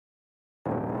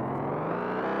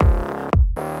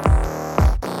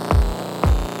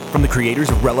creators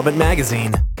of Relevant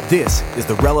Magazine. This is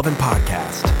the Relevant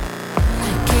Podcast.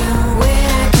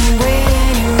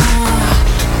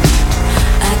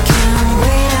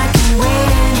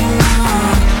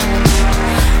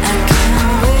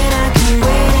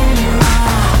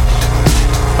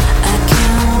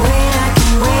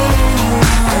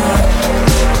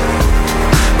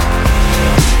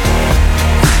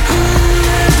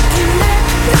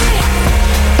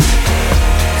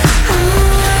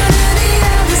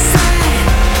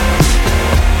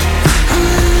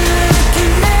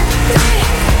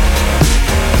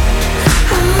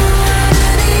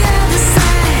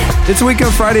 It's a week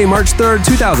of Friday, March 3rd,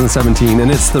 2017,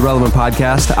 and it's the Relevant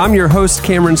Podcast. I'm your host,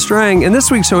 Cameron Strang, and this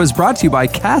week's show is brought to you by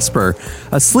Casper,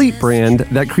 a sleep brand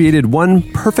that created one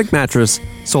perfect mattress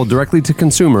sold directly to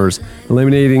consumers,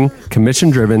 eliminating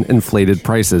commission-driven inflated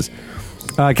prices.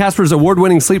 Casper's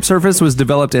award-winning sleep surface was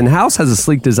developed in-house, has a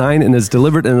sleek design, and is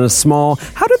delivered in a small,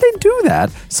 how do they do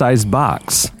that, sized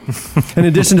box. In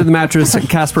addition to the mattress,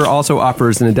 Casper also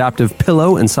offers an adaptive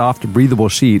pillow and soft, breathable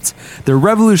sheets. They're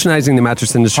revolutionizing the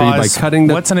mattress industry by cutting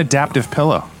the... What's an adaptive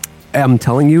pillow? I'm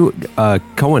telling you,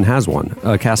 Cohen has one,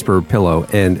 a Casper pillow,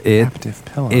 and it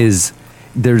is...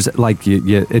 There's like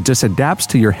it just adapts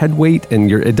to your head weight,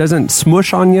 and it doesn't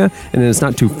smush on you, and it's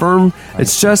not too firm.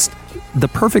 It's just the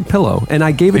perfect pillow, and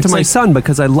I gave it to my son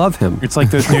because I love him. It's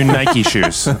like those new Nike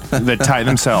shoes that tie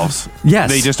themselves. Yes,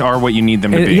 they just are what you need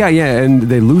them to be. Yeah, and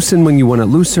they loosen when you want it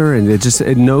looser, and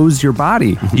it knows your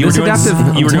body. You were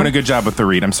doing a good job with the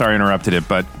read. I'm sorry I interrupted it,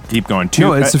 but keep going.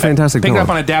 No, it's a fantastic pillow. Pick up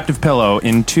on adaptive pillow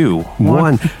in 2,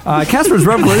 1. Casper is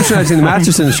revolutionizing the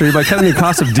mattress industry by cutting the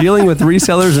cost of dealing with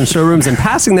resellers and showrooms and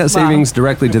passing that savings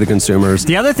directly to the consumers.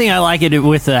 The other thing I like it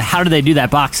with how do they do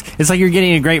that box? It's like you're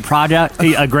getting a great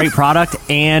product,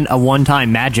 and a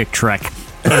one-time magic trick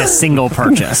in a single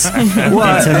purchase.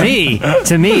 Well,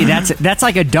 to me, that's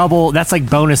like a double. That's like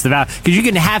bonus the value, because you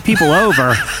can have people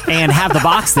over and have the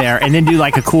box there, and then do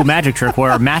like a cool magic trick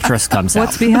where a mattress comes out.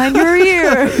 What's behind your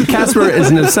ear? Casper is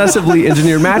an obsessively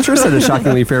engineered mattress at a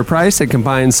shockingly fair price. It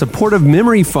combines supportive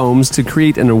memory foams to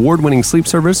create an award-winning sleep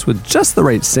service with just the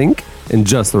right sink and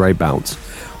just the right bounce.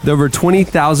 With over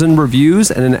 20,000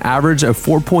 reviews and an average of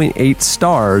 4.8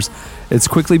 stars, it's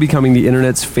quickly becoming the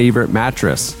internet's favorite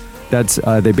mattress. That's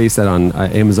they base that on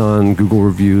Amazon, Google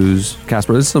reviews,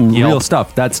 Casper. This is some real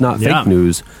stuff. That's not fake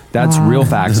news. That's real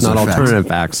facts, not alternative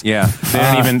facts. Yeah,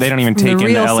 they don't even take the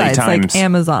in the LA sites, Times. like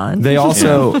Amazon. They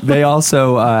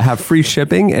also have free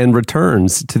shipping and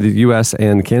returns to the U.S.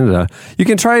 and Canada. You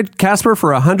can try Casper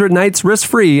for 100 nights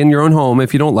risk-free in your own home.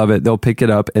 If you don't love it, they'll pick it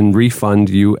up and refund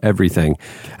you everything.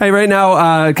 Hey, right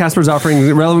now, Casper's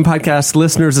offering Relevant Podcast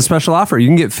listeners a special offer. You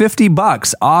can get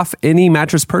 $50 off any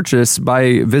mattress purchase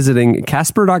by visiting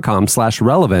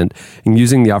casper.com/relevant and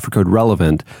using the offer code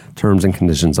RELEVANT. Terms and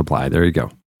conditions apply. There you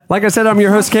go. Like I said, I'm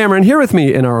your host, Cameron. Here with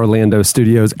me in our Orlando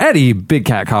studios, Eddie Big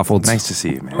Cat Koffolds. Nice to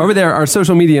see you, man. Over there, our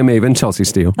social media maven, Chelsea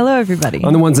Steele. Hello, everybody.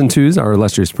 On the ones and twos, our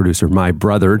illustrious producer, my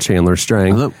brother, Chandler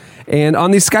Strang. Hello. And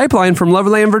on the Skype line from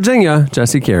Loverland, Virginia,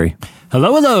 Jesse Carey.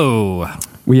 Hello.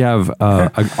 We have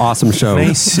an awesome show.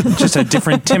 Nice. Just a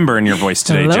different timbre in your voice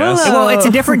today, Hello. Jess. Well, it's a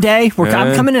different day.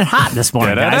 I'm coming in hot this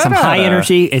morning, guys. I'm high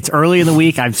energy. It's early in the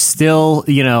week. I'm still,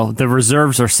 the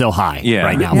reserves are still high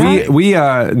right now.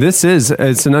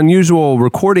 It's an unusual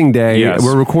recording day. Yes.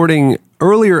 We're recording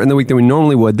earlier in the week than we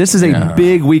normally would. This is a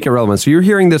big week of Relevance. So you're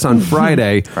hearing this on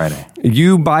Friday.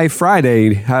 You, by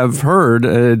Friday, have heard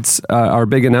it's our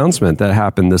big announcement that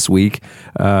happened this week.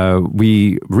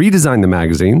 We redesigned the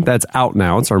magazine. That's out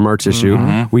now. It's our March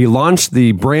issue. We launched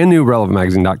the brand new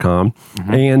RelevantMagazine.com,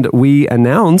 and we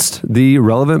announced the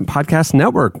Relevant Podcast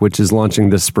Network, which is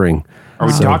launching this spring. Are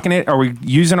we docking it? Are we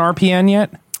using RPN yet?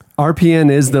 RPN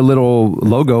is the little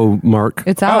logo mark.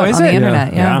 It's out on the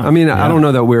internet, yeah. I mean, I don't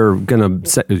know that we're going to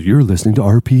say, you're listening to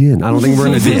RPN. I don't think we're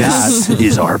going to do that. This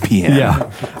is RPN. Yeah.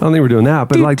 I don't think we're doing that.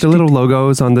 But like the little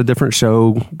logos on the different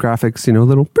show graphics,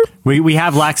 little... Boop. We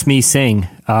have Laxmi Singh.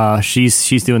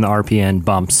 She's doing the RPN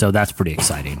bumps, so that's pretty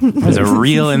exciting. It's a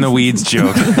real in the weeds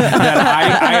joke that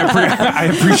I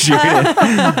appreciate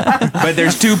it. But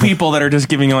there's two people that are just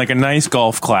giving you like a nice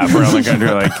golf clap around the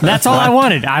country. Like that's all I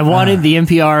wanted. I wanted the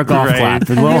NPR golf clap.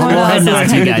 We'll head out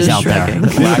to you guys out there.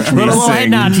 We'll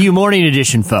head out to you morning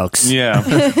edition, folks. Yeah.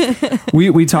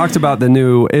 We talked about the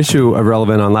new issue of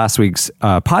Relevant on last week's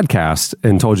podcast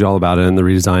and told you all about it and the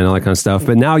redesign and all that kind of stuff.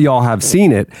 But now y'all have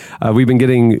seen it. We've been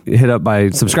getting hit up by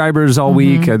subscribers all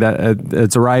week that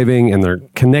it's arriving and they're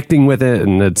connecting with it,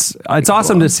 and it's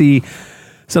awesome to see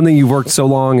something you've worked so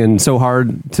long and so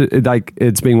hard to, like,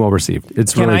 it's being well received.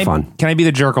 It's really fun. Can I be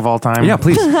the jerk of all time? Yeah,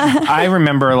 please. I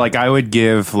remember, like, I would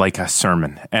give like a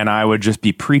sermon, and I would just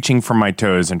be preaching from my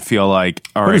toes and feel like,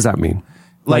 all right. What does that mean?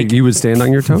 Like, Like, you would stand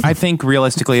on your toes? I think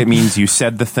realistically, it means you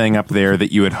said the thing up there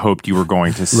that you had hoped you were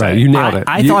going to say. Right, you nailed it.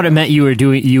 I thought it meant you were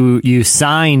doing you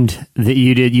signed that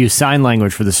you did use sign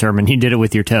language for the sermon. You did it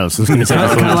with your toes. I was going to say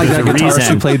That's kind of like that guitarist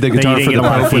who played the guitar for the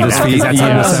Pope with his feet in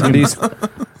the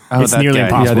 70s. It's nearly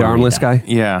impossible. Yeah, the armless guy.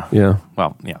 Yeah. Yeah.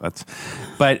 Well, yeah,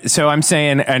 but so I'm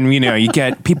saying, and you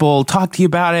get people talk to you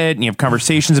about it and you have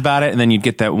conversations about it. And then you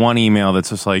get that one email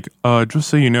that's just like, just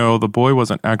so you know, the boy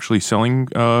wasn't actually selling,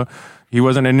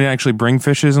 didn't actually bring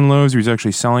fishes and loaves. He was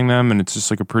actually selling them. And it's just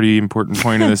like a pretty important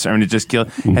point of this. I mean,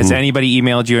 has anybody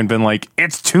emailed you and been like,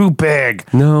 it's too big?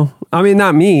 No. I mean,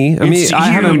 not me.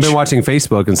 I haven't huge. been watching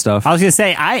Facebook and stuff. I was going to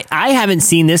say, I haven't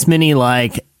seen this many,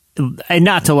 like, and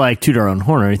not to like toot our own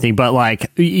horn or anything, but like,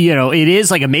 it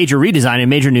is like a major redesign, a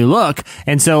major new look.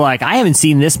 And so like, I haven't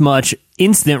seen this much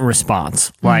instant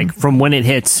response, like from when it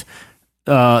hits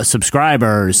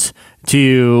subscribers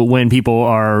to when people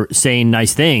are saying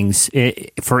nice things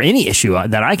for any issue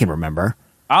that I can remember.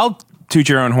 I'll toot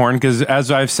your own horn because,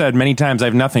 as I've said many times, I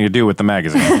have nothing to do with the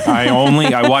magazine.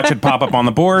 I watch it pop up on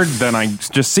the board, then I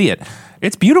just see it.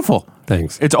 It's beautiful.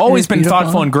 Thanks. It's always been beautiful.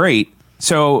 thoughtful and great.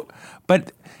 So,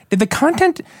 but the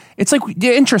content, it's like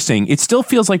interesting. It still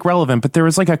feels like relevant, but there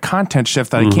was like a content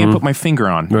shift that I can't put my finger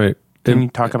on. Right. Can you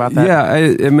talk about that? Yeah,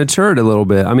 it matured a little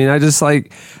bit. I mean, I just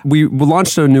we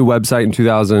launched a new website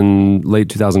in late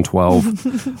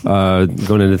 2012,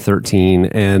 going into 13,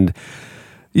 and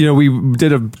we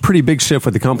did a pretty big shift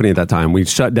with the company at that time. We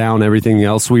shut down everything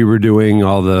else we were doing,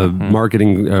 all the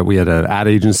marketing. We had an ad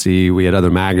agency, we had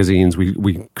other magazines.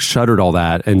 We shuttered all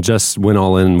that and just went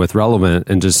all in with Relevant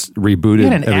and just rebooted You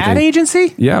had an everything. ad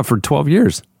agency? Yeah, for 12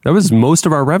 years. That was most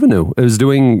of our revenue. It was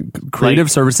doing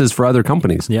creative services for other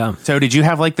companies. Yeah. So did you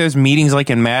have like those meetings like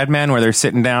in Mad Men where they're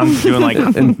sitting down doing like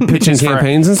And pitching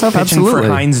campaigns and stuff? pitching Absolutely. for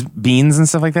Heinz beans and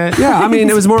stuff like that? Yeah, I mean,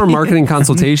 it was more a marketing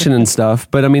consultation and stuff,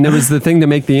 but I mean, it was the thing to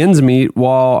make the ends meet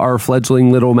while our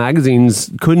fledgling little magazines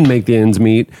couldn't make the ends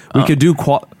meet. We could do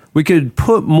we could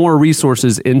put more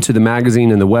resources into the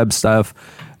magazine and the web stuff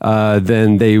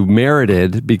than they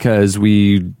merited because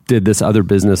we did this other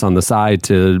business on the side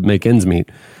to make ends meet.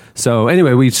 So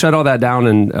anyway, we shut all that down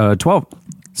in 12,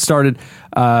 started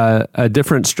a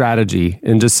different strategy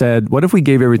and just said, what if we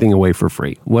gave everything away for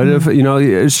free? What if,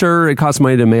 sure, it costs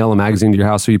money to mail a magazine to your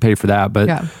house, so you pay for that,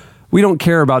 but we don't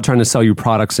care about trying to sell you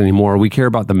products anymore. We care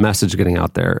about the message getting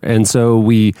out there. And so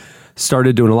we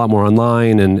started doing a lot more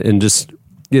online and just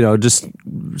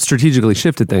strategically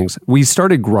shifted things. We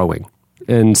started growing.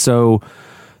 And so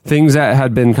things that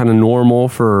had been kind of normal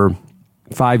for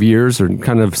 5 years or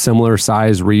kind of similar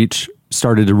size reach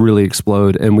started to really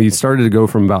explode. And we started to go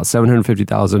from about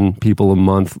 750,000 people a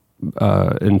month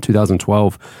in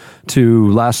 2012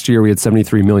 to last year we had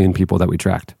 73 million people that we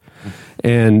tracked.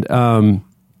 And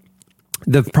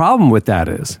the problem with that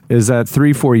is that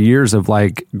 3-4 years of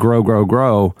like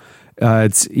grow,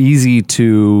 it's easy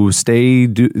to stay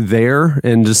there.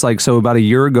 And just like, so about a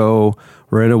year ago,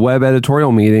 we're in a web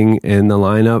editorial meeting and the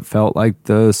lineup felt like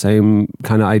the same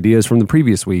kind of ideas from the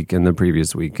previous week and the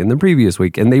previous week and the previous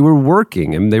week. And they were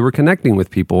working and they were connecting with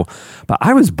people, but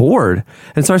I was bored.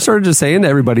 And so I started just saying to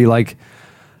everybody, like,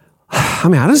 I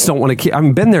mean, I just don't want to keep,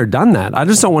 I've been there, done that. I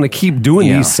just don't want to keep doing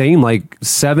these same like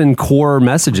 7 core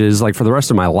messages like for the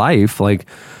rest of my life. Like,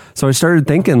 so I started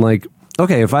thinking like,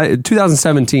 okay,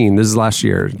 2017, this is last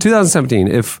year, 2017,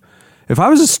 if I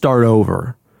was to start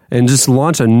over and just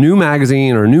launch a new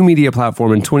magazine or a new media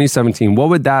platform in 2017, what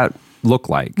would that look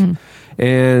like?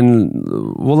 And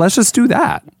well, let's just do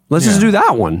that. Let's just do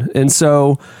that one. And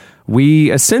so we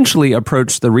essentially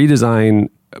approached the redesign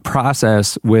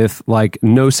process with like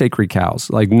no sacred cows,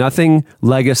 like nothing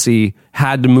legacy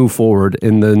had to move forward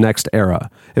in the next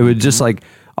era. It would just like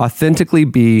authentically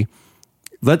be,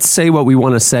 let's say what we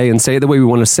want to say and say it the way we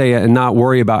want to say it and not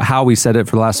worry about how we said it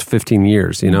for the last 15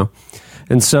 years,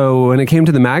 And so when it came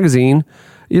to the magazine,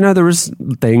 there was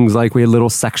things like we had little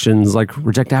sections like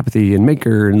Reject Apathy and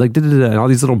Maker and like and all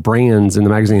these little brands in the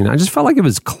magazine. I just felt like it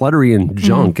was cluttery and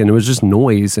junk and it was just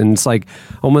noise. And it's like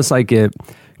almost like it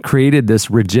created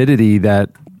this rigidity that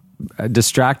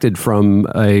distracted from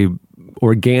a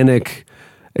organic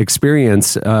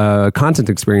experience, content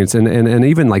experience, and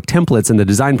even like templates in the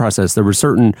design process. There were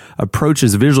certain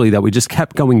approaches visually that we just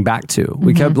kept going back to.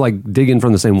 We kept like digging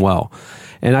from the same well.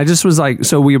 And I just was like,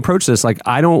 so we approached this like,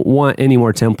 I don't want any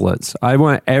more templates. I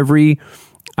want every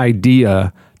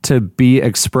idea to be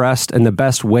expressed in the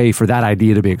best way for that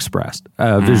idea to be expressed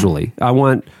visually. I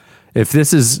want if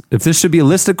this should be a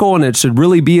listicle and it should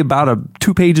really be about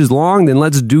 2 pages long, then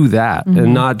let's do that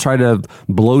and not try to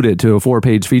bloat it to a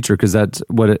 4-page feature, because that's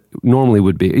what it normally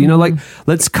would be. Like,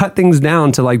 let's cut things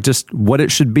down to like just what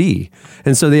it should be.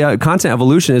 And so the content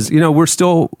evolution is, we're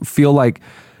still feel like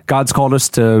God's called us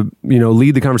to,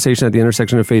 lead the conversation at the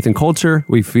intersection of faith and culture.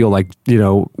 We feel like,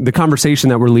 the conversation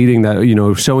that we're leading,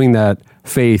 that, showing that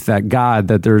faith, that God,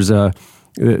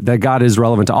 that God is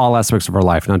relevant to all aspects of our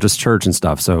life, not just church and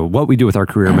stuff. So what we do with our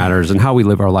career matters, and how we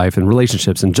live our life, and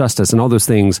relationships and justice and all those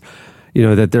things,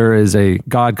 that there is a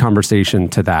God conversation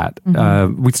to that.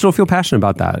 We still feel passionate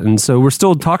about that. And so we're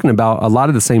still talking about a lot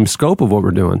of the same scope of what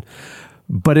we're doing,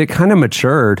 but it kind of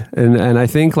matured. And I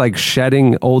think like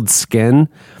shedding old skin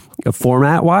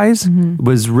format wise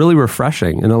was really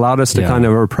refreshing and allowed us to kind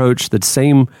of approach the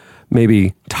same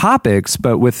maybe topics,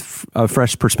 but with a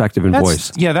fresh perspective and voice.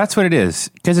 Yeah, that's what it is.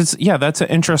 Because that's an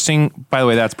interesting, by the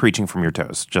way, that's preaching from your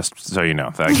toes, just so you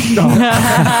know. I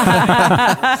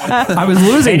was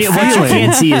losing feeling. What you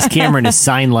can't see is Cameron is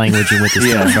sign languaging with his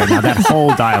toes right now. That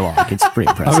whole dialogue, it's pretty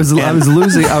impressive. I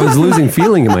was losing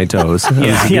feeling in my toes. I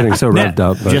was getting so revved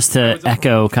up. But. Just to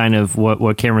echo kind of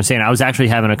what Cameron's saying, I was actually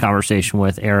having a conversation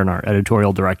with Aaron, our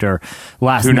editorial director,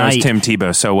 last night. Who knows Tim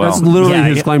Tebow so well. That's literally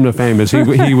his claim to fame, is he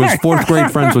was 4th grade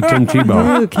friends with Tim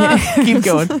Tebow. Okay. Keep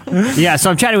going. Yeah,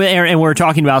 so I'm chatting with Aaron, and we're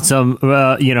talking about some,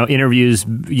 interviews,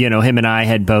 him and I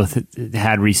had both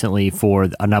had recently for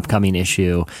an upcoming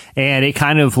issue. And it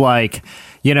kind of like,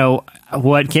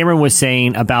 what Cameron was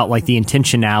saying about like the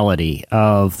intentionality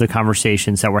of the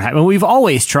conversations that we're having. We've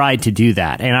always tried to do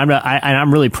that, and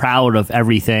I'm really proud of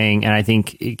everything. And I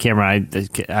think, Cameron,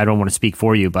 I don't want to speak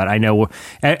for you, but I know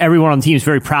everyone on the team is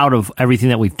very proud of everything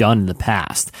that we've done in the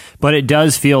past. But it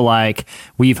does feel like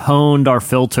we've honed our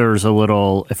filters a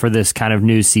little for this kind of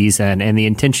new season, and the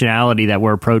intentionality that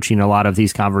we're approaching a lot of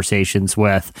these conversations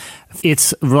with.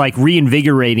 It's like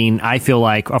reinvigorating, I feel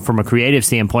like, from a creative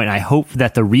standpoint. I hope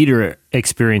that the reader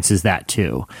experiences that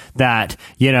too, that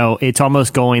it's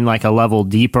almost going like a level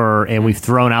deeper, and we've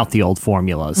thrown out the old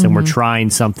formulas and we're trying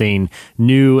something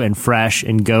new and fresh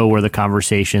and go where the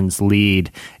conversations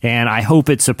lead. And I hope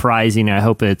it's surprising. I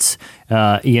hope it's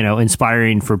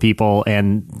inspiring for people,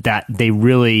 and that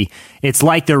it's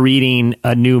like they're reading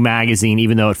a new magazine,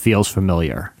 even though it feels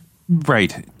familiar.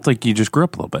 Right. It's like you just grew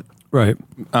up a little bit. Right.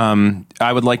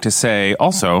 I would like to say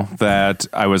also that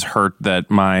I was hurt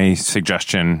that my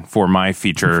suggestion for my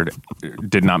feature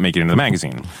did not make it into the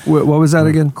magazine. What was that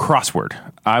again? Crossword.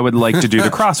 I would like to do the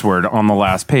crossword on the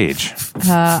last page.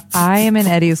 I am in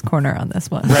Eddie's corner on this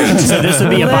one. Right. So this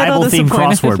would be a Bible-themed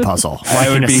crossword puzzle.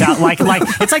 Like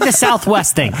it's like the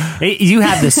Southwest thing. You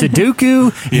have the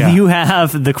Sudoku, you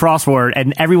have the crossword,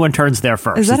 and everyone turns there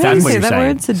first. Is that how you say that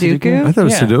word? Sudoku? I thought it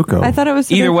was Sudoku. I thought it was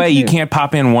Sudoku. Either way, too. you can't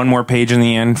pop in one more page in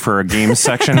the end for a games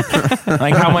section.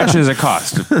 Like, how much does it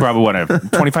cost? Probably whatever.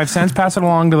 25 cents? Pass it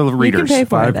along to the readers. You can pay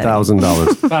for it, $5,000.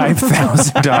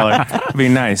 $5,000. Would be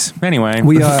nice. Anyway.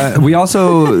 We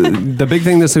also, the big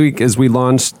thing this week is we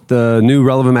launched the new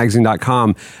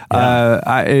relevantmagazine.com.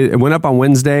 It went up on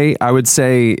Wednesday. I would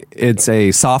say it's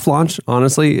a soft launch,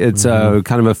 honestly. It's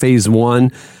kind of a phase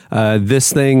 1.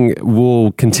 This thing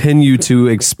will continue to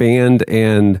expand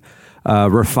and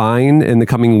refine in the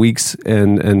coming weeks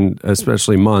and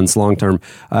especially months, long term.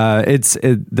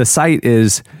 The site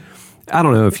is, I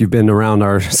don't know if you've been around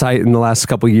our site in the last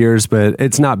couple of years, but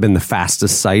it's not been the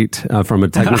fastest site from a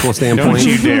technical standpoint. Don't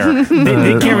you dare.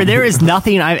 Cameron, there is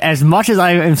nothing, as much as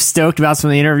I am stoked about some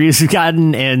of the interviews we've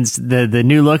gotten and the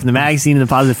new look in the magazine and the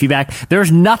positive feedback,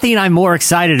 there's nothing I'm more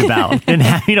excited about than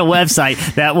having a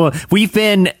website that we've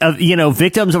been,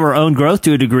 victims of our own growth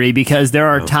to a degree, because there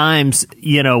are times,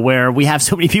 where we have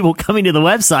so many people coming to the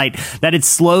website that it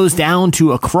slows down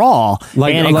to a crawl,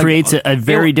 and it creates a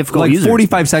very difficult user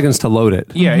 45 seconds to load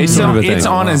it. Yeah, it's on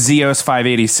a Zeos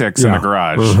 586 in the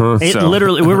garage. It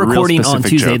literally, we're recording on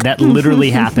Tuesday. Joke. That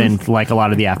literally happened like a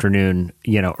lot of the afternoon,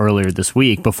 earlier this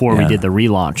week before we did the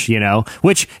relaunch,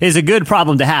 which is a good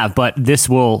problem to have, but this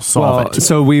will solve it.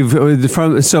 So from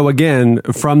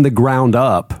the ground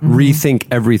up, rethink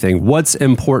everything. What's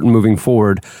important moving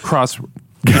forward?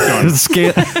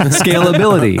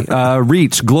 Scalability,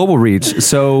 reach, global reach.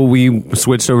 So we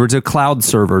switched over to cloud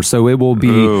server. So it will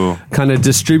be kind of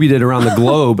distributed around the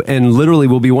globe, and literally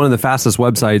will be one of the fastest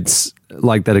websites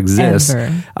like that exists.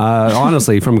 Ever.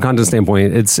 Honestly, from a content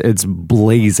standpoint, it's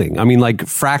blazing. I mean, like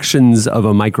fractions of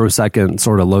a microsecond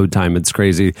sort of load time. It's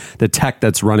crazy. The tech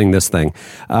that's running this thing.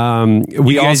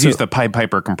 We guys use the Pied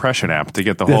Piper compression app to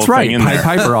get the whole thing in there.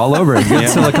 Pied Piper all over it. Good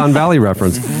Silicon Valley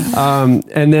reference.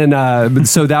 And then,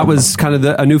 so that was kind of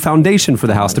a new foundation for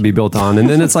the house to be built on. And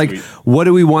then it's like, what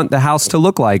do we want the house to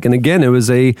look like? And again, it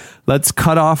was let's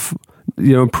cut off,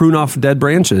 prune off dead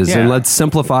branches and let's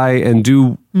simplify and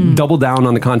double down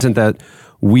on the content that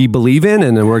we believe in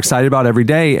and we're excited about every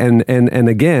day. And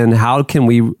again, how can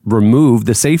we remove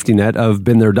the safety net of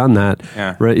been there, done that,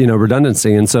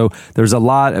 redundancy? And so there's a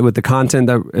lot with the content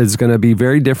that is going to be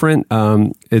very different.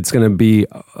 It's going to be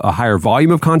a higher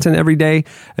volume of content every day.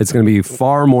 It's going to be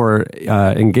far more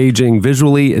engaging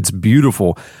visually. It's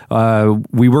beautiful.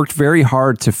 We worked very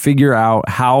hard to figure out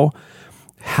how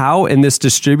in this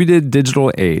distributed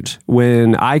digital age,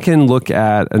 when I can look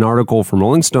at an article from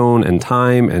Rolling Stone and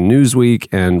Time and Newsweek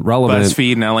and Relevant,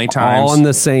 BuzzFeed and LA Times, all in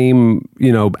the same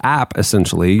app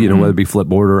essentially, whether it be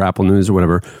Flipboard or Apple News or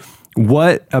whatever.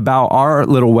 What about our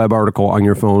little web article on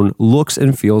your phone looks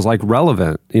and feels like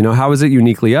Relevant? How is it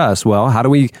uniquely us? Well, how do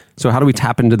we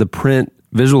tap into the print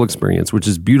visual experience, which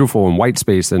is beautiful and white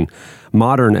space and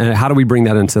modern, and how do we bring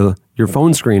that into your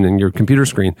phone screen and your computer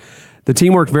screen? The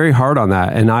team worked very hard on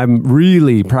that, and I'm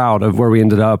really proud of where we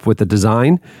ended up with the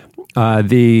design.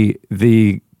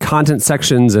 The content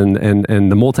sections and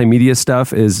the multimedia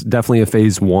stuff is definitely a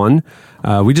phase one.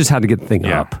 We just had to get the thing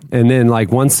up, and then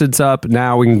once it's up,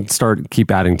 now we can keep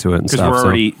adding to it and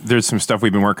stuff. Because there's some stuff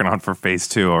we've been working on for phase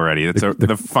 2 already. It's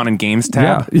the fun and games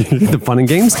tab. Yeah, the fun and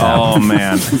games tab. Oh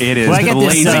man, it is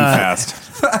blazing fast.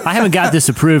 I haven't got this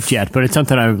approved yet, but it's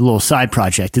something a little side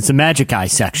project. It's a Magic Eye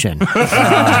section,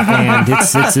 and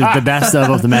it's the best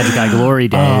of the Magic Eye glory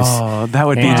days. Oh, that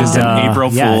would be just an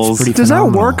April Fool's. Does that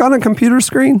work on a computer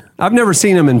screen? I've never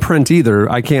seen them in print either.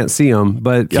 I can't see them,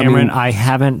 but Cameron, I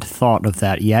haven't thought of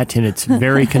that yet, and it's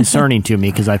very concerning to me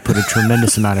because I put a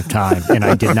tremendous amount of time, and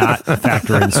I did not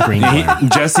factor in screen time.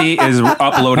 Jesse is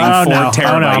uploading 4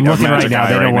 terabytes. I'm looking right now.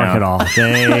 They don't work at all.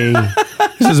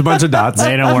 It's just a bunch of dots.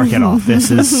 They don't work at all.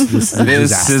 This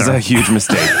is a huge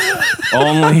mistake.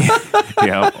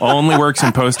 Only works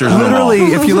in posters. Literally,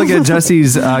 if you look at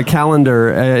Jesse's calendar,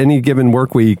 any given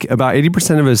work week, about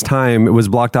 80% of his time was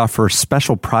blocked off for a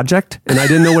special project, and I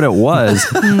didn't know what it was.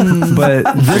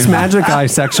 But this Magic Eye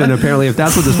section, apparently, if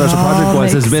that's what the special project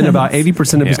was, has been about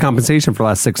 80% of his compensation for the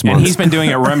last 6 months. And he's been doing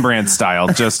it Rembrandt style,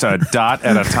 just a dot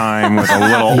at a time with a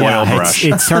little oil brush.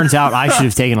 It turns out I should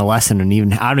have taken a lesson,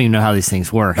 and I don't even know how these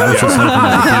things work. I was just hoping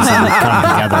that the pieces would come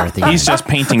together at the end. He's just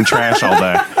painting trash all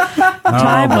day.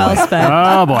 Time well spent.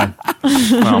 Oh boy.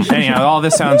 Well, anyhow, all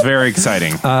this sounds very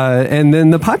exciting. And then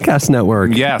the podcast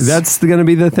network. Yes, that's going to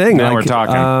be the thing. Now we're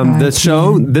talking. This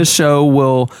show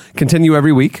will continue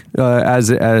every week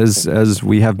as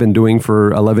we have been doing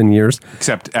for 11 years.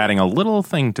 Except adding a little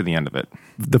thing to the end of it.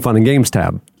 The fun and games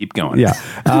tab. Keep going. Yeah.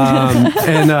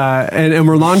 And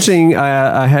we're launching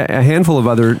a handful of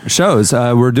other shows.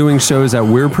 We're doing shows that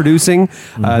we're producing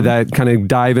that kind of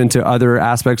dive into other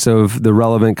aspects of the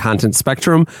relevant content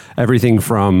spectrum. Everything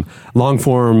from long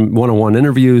form one-on-one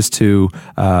interviews to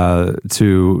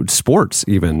sports,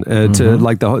 even to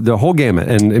like the whole gamut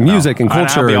and music and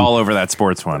culture. I'll be all over that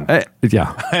sports one. The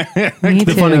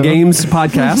Fun and Games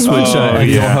podcast, which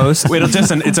you'll host. Wait,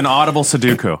 it's an audible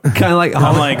Sudoku. Kind of like.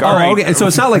 I'm like, all right. Okay. So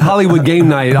it's not like Hollywood Game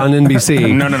Night on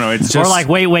NBC. No. It's just. Or like,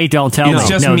 wait, don't tell me. It's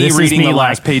just me reading the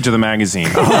last page of the magazine.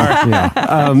 So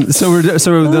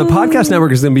the podcast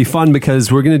network is going to be fun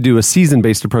because we're going to do a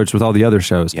season-based approach with all the other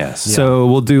shows. Yes. So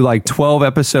we'll do like 12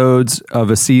 episodes of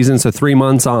a season, so 3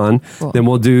 months on. Cool. Then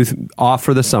we'll do off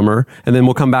for the summer, and then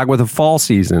we'll come back with a fall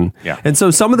season. Yeah. And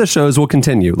so some of the shows will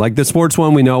continue. Like the sports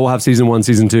one, we know we'll have season 1,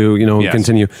 season 2.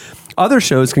 Continue. Other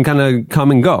shows can kind of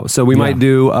come and go. So we might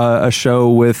do a show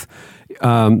with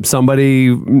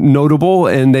somebody notable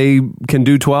and they can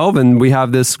do 12 and we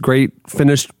have this great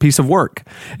finished piece of work.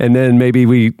 And then maybe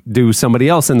we do somebody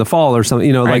else in the fall or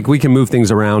something, like we can move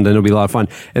things around and it'll be a lot of fun.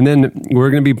 And then we're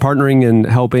going to be partnering and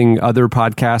helping other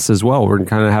podcasts as well. We're going to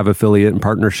kind of have affiliate and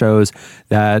partner shows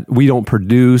that we don't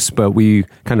produce, but we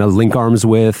kind of link arms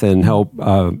with and help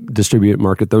distribute and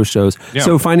market those shows. Yeah.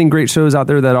 So finding great shows out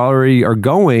there that already are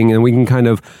going and we can kind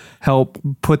of help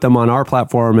put them on our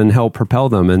platform and help propel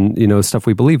them and, stuff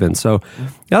we believe in. So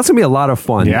that's going to be a lot of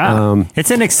fun. Yeah.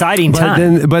 It's an exciting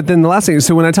time. But then the last thing,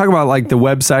 so when I talk about like the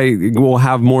website, we'll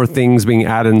have more things being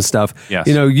added and stuff. Yes.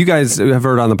 You know, you guys have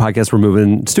heard on the podcast, we're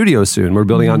moving studios soon. We're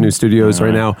building out new studios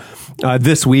right now.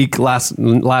 This week, last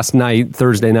night,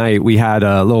 Thursday night, we had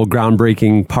a little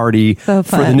groundbreaking party for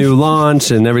the new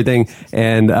launch and everything.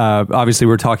 And obviously,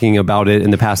 we're talking about it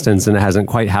in the past tense, and it hasn't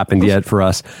quite happened yet for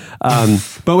us.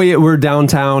 But we're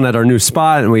downtown at our new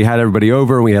spot, and we had everybody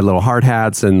over, and we had little hard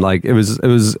hats, and like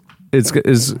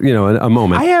it's you know, a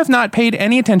moment. I have not paid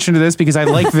any attention to this because I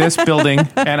like this building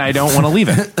and I don't want to leave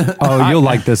it. Oh, you'll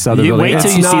like this other building. Wait till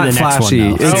it's you not see the next flashy.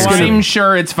 one, though. I'm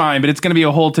sure it's fine, but it's going to be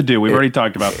a whole to-do. We've already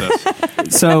talked about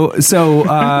this.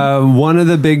 So one of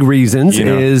the big reasons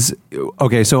is,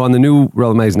 okay, so on the new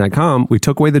relevantmagazine.com, we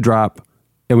took away the drop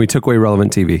and we took away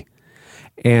Relevant TV.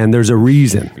 And there's a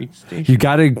reason. You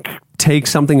got to take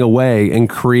something away and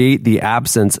create the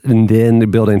absence and then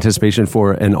build anticipation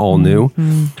for an all new.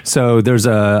 So there's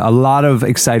a lot of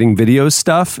exciting video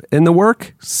stuff in the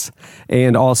works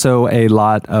and also a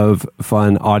lot of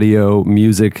fun audio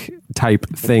music type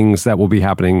things that will be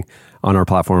happening on our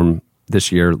platform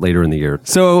this year, later in the year.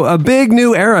 So a big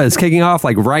new era is kicking off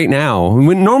like right now.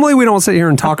 Normally we don't sit here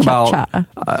and talk about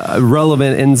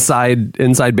relevant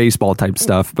inside baseball type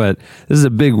stuff, but this is a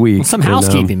big week. Some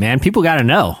housekeeping, man. People got to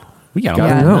know. We got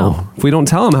to know. If we don't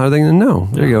tell them, how are they going to know?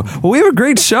 There you go. Well, we have a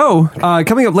great show.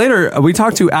 Coming up later, we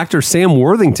talked to actor Sam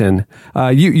Worthington.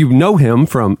 You know him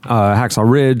from Hacksaw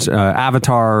Ridge,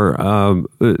 Avatar,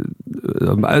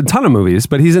 a ton of movies,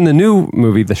 but he's in the new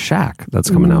movie, The Shack, that's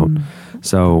coming out.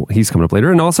 So he's coming up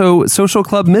later. And also Social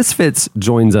Club Misfits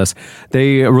joins us.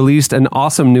 They released an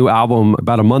awesome new album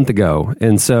about a month ago.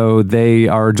 And so they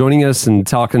are joining us and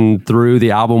talking through the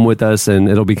album with us. And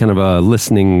it'll be kind of a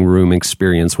listening room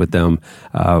experience with them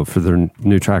for their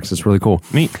new tracks. It's really cool.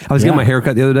 Neat. I was getting my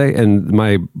haircut the other day and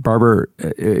my barber,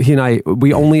 he and I've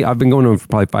been going to him for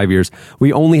probably 5 years.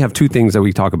 We only have two things that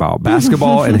we talk about,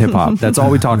 basketball and hip hop. That's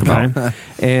all we talk about.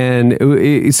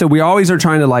 And so we always are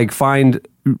trying to like find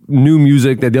new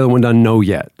music that the other one doesn't know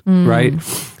yet, right?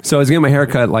 So I was getting my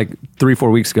haircut like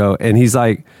 3-4 weeks ago, and he's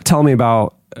like telling me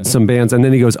about some bands, and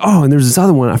then he goes, "Oh, and there's this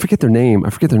other one. I forget their name,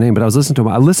 but I was listening to them.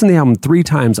 I listened to the album 3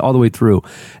 times all the way through.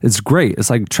 It's great.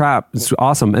 It's like trap. It's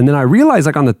awesome." And then I realized,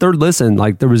 like on the third listen,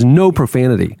 like there was no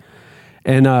profanity,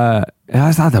 and I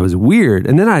thought that was weird.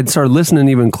 And then I started listening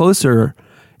even closer,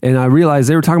 and I realized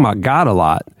they were talking about God a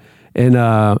lot. And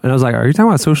I was like, "Are you talking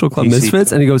about Social Club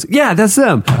Misfits?" And he goes, "Yeah, that's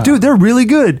them, dude. They're really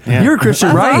good. Yeah. You're a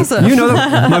Christian, right? Awesome. You know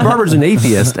them." My barber's an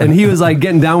atheist, and he was like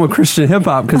getting down with Christian hip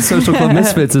hop because Social Club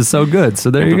Misfits is so good. So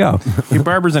there you go. Your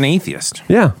barber's an atheist.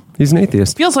 Yeah, he's an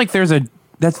atheist. Feels like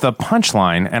that's the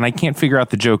punchline, and I can't figure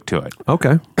out the joke to it.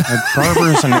 Okay. My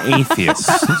barber's an atheist.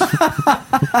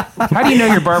 How do you know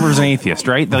your barber's an atheist,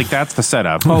 right? Like, that's the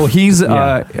setup. Oh, he's an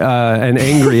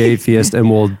angry atheist and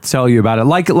will tell you about it.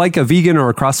 Like a vegan or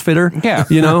a CrossFitter. Yeah.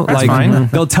 You know, That's like fine.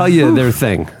 they'll tell you their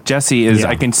thing. Jesse is,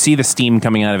 I can see the steam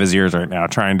coming out of his ears right now,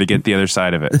 trying to get the other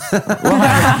side of it.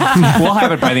 We'll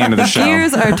have it by the end of the show.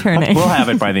 Gears are turning. We'll have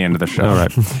it by the end of the show. All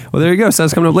right. Well, there you go. So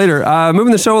that's coming up later.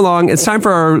 Moving the show along, it's time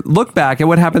for our look back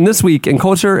at what happened this week in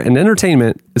culture and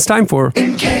entertainment. It's time for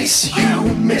In Case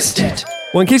You Missed It.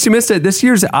 Well, in case you missed it, this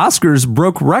year's Oscars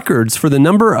broke records for the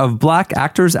number of black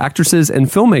actors, actresses, and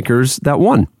filmmakers that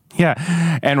won.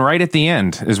 Yeah. And right at the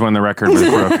end is when the record was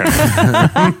broken.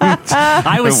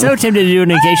 I was so tempted to do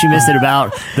it in case you missed it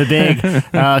about the big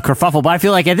kerfuffle, but I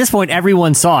feel like at this point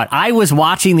everyone saw it. I was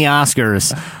watching the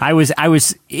Oscars.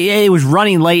 It was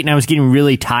running late and I was getting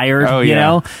really tired, you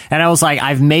know? And I was like,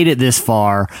 I've made it this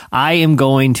far. I am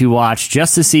going to watch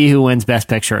just to see who wins Best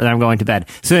Picture, and I'm going to bed.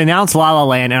 So they announced La La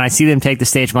Land and I see them take the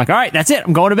stage. I'm like, all right, that's it.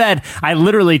 I'm going to bed. I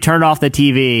literally turned off the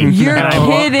TV. You're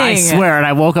kidding. I swear. And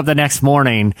I woke up the next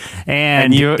morning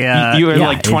and you were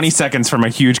like 20 seconds from a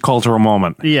huge cultural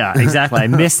moment. Yeah, exactly. I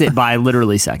missed it by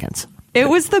literally seconds. It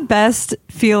was the best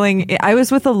feeling. I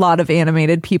was with a lot of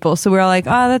animated people, so we were all like,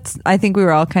 I think we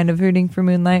were all kind of rooting for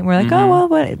Moonlight. And we're like, oh,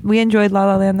 well, we enjoyed La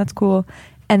La Land. That's cool.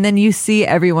 And then you see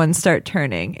everyone start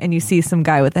turning, and you see some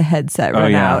guy with a headset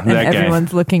run out, and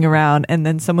everyone's looking around, and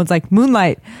then someone's like,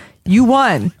 Moonlight, you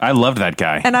won. I loved that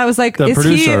guy. And I was like, the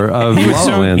producer of La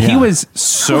La Land. He was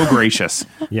so gracious.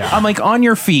 Yeah. I'm like, on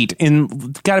your feet,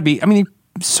 and gotta be, I mean,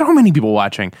 so many people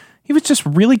watching. He was just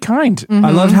really kind.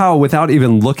 I loved how, without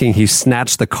even looking, he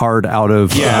snatched the card out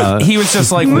of. He was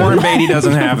just like, Warren Beatty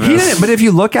doesn't have this. He didn't, but if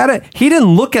you look at it, he didn't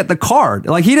look at the card.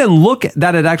 Like, he didn't look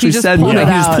that it actually He just said. pulled it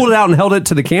He just out. pulled it out and held it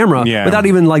to the camera without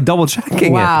even like double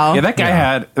checking Wow. it. Yeah, that guy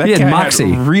had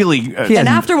moxie. really And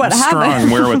after what strong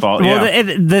happened? wherewithal. Well,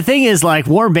 the thing is, like,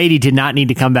 Warren Beatty did not need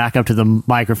to come back up to the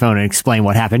microphone and explain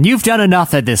what happened. You've done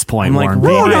enough at this point, I'm like,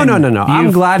 Warren Beatty. No.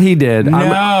 I'm glad he did.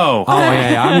 No.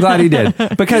 I'm glad he did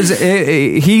because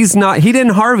he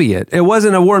didn't Harvey it. It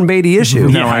wasn't a Warren Beatty issue.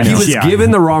 No, I know. He was Yeah. given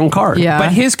the wrong card. Yeah.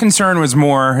 But his concern was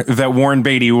more that Warren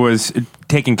Beatty was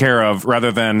taken care of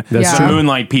rather than That's the true.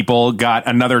 Moonlight people got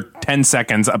another 10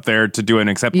 seconds up there to do an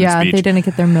acceptance Yeah, speech. they didn't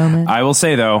get their moment. I will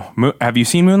say, though, have you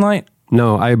seen Moonlight?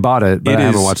 No, I bought it, but I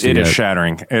haven't watched it It yet. is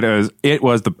shattering. I think it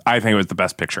was the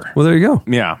best picture. Well, there you go.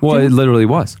 Yeah. Well, it literally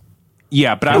was.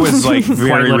 Yeah, but I was like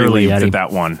very literally, relieved Eddie. at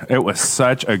that one. It was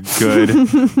such a good,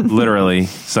 literally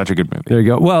such a good movie. There you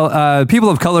go. Well, people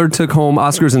of color took home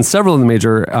Oscars in several of the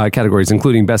major categories,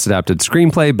 including Best Adapted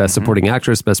Screenplay, Best Supporting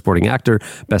Actress, Best Supporting Actor,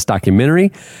 Best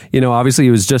Documentary. You know, obviously,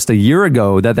 it was just a year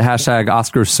ago that the hashtag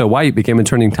Oscars So White became a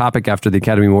trending topic after the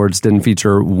Academy Awards didn't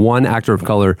feature one actor of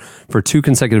color for 2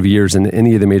 consecutive years in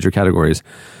any of the major categories.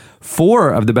 4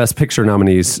 of the Best Picture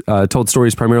nominees told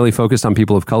stories primarily focused on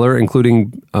people of color,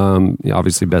 including,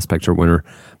 obviously, Best Picture winner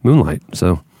Moonlight.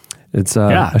 So it's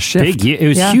a shift. Big year. It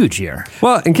was a huge year.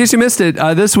 Well, in case you missed it,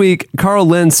 this week, Carl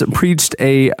Lentz preached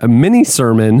a mini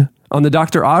sermon on the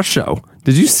Dr. Oz show.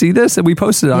 Did you see this? We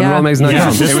posted it on Yeah. RealMags.com. Yeah,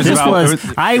 It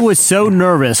was I was so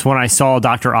nervous when I saw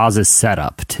Dr. Oz's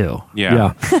setup, too.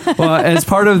 Yeah. Well, as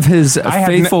part of his had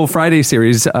Faithful Friday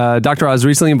series, Dr. Oz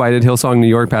recently invited Hillsong New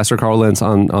York pastor Carl Lentz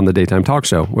on the daytime talk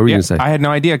show. What were you going to say? I had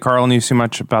no idea Carl knew so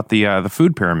much about the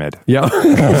food pyramid. Yeah.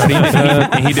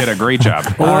 He did a great job.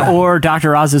 Or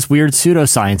Dr. Oz's weird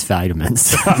pseudoscience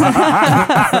vitamins.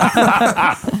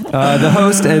 The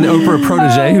host and Oprah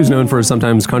protege, who's known for his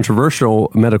sometimes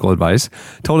controversial medical advice,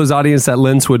 told his audience that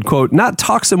Lentz would, quote, not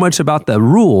talk so much about the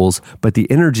rules, but the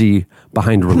energy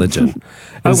behind religion.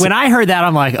 When I heard that,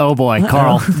 I'm like, oh boy,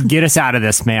 Carl, get us out of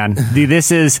this, man.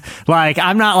 This is like,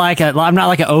 I'm not like an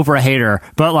Oprah hater,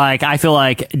 but like, I feel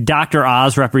like Dr.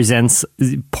 Oz represents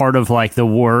part of like the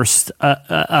worst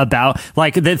about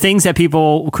like the things that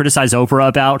people criticize Oprah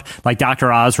about. Like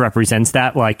Dr. Oz represents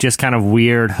that, like just kind of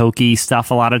weird, hokey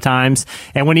stuff a lot of times.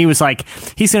 And when he was like,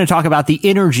 he's going to talk about the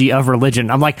energy of religion,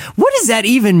 I'm like, what does that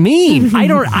even mean?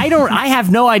 I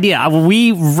have no idea.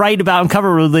 We write about and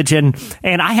cover religion,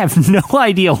 and I have no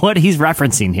idea what he's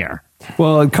referencing here.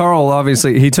 Well, Carl,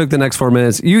 obviously, he took the next 4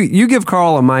 minutes. You give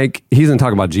Carl a mic, he's going to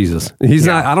talk about Jesus. He's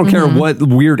not. I don't care what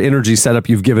weird energy setup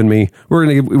you've given me. We're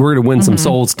gonna win some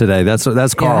souls today.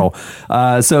 That's Carl.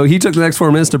 So he took the next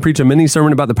 4 minutes to preach a mini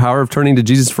sermon about the power of turning to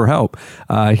Jesus for help.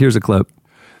 Here's a clip.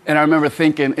 And I remember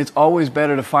thinking, it's always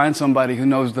better to find somebody who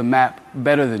knows the map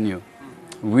better than you.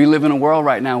 We live in a world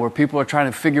right now where people are trying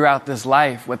to figure out this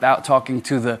life without talking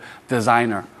to the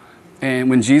designer.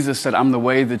 And when Jesus said, I'm the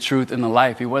way, the truth, and the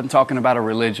life, he wasn't talking about a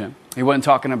religion. He wasn't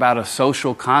talking about a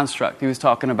social construct. He was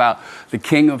talking about the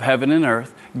King of heaven and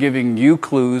earth giving you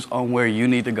clues on where you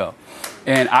need to go.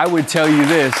 And I would tell you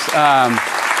this,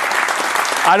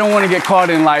 I don't want to get caught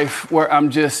in life where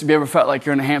have you ever felt like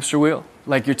you're in a hamster wheel?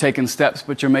 Like you're taking steps,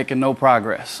 but you're making no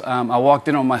progress. I walked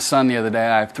in on my son the other day.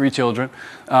 I have 3 children.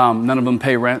 None of them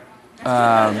pay rent.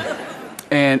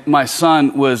 And my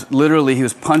son was he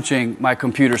was punching my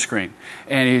computer screen.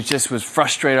 And he just was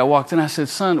frustrated. I walked in, I said,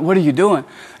 son, what are you doing?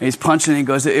 And he's punching, and he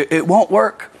goes, it won't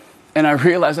work. And I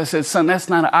realized, I said, son, that's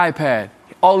not an iPad.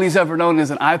 All he's ever known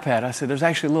is an iPad. I said, there's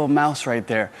actually a little mouse right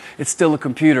there. It's still a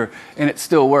computer, and it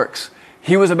still works.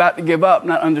 He was about to give up,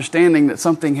 not understanding that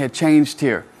something had changed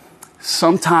here.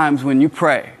 Sometimes when you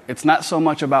pray, it's not so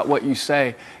much about what you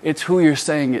say, it's who you're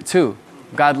saying it to.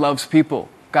 God loves people.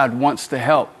 God wants to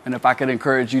help. And if I could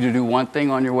encourage you to do one thing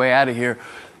on your way out of here,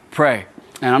 pray.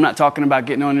 And I'm not talking about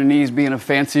getting on your knees, being a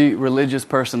fancy religious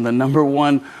person. The number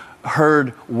one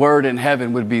heard word in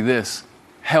heaven would be this: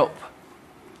 help.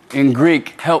 In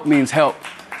Greek, help means help.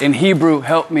 In Hebrew,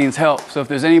 help means help. So if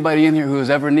there's anybody in here who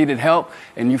has ever needed help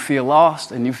and you feel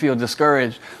lost and you feel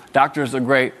discouraged, doctors are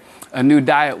great. A new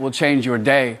diet will change your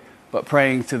day, but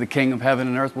praying to the King of heaven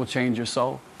and earth will change your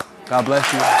soul. God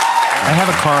bless you. I have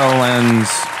a Carl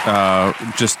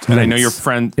Lentz, and I know your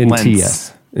friend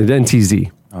Lentz.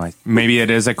 NTZ. Maybe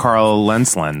it is a Carl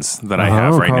Lentz lens that I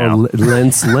have right Carl now.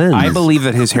 Lentz lens. I believe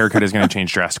that his haircut is going to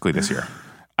change drastically this year.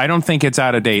 I don't think it's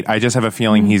out of date. I just have a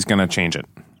feeling he's going to change it.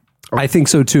 I think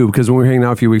so too, because when we were hanging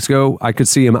out a few weeks ago, I could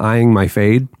see him eyeing my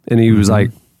fade, and he was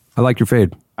like, I like your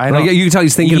fade. You can tell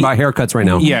he's thinking about haircuts right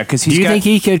now. Yeah, because Do you think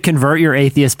he could convert your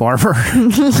atheist barber?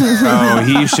 Oh,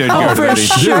 he should go to Eddie.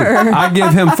 Sure. I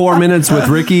give him 4 minutes with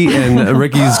Ricky, and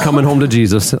Ricky's coming home to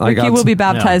Jesus. Ricky will be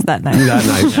baptized that night.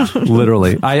 That night,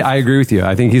 literally. I agree with you.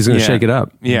 I think he's going to shake it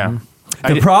up. Yeah.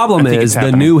 The problem I think is it's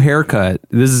the new haircut.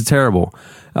 This is terrible.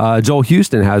 Joel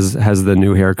Houston has the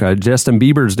new haircut. Justin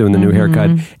Bieber's doing the new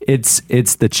haircut. It's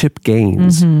the Chip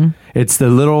Gaines. It's the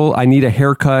little, I need a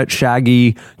haircut,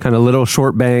 shaggy, kind of little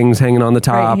short bangs hanging on the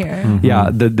top. Right here. Yeah,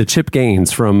 the Chip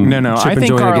Gaines from No, Chip I and think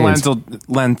Joanna Carl Gaines.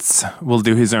 Lentz will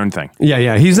do his own thing.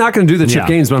 Yeah. He's not going to do the Chip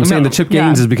Gaines, but I'm saying the Chip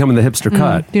Gaines is becoming the hipster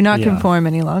cut. Do not conform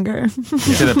any longer.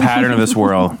 To the pattern of this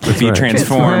world. Be right.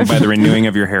 transformed by the renewing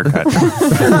of your haircut.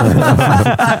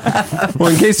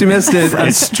 Well, in case you missed it,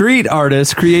 a street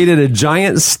artist created a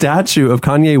giant statue of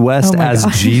Kanye West as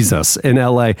Jesus in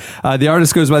L.A. The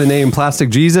artist goes by the name Plastic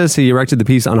Jesus. He erected the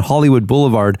piece on Hollywood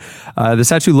Boulevard. The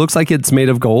statue looks like it's made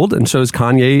of gold and shows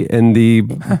Kanye in the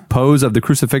pose of the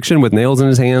crucifixion with nails in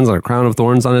his hands and a crown of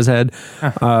thorns on his head.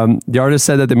 The artist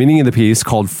said that the meaning of the piece,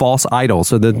 called False Idol,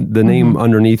 so the name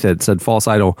underneath it said False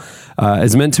Idol,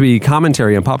 is meant to be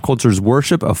commentary on pop culture's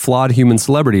worship of flawed human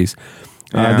celebrities.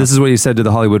 This is what he said to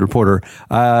the Hollywood Reporter.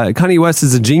 Kanye West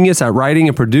is a genius at writing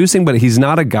and producing, but he's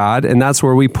not a god, and that's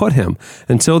where we put him.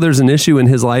 Until there's an issue in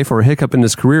his life or a hiccup in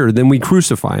his career, then we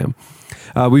crucify him.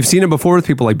 We've seen it before with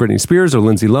people like Britney Spears or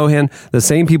Lindsay Lohan. The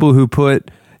same people who put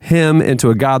him into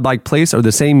a godlike place are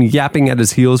the same yapping at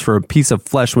his heels for a piece of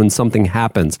flesh when something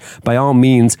happens. By all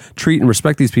means, treat and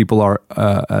respect these people are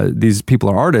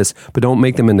artists, but don't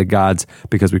make them into gods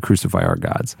because we crucify our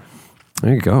gods.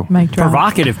 There you go. Mic drop.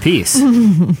 Provocative piece.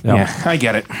 Yeah, I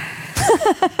get it.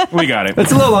 We got it.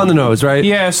 It's a little on the nose, right?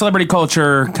 Yeah, celebrity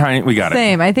culture, we got it.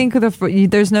 Same. I think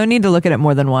there's no need to look at it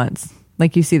more than once.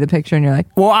 Like you see the picture and you're like,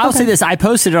 Well, I'll say this. I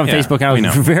posted it on Facebook and I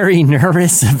was very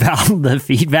nervous about the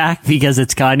feedback because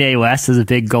it's Kanye West as a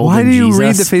big golden Why do you Jesus.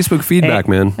 read the Facebook feedback,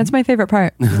 man? that's my favorite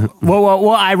part.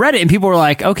 Well, I read it and people were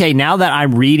like, okay, now that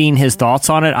I'm reading his thoughts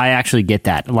on it, I actually get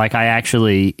that. Like, I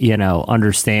actually,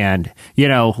 understand,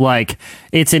 like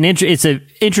it's an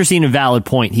interesting and valid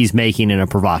point he's making in a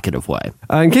provocative way.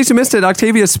 In case you missed it,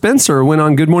 Octavia Spencer went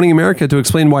on Good Morning America to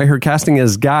explain why her casting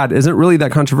as God isn't really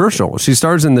that controversial. She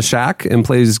stars in The Shack and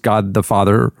plays God the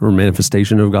Father, or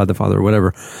manifestation of God the Father, or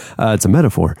whatever. It's a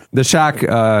metaphor. The Shack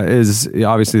is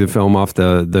obviously the film off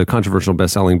the controversial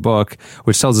best-selling book,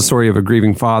 which tells the story of a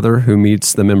grieving father who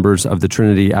meets the members of the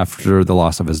Trinity after the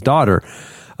loss of his daughter.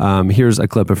 Here's a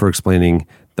clip of her explaining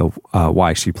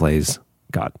why she plays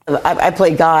God. I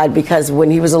play God because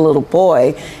when he was a little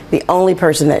boy, the only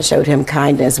person that showed him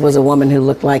kindness was a woman who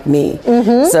looked like me.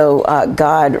 So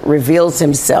God reveals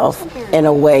himself in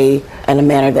a way and a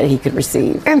manner that he could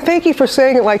receive. And thank you for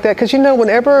saying it like that, because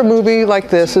whenever a movie like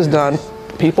this is done,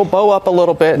 people bow up a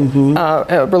little bit,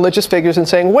 religious figures, and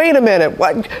saying, wait a minute,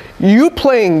 what, you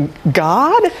playing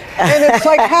God? And it's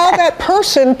like how that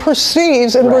person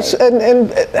perceives and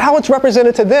how it's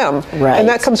represented to them. Right. And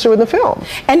that comes through in the film.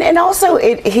 And also,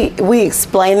 we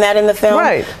explain that in the film,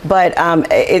 right. But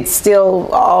it's still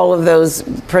all of those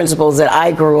principles that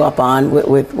I grew up on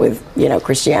with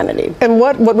Christianity. And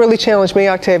what really challenged me,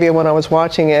 Octavia, when I was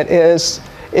watching it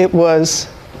was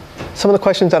some of the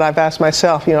questions that I've asked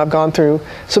myself. I've gone through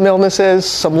some illnesses,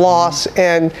 some loss,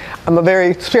 and I'm a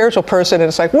very spiritual person, and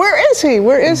it's like, where is he?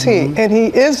 Where is he? And he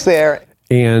is there.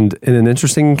 And in an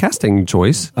interesting casting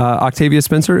choice, Octavia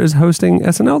Spencer is hosting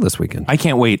SNL this weekend. I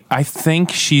can't wait. I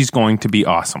think she's going to be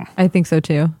awesome. I think so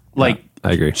too. Like,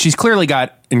 I agree. She's clearly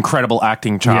got incredible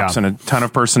acting chops and a ton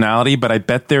of personality, but I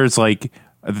bet there's a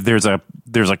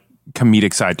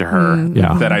comedic side to her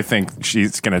that I think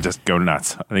she's going to just go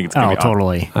nuts. I think it's going to be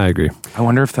totally. I agree. I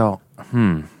wonder if they'll,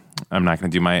 I'm not going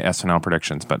to do my SNL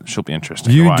predictions, but she'll be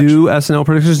interesting to You watch. do SNL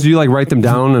predictions? Do you write them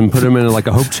down and put them in a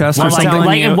hope chest or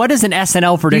something? And what does an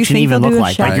SNL prediction even look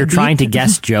like? Like you're trying to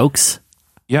guess jokes?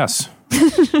 Yes.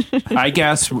 I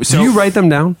guess. So, do you write them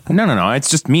down? No. It's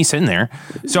just me sitting there.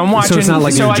 So I'm watching. So it's not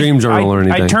like your dream journal or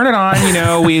anything. I turn it on.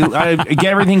 I get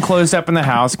everything closed up in the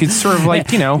house. It's sort of like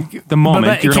the moment.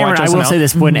 But You're Cameron, watch I will SNL. say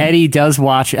this: when Eddie does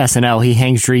watch SNL, he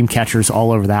hangs dream catchers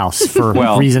all over the house for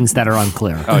reasons that are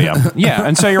unclear. Oh yeah.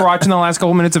 And so you're watching the last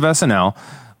couple minutes of SNL.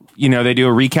 They do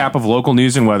a recap of local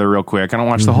news and weather real quick. I don't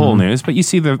watch the whole news, but you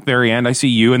see the very end. I see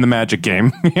you in the Magic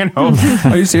game.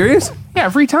 Are you serious? Yeah,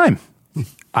 every time.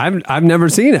 I've never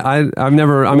seen it. I've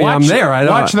never. I mean, I'm there. I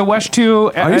don't watch the West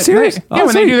 2. Are you serious? Yeah,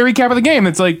 when they do the recap of the game,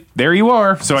 it's like there you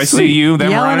are. So I see you.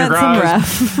 Them Yelling running at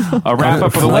across. A wrap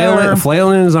up of the weather.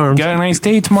 flailing in his arms. Got a nice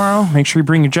day tomorrow. Make sure you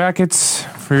bring your jackets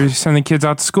for sending kids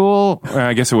out to school.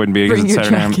 I guess it wouldn't be because Bring it's your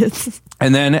Saturday. jackets.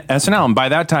 And then SNL. And by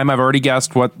that time, I've already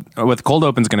guessed what the cold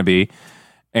open's going to be,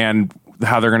 and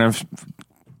how they're going to,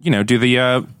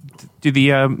 do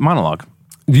the monologue.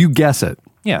 You guess it.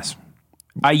 Yes.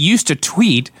 I used to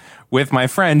tweet with my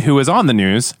friend who was on the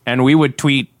news, and we would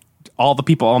tweet all the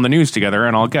people on the news together,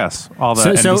 and I'll guess all the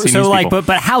NBC news like, people.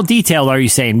 but how detailed are you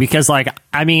saying? Because like,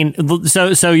 I mean,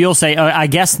 so you'll say, I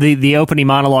guess the opening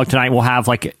monologue tonight will have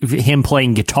like him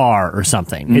playing guitar or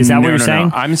something. Is that what you're saying?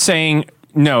 No. I'm saying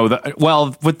no.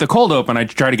 Well, with the cold open, I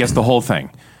try to guess the whole thing.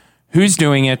 Who's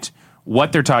doing it?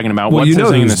 What they're talking about? Well, what's in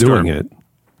who's the doing story. it.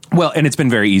 Well, and it's been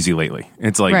very easy lately.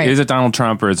 It's like, Right. is it Donald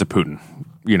Trump or is it Putin?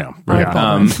 Right.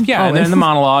 And then the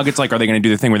monologue, it's like, are they going to do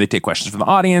the thing where they take questions from the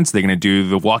audience? Are they going to do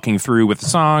the walking through with the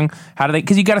song? How do they?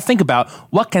 Because you got to think about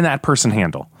what can that person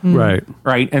handle, Right.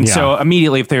 right? And so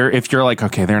immediately, if you're like,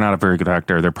 okay, they're not a very good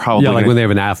actor, they're probably Yeah, like when they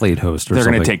have an athlete host or they're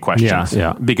something. going to take questions,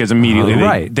 Yeah. because immediately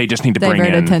Right. they just need to Divert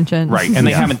bring in attention. right, and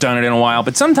they haven't done it in a while.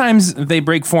 But sometimes they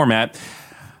break format.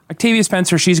 Octavia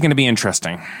Spencer, she's going to be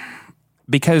interesting.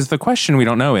 Because the question we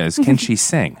don't know is, can she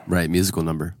sing? Right, musical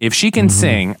number. If she can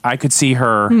sing, I could see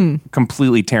her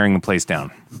completely tearing the place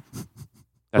down.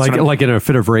 That's Like in a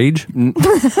fit of rage?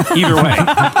 either way,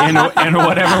 in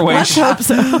whatever way. Let's hope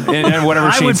so. In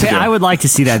whatever she needs to do. I would like to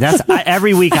see that. That's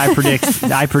every week. I predict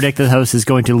the host is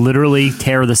going to literally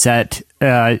tear the set.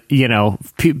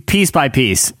 Piece by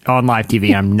piece on live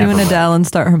TV. I'm never Doing Adele and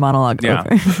start her monologue Yeah,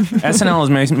 over. SNL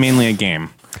is mainly a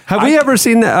game. Have we ever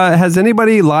seen, has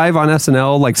anybody live on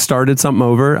SNL like started something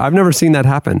over? I've never seen that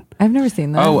happen. I've never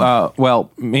seen that.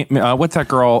 What's that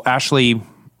girl? Ashley.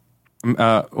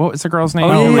 What was the girl's name?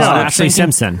 Ashley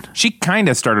Simpson. She kind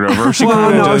of started over.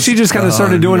 She just kind of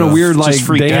started doing a weird like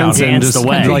freaked dance out. and Danced just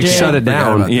away. like shut it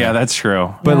down. Yeah, that's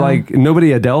true. But like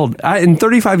nobody Adele in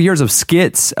 35 years of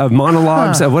skits, of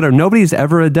monologues, of whatever, nobody's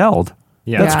ever Adele.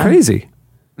 Yeah. That's Yeah. crazy.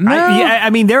 I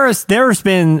mean, there's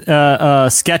been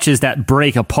sketches that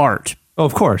break apart. Oh,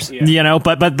 of course.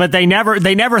 But they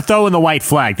never throw in the white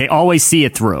flag. They always see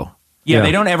it through. Yeah,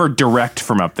 they don't ever direct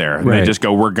from up there. Right. They just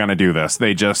go, we're going to do this.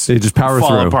 They just power fall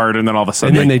through. apart, and then all of a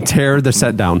sudden... And then they tear the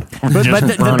set down. But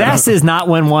the best is not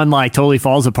when one like totally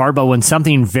falls apart, but when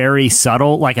something very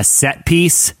subtle, like a set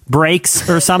piece breaks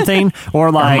or something,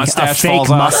 or like a mustache fake falls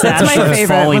off. mustache That's my that's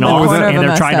favorite, falling when the off corner of and a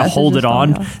they're trying to mustache hold is it just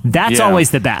on. falling off. That's Yeah. always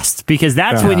the best, because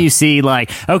that's when you see like,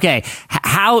 okay,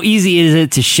 how easy is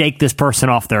it to shake this person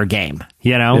off their game?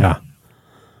 Yeah.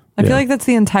 I feel like that's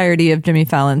the entirety of Jimmy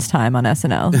Fallon's time on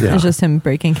SNL. Yeah. It's just him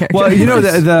breaking characters. Well,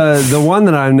 the one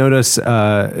that I've noticed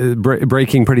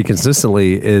breaking pretty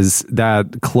consistently is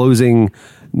that closing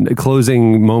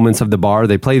moments of the bar.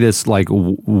 They play this like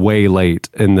way late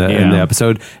in the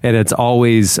episode, and it's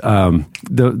always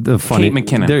the funny Kate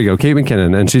McKinnon. There you go, Kate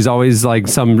McKinnon, and she's always like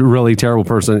some really terrible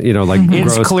person. Like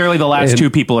It's gross. clearly the last And- two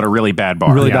people at a really bad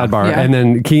bar. Really bad bar. Yeah. And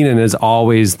then Keenan is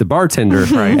always the bartender.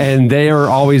 Right. And they are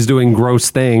always doing gross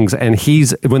things. And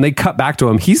when they cut back to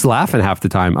him, he's laughing half the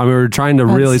time. I mean, we're trying to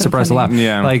really so suppress funny. a laugh.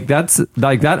 Yeah.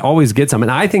 Like that always gets him.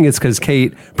 And I think it's because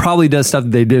Kate probably does stuff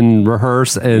that they didn't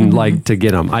rehearse and like to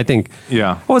get him. I think.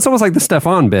 Yeah. Well, it's almost like the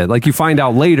Stefan bit. Like you find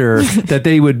out later that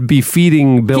they would be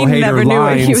feeding Bill He Hader never knew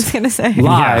what lines he was gonna say.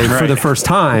 live Yeah, for right. the first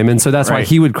time. And so that's why Right.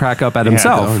 he would crack up at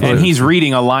himself. And he's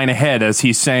reading a line ahead as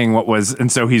he's saying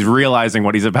and so he's realizing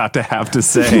what he's about to have to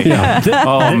say.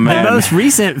 Oh, man. The most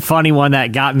recent funny one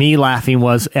that got me laughing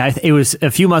was, it was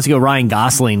a few months ago, Ryan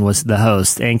Gosling was the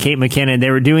host, and Kate McKinnon, they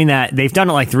were doing that. They've done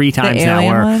it like 3 times now,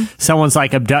 alien where one? someone's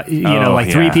like,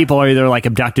 three people are either like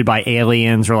abducted by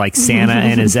aliens or like Santa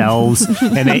and his elves,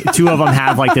 and 2 of them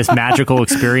have like this magical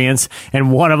experience,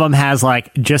 and one of them has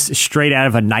like just straight out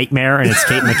of a nightmare, and it's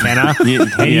Kate McKenna.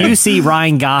 And you see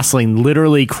Ryan Gosling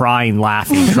literally crying,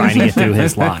 laughing, trying to get through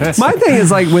his lines. My thing is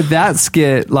like with that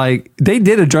skit, like they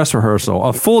did a dress rehearsal,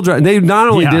 a full dress. They not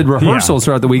only did rehearsals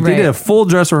throughout the week, they Right. did a full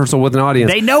dress rehearsal with an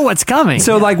audience. They know what's coming.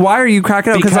 So like, why are you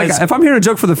cracking up? Because like, Because- if I'm hearing a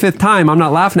joke for the 5th time, I'm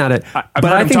not laughing at it. I've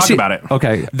heard him talk about it.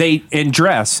 Okay, They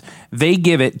they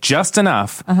give it just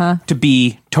enough to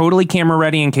be totally camera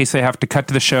ready in case they have to cut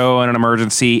to the show in an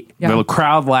emergency. Yeah. The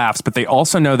crowd laughs, but they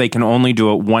also know they can only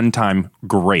do it one time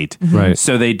great. Right.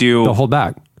 So they do they'll hold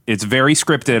back. It's very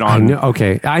scripted I on. know,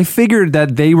 okay, I figured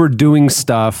that they were doing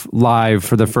stuff live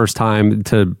for the first time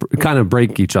to kind of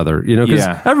break each other, you know, because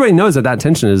everybody knows that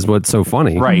tension is what's so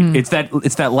funny. Right. It's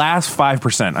that last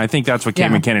 5%. I think that's what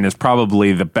Kate McKinnon is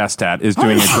probably the best at, is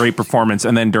doing a great performance,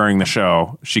 and then during the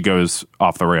show she goes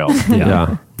off the rails.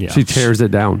 Yeah. She tears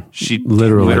it down. She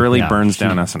literally burns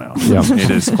down SNL. Yeah. It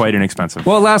is quite inexpensive.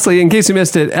 Well, lastly, in case you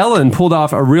missed it, Ellen pulled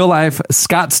off a real-life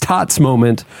Scott's Tots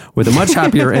moment with a much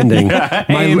happier ending. Guys,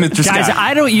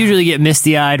 I don't usually get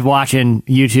misty-eyed watching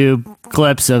YouTube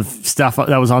clips of stuff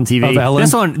that was on TV. Of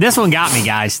Ellen? This one got me,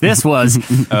 guys. This was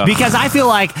because I feel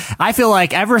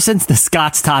like ever since the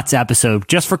Scott's Tots episode,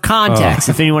 just for context,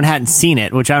 if anyone hadn't seen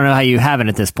it, which I don't know how you haven't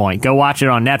at this point, go watch it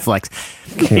on Netflix.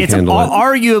 It's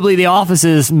arguably The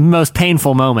Office's most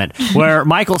painful moment, where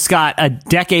Michael Scott,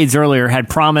 decades earlier, had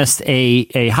promised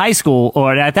a high school,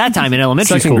 or at that time an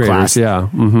elementary Second school graders,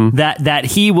 class, that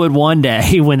he would one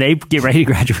day, when they get ready to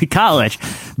graduate college,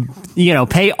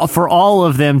 pay for all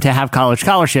of them to have college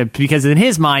scholarship, because in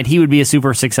his mind he would be a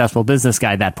super successful business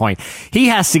guy at that point. He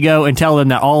has to go and tell them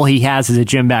that all he has is a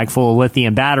gym bag full of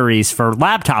lithium batteries for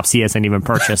laptops he hasn't even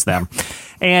purchased them.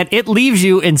 And it leaves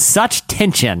you in such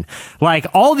tension. Like,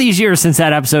 all these years since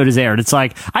that episode has aired, it's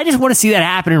like, I just want to see that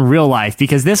happen in real life,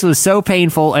 because this was so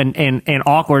painful and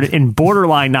awkward and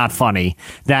borderline not funny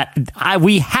that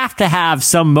we have to have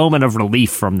some moment of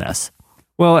relief from this.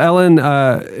 Well, Ellen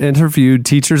interviewed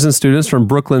teachers and students from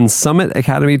Brooklyn's Summit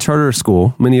Academy Charter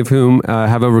School, many of whom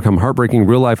have overcome heartbreaking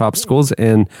real-life obstacles,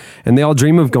 and they all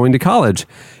dream of going to college.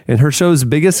 In her show's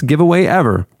biggest giveaway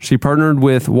ever, she partnered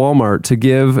with Walmart to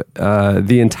give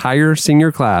the entire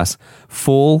senior class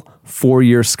full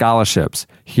 4-year scholarships.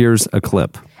 Here's a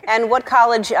clip. And what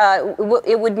college,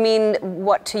 it would mean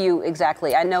what to you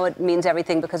exactly? I know it means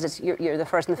everything because you're the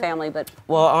first in the family, but...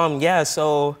 Well,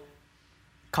 so...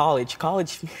 College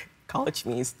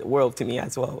means the world to me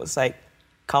as well. It's like,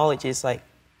 college is like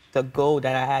the goal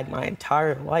that I had my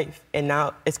entire life, and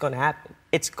now it's going to happen.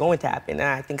 It's going to happen, and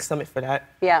I think Summit for that.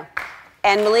 Yeah.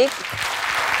 And Malik?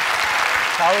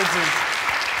 College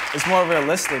is more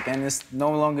realistic, and it's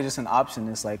no longer just an option.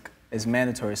 It's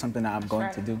mandatory, something that I'm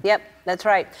going to do. Yep, that's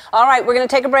right. All right, we're going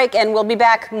to take a break, and we'll be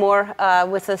back more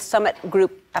with the Summit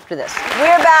group after this.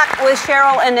 We're back with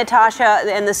Cheryl and Natasha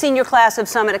and the senior class of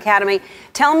Summit Academy.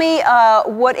 Tell me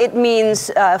what it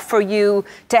means for you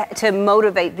to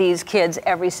motivate these kids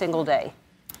every single day.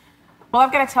 Well,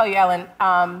 I've got to tell you, Ellen,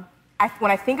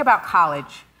 when I think about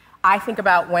college, I think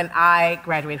about when I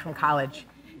graduated from college.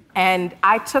 And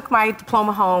I took my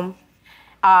diploma home.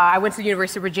 I went to the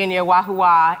University of Virginia, Wahoo,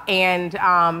 and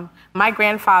my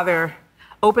grandfather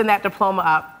opened that diploma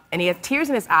up, and he had tears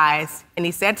in his eyes, and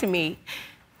he said to me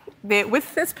that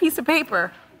with this piece of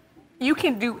paper, you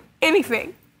can do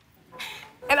anything.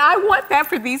 And I want that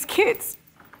for these kids,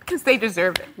 because they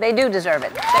deserve it. They do deserve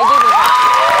it. They do deserve it.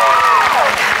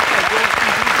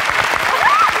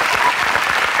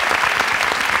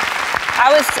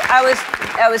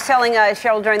 I was telling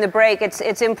Cheryl during the break,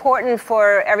 it's important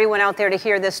for everyone out there to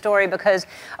hear this story, because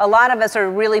a lot of us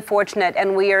are really fortunate,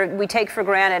 and we take for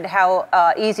granted how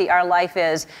easy our life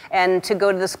is, and to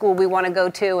go to the school we want to go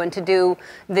to, and to do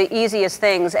the easiest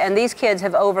things. And these kids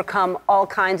have overcome all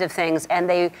kinds of things, and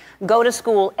they go to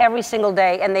school every single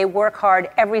day, and they work hard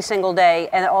every single day,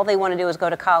 and all they want to do is go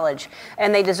to college,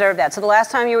 and they deserve that. So the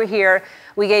last time you were here,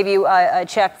 we gave you a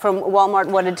check from Walmart,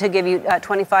 wanted to give you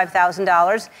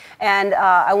 $25,000, and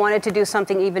I wanted to do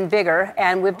something even bigger.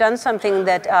 And we've done something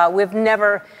that we've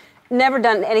never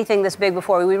done anything this big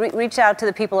before. We reached out to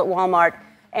the people at Walmart,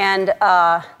 and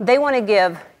they want to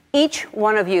give each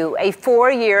one of you a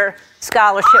 4-year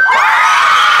scholarship.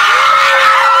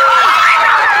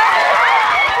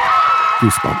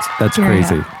 Goosebumps. That's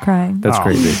crazy. Crying. That's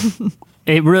crazy.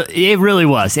 It really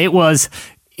was. It was.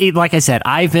 Like I said,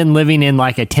 I've been living in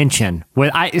like a tension.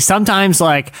 Sometimes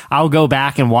like I'll go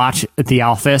back and watch The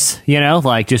Office,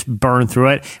 like just burn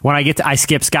through it. When I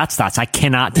skip Scott's Tots. I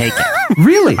cannot take it.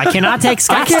 Really? I cannot take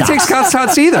Scott's I can't take Scott's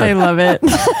Tots either. I love it.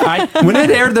 When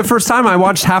it aired the first time, I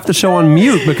watched half the show on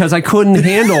mute because I couldn't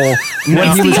handle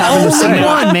what he was having to say. It's the only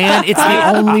one, man. It's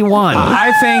the only one.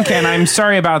 I think, and I'm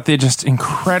sorry about the just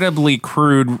incredibly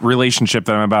crude relationship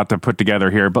that I'm about to put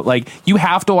together here, but like you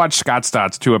have to watch Scott's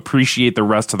Tots to appreciate the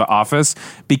rest of The Office,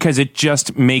 because it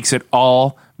just makes it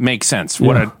all make sense.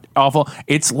 What an awful...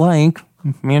 It's like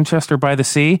Manchester by the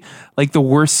Sea, like the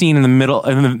worst scene in the middle,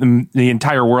 and the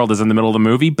entire world is in the middle of the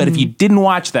movie, but if you didn't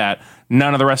watch that,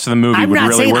 none of the rest of the movie I'm would not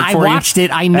really saying work I for you. watched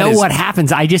it. I know what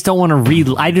happens. I just don't want to read.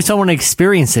 I just don't want to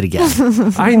experience it again.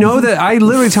 I know that. I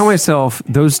literally tell myself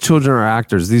those children are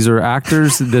actors. These are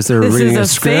actors. They're This reading is a a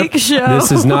script. fake show.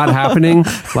 This is not happening.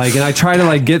 Like, and I try to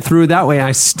like get through that way.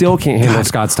 I still can't handle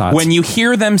Scott's tots. When you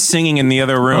hear them singing in the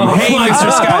other room, Oh "Hey, my Mr.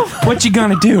 God. Scott, what you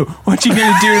gonna do? What you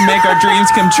gonna do to make our dreams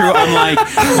come true?" I'm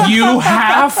like, you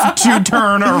have to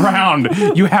turn around.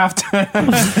 You have to.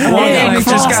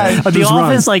 The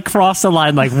Office like crossed the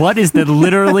line. Like, what is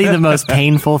literally the most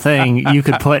painful thing you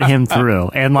could put him through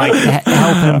and like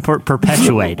help him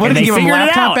perpetuate? What and did they they give him, figured it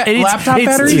laptop out. ba- And laptop it's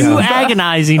batteries? too Yeah.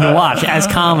 agonizing to watch as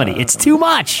comedy. It's too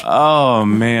much. Oh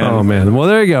man. Oh man. Well,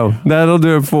 there you go. That'll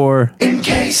do it for. In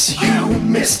case you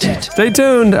missed it. Stay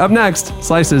tuned. Up next,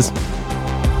 Slices.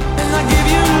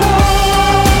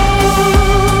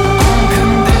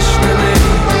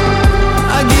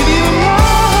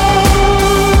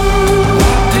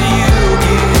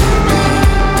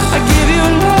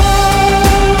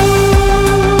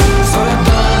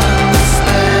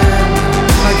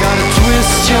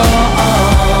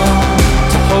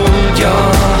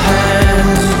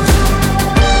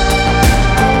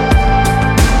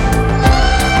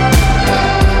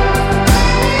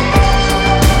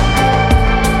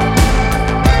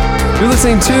 You're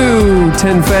listening to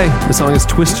Ten Fay. The song is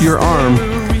Twist Your Arm.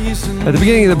 At the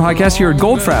beginning of the podcast, you're at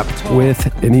Goldfrapp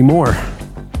with Any More.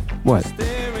 What?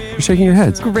 You're shaking your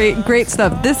heads. Great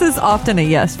stuff. This is often a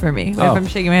yes for me. If Oh. I'm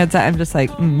shaking my head, I'm just like,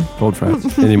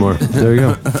 Goldfrapp. Any More. There you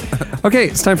go. Okay,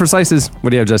 it's time for Slices. What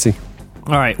do you have, Jesse?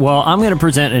 All right. Well, I'm going to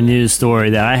present a news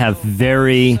story that I have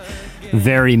very,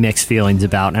 very mixed feelings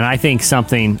about, and I think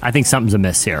something's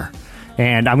amiss here.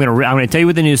 And I'm gonna tell you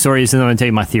what the news story is, and then I'm gonna tell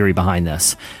you my theory behind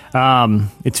this.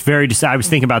 It's very. I was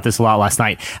thinking about this a lot last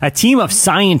night. A team of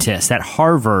scientists at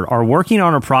Harvard are working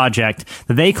on a project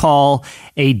that they call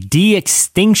a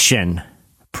de-extinction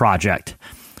project.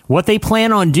 What they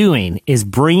plan on doing is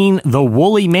bringing the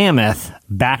woolly mammoth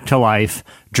back to life,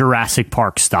 Jurassic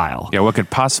Park style. Yeah, what could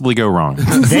possibly go wrong?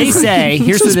 They say,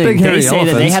 here's the Just thing, big, they hairy say that they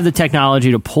elephants. have the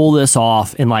technology to pull this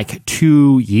off in like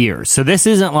 2 years. So this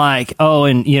isn't like,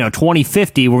 in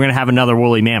 2050, we're going to have another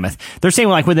woolly mammoth. They're saying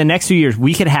like within the next few years,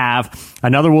 we could have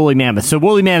another woolly mammoth. So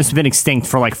woolly mammoths have been extinct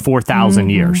for like 4,000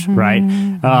 years, right?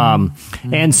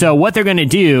 And so what they're going to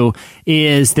do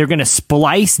is they're going to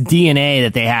splice DNA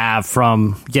that they have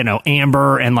from,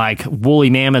 amber and like woolly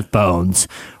mammoth bones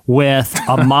with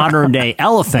a modern day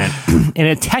elephant. And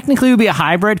it technically would be a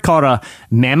hybrid called a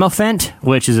mammophant,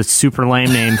 which is a super lame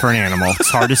name for an animal. It's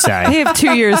hard to say. they have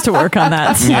 2 years to work on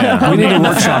that. We need to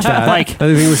workshop that. Like-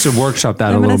 I think we should workshop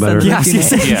that a I'm little gonna better. send Yeah, I was gonna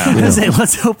say, Yeah. I was gonna say,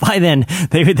 let's hope by then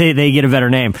they get a better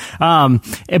name.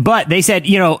 But they said,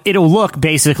 it'll look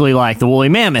basically like the woolly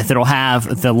mammoth. It'll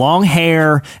have the long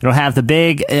hair. It'll have the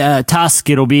big tusk.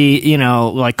 It'll be,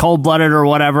 like cold-blooded or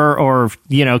whatever, or,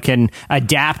 can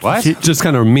adapt. What? to- Just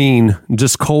kind of mean,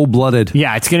 just cold-blooded.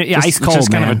 yeah, it's gonna ice cold,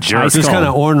 just kind of man. a jerk. Ice Just cold. kind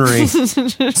of ornery.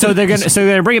 So they're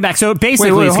gonna bring it back. So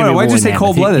basically, Wait, it's hold gonna on. be Why'd you woolly say mammoth.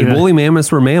 cold-blooded? Woolly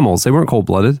mammoths were mammals. They weren't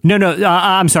cold-blooded. No,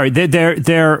 I'm sorry.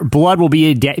 Their blood will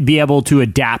be able to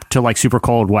adapt to like super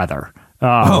cold weather.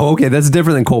 Oh, okay. That's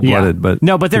different than cold-blooded, but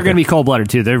but they're going to be cold blooded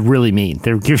too. They're really mean.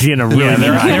 They're giving a really Yeah,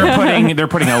 mean eye. they're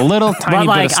putting a little tiny But bit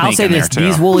like, of snake I'll say in this: there too.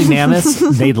 these woolly mammoths,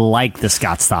 they like the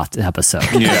Scott Stopped episode.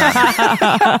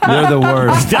 Yeah, they're the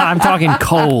worst. I'm talking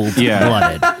cold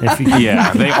blooded.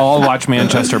 yeah. They all watch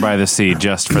Manchester by the Sea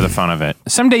just for the fun of it.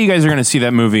 Someday you guys are going to see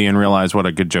that movie and realize what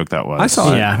a good joke that was. I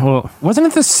saw it. Yeah. Well, Wasn't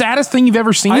it the saddest thing you've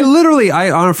ever seen? I literally,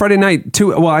 on a Friday night, I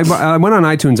went on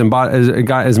iTunes and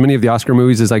got as many of the Oscar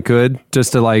movies as I could,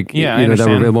 just to like, Yeah, I that were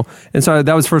understand. available. And so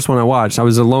that was the first one I watched. I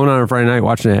was alone on a Friday night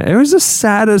watching it. It was the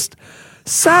saddest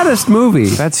movie.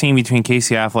 That scene between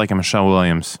Casey Affleck and Michelle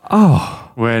Williams. Oh.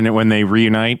 When they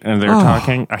reunite and they're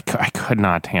talking, I could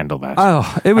not handle that.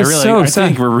 Oh, it was I sad.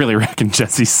 think we're really wrecking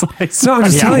Jesse's slice. No, I'm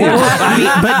just telling you. I mean,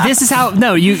 but this is how.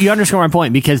 No, you underscore my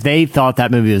point because they thought that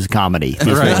movie was a comedy.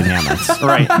 These Right. woolly mammoths.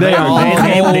 Right. They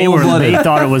are They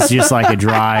thought it was just like a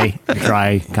dry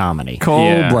comedy.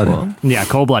 Cold-blooded. Yeah,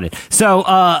 cold-blooded. So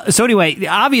anyway,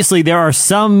 obviously there are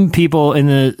some people in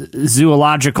the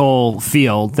zoological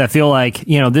field that feel like,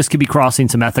 this could be crossing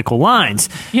some ethical lines.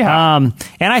 Yeah. And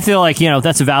I feel like,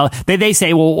 that's a valid. They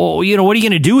say, well, what are you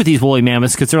going to do with these woolly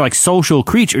mammoths? Because they're like social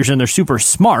creatures and they're super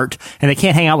smart and they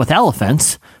can't hang out with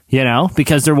elephants,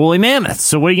 because they're woolly mammoths.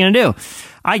 So what are you going to do?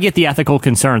 I get the ethical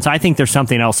concerns. I think there's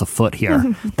something else afoot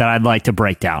here that I'd like to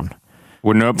break down.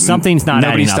 Well, nope, Something's not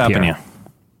nobody's adding up stopping here.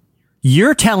 you.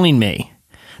 You're telling me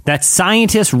that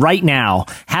scientists right now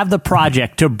have the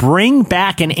project to bring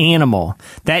back an animal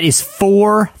that is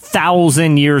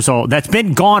 4,000 years old, that's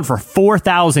been gone for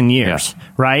 4,000 years,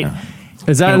 right? Yeah.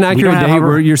 Is that an accurate date?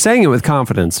 Where you're saying it with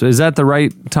confidence. Is that the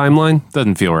right timeline?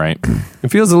 Doesn't feel right. It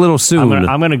feels a little soon.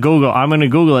 I'm gonna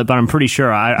Google it, but I'm pretty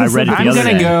sure I read it the other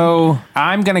day.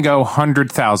 I'm gonna go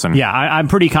 100,000. Yeah, I'm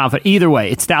pretty confident. Either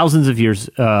way, it's thousands of years.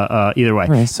 Either way.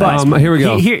 Right, so here we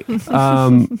go.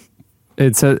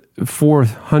 It's at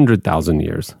 400,000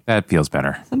 years. That feels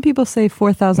better. Some people say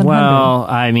 4,000. Well,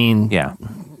 I mean, yeah.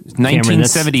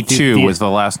 1972 was the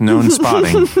last known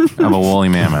spotting of a woolly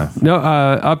mammoth. No,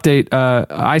 update.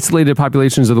 Isolated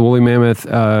populations of the woolly mammoth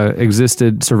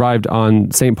survived on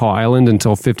St. Paul Island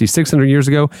until 5,600 years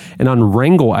ago, and on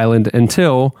Wrangell Island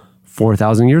until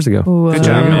 4,000 years ago. Whoa. Good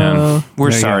job, man.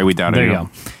 We're sorry we doubted you. There you go.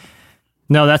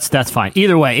 No, that's fine.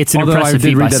 Either way, it's an impressive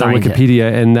feat by scientists. I did read that on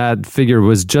Wikipedia, and that figure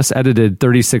was just edited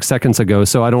 36 seconds ago,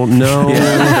 so I don't know. It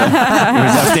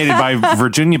was updated by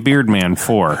Virginia Beardman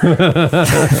 4.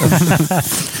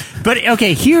 But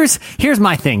okay, here's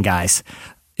my thing, guys.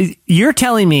 You're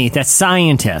telling me that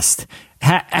scientists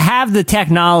have the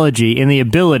technology and the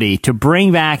ability to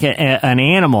bring back an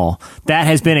animal that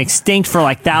has been extinct for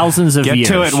like thousands of years.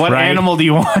 Get to it. What animal do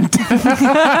you want?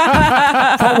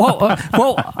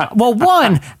 well,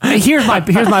 one. Here's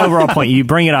my overall point. You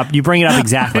bring it up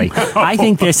exactly. I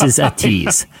think this is a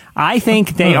tease. I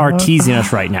think they are teasing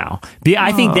us right now.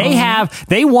 I think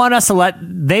they want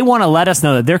to let us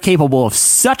know that they're capable of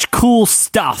such cool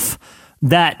stuff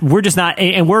that we're just not,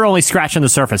 and we're only scratching the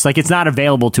surface. Like, it's not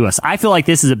available to us. I feel like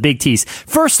this is a big tease.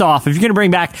 First off, if you're going to bring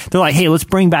back, they're like, hey, let's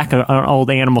bring back an old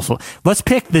animal. So let's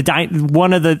pick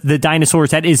one of the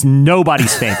dinosaurs that is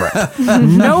nobody's favorite.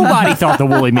 Nobody thought the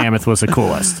woolly mammoth was the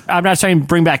coolest. I'm not saying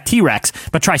bring back T-Rex,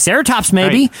 but Triceratops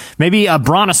maybe, right. Maybe a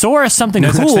Brontosaurus, something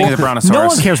cool. Such thing as a Brontosaurus. No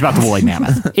one cares about the woolly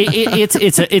mammoth.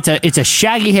 It's a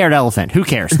shaggy-haired elephant. Who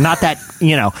cares? Not that,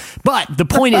 But the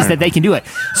point is that they can do it.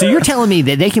 So you're telling me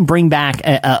that they can bring back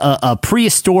a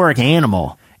prehistoric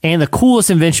animal, and the coolest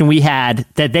invention we had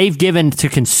that they've given to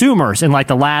consumers in like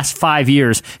the last 5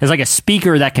 years is like a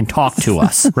speaker that can talk to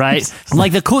us, right?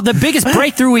 Like the biggest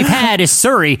breakthrough we've had is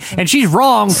Suri, and she's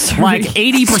wrong like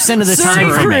 80% of the time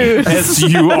for me.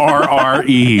 Surre.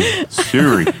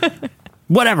 Suri.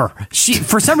 Whatever.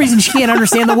 For some reason, she can't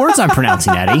understand the words I'm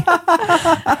pronouncing, Eddie.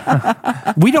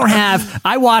 We don't have.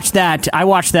 I watched that.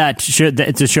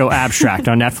 It's a show, Abstract,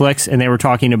 on Netflix, and they were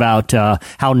talking about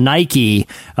how Nike,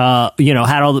 had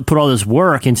put all this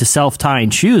work into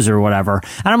self-tying shoes or whatever.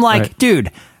 And I'm like, dude,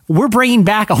 we're bringing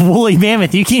back a woolly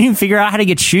mammoth. You can't even figure out how to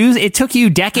get shoes. It took you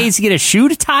decades to get a shoe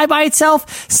to tie by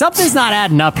itself. Something's not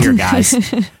adding up here, guys.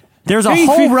 There's a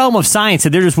whole realm of science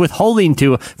that they're just withholding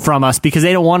from us because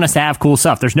they don't want us to have cool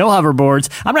stuff. There's no hoverboards.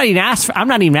 I'm not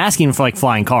even asking for like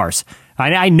flying cars.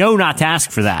 I know not to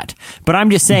ask for that, but I'm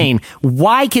just saying,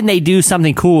 why can they do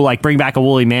something cool like bring back a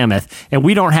woolly mammoth and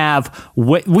we don't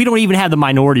even have the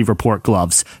Minority Report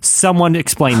gloves? Someone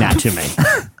explain that to me.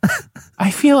 I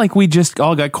feel like we just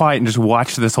all got quiet and just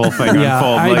watched this whole thing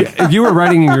unfold. If you were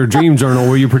writing in your dream journal,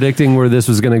 were you predicting where this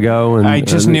was going to go? And I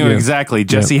just knew exactly.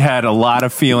 Jesse had a lot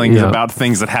of feelings about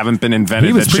things that haven't been invented.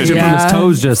 He was preaching from his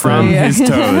toes just from his toes.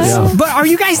 Yeah. But are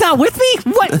you guys not with me?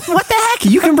 What the heck?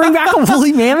 You can bring back a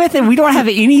woolly mammoth and we don't have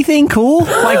anything cool?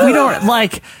 Like, we don't,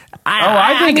 like...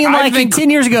 I mean,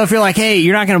 10 years ago, if you're like, hey,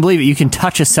 you're not going to believe it, you can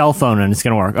touch a cell phone and it's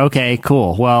going to work. Okay,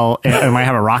 cool. Well, am I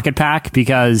have a rocket pack?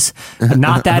 Because I'm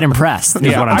not that impressed, is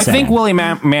what I'm saying. I think woolly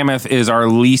mammoth is our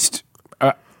least...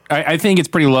 I think it's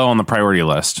pretty low on the priority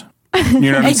list.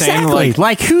 You know what I'm saying?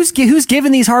 Like who's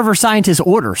giving these Harvard scientists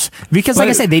orders? Because, like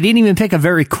I said, they didn't even pick a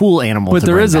very cool animal. But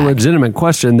there is a legitimate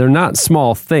question. They're not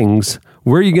small things.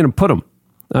 Where are you going to put them?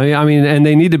 I mean, and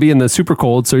they need to be in the super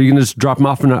cold, so you can just drop them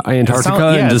off in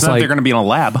Antarctica and just they're going to be in a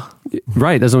lab.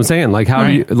 Right, that's what I'm saying. Like, how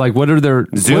do you, like, what's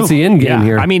the end game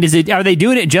here? I mean, are they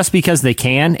doing it just because they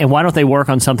can? And why don't they work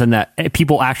on something that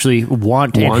people actually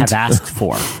want and have asked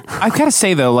for? I've got to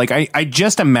say, though, like, I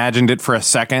just imagined it for a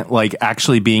second, like,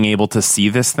 actually being able to see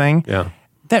this thing. Yeah.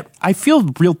 That I feel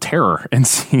real terror in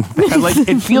seeing that. Like,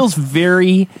 it feels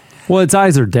very... Well, its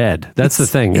eyes are dead. That's the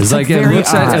thing. It's like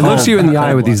it looks you in the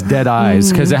eye with these dead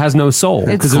eyes because it has no soul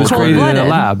because it was created in a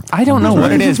lab. I don't know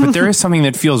what it is, but there is something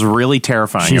that feels really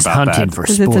terrifying about that.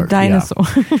 Because it's a dinosaur.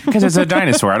 Because it's a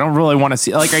dinosaur. I don't really want to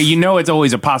see. Like, it's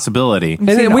always a possibility.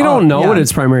 And we don't know what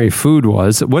its primary food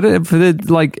was. What if it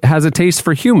has a taste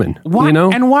for human? Why, you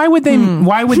know? And why would they?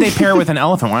 Why would they pair it with an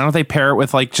elephant? Why don't they pair it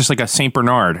with just like a Saint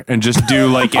Bernard and just do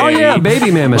like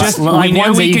baby mammoths? Like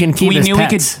ones that you can keep as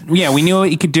pets. We knew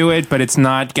you could do it, but it's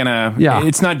not gonna. Yeah.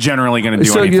 It's not generally gonna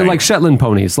do anything. So like Shetland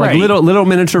ponies, like little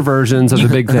miniature versions of the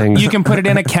big things. You can put it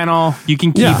in a kennel. You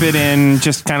can keep it in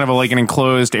just kind of like an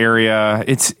enclosed area.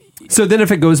 So then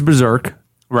if it goes berserk,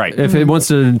 right? If it wants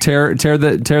to tear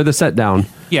the set down,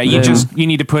 Yeah, you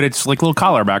need to put its like little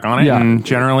collar back on it and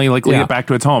generally like lead it back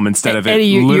to its home instead of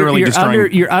Eddie, it literally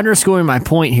destroying. You're underscoring my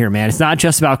point here, man. It's not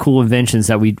just about cool inventions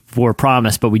that we were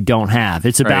promised but we don't have.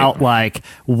 It's about like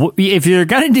if you're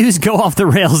gonna do is go off the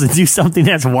rails and do something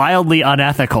that's wildly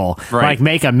unethical, like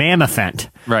make a mammophant.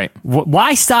 Right.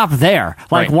 Why stop there?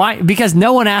 Like why? Because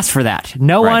no one asked for that.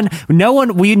 No one.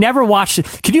 We never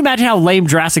watched. Can you imagine how lame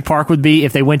Jurassic Park would be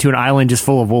if they went to an island just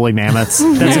full of woolly mammoths?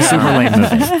 That's a super lame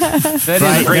movie. That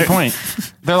is a great point.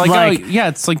 They're like, oh, yeah,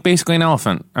 it's like basically an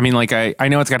elephant. I mean, like I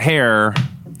know it's got hair,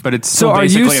 but it's still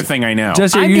basically a thing I know.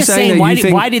 Jesse, I'm just saying,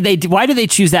 why did they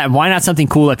choose that? And why not something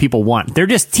cool that people want? They're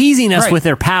just teasing us with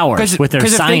their powers, with their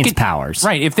science powers.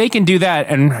 Right. If they can do that,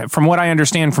 and from what I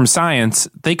understand from science,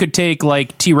 they could take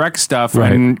like T-Rex stuff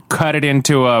and cut it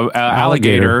into a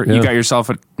alligator. You got yourself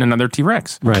another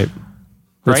T-Rex. Right.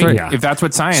 Right? Right. Yeah. If that's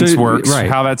what science works,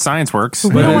 how that science works.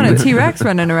 We don't want a T-Rex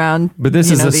running around. But this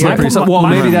is a slippery. Well,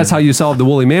 maybe that's how you solve the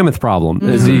woolly mammoth problem,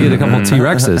 is you get a couple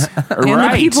T-Rexes. And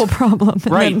the people problem.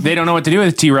 Right. They don't know what to do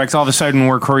with T-Rex. All of a sudden,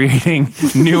 we're creating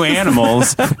new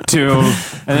animals and the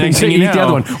next thing you know, the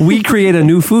other one. We create a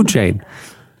new food chain.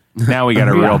 Now we got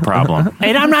a real problem.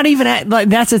 And I'm not even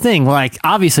that's the thing. Like,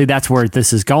 obviously that's where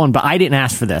this is going, but I didn't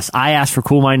ask for this. I asked for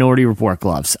cool Minority Report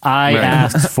gloves. I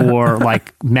asked for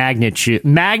like magnet shoes.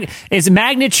 Is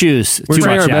magnet shoes? We're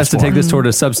trying our best to take this toward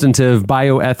a substantive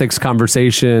bioethics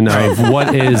conversation of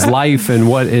what is life and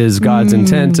what is God's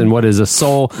intent and what is a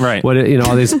soul. Right. What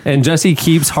all these. And Jesse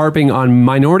keeps harping on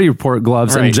Minority Report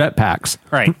gloves and jetpacks.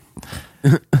 Right.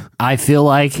 I feel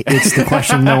like it's the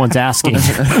question no one's asking. You're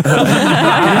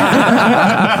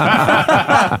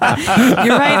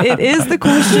right. It is the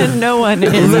question no one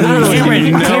is.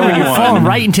 Cameron, you're falling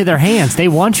right into their hands. They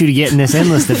want you to get in this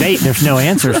endless debate there's no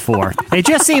answers for. It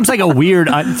just seems like a weird.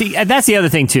 That's the other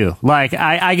thing too. Like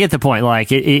I get the point. Like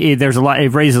there's a lot. It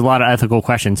raises a lot of ethical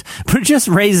questions, but it just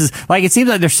raises like it seems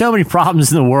like there's so many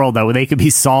problems in the world that they could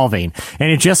be solving,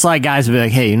 and it's just like guys would be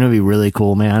like, hey, you know, it'd be really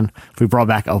cool, man, if we brought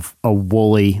back a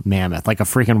woolly mammoth, like a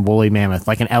freaking woolly mammoth,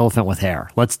 like an elephant with hair.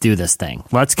 Let's do this thing.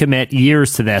 Let's commit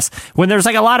years to this. When there's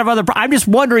like a lot of other, I'm just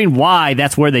wondering why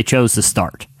that's where they chose to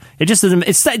start. It just doesn't.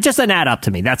 It just doesn't add up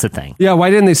to me. That's the thing. Yeah, why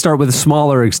didn't they start with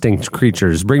smaller extinct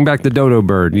creatures? Bring back the dodo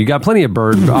bird. You got plenty of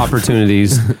bird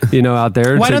opportunities, out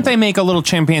there. Why don't they make a little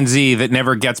chimpanzee that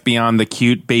never gets beyond the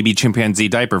cute baby chimpanzee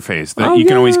diaper phase that you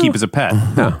can always keep as a pet?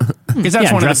 Because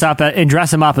that's one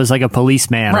dress him up as like a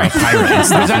policeman or a pirate. Because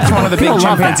that's one of the big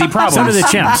chimpanzee problems. So do the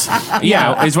chimps.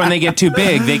 Yeah, is when they get too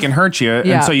big, they can hurt you,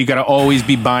 and so you got to always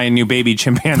be buying new baby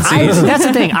chimpanzees. That's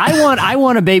the thing. I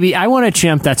want a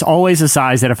chimp that's always the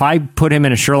size that if I put him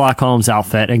in a Sherlock Holmes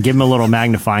outfit and give him a little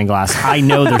magnifying glass, I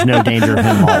know there's no danger of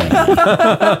him falling.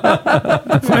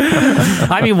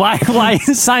 I mean, why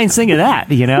didn't science think of that?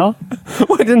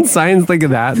 Why didn't science think of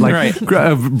that? Like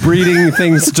breeding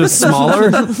things just smaller.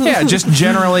 Yeah, just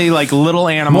generally like little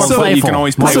animals that you can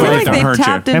always play with that don't hurt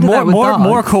you. And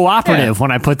more cooperative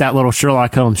when I put that little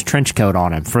Sherlock Holmes trench coat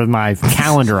on him for my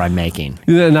calendar I'm making.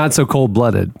 Yeah, not so cold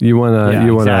blooded. You want to.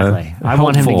 Exactly. I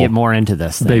want him to get more into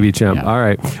this thing. Baby chimp. Yeah. All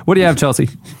right. What do you have, Chelsea?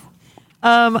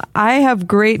 I have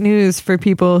great news for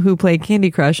people who play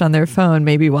Candy Crush on their phone,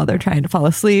 maybe while they're trying to fall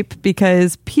asleep,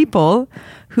 because people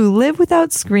who live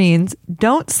without screens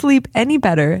don't sleep any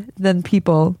better than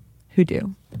people who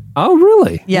do. Oh,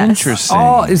 really? Yes. Interesting.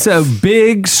 Oh, it's a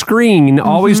big screen.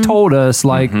 Always told us,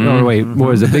 like, oh, wait, what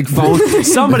was it? Big phone?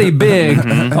 Somebody big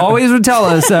always would tell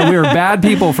us that we were bad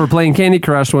people for playing Candy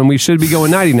Crush when we should be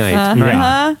going nighty-night.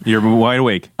 Right. You're wide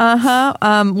awake.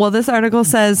 Well, this article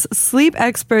says sleep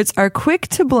experts are quick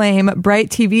to blame bright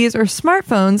TVs or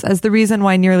smartphones as the reason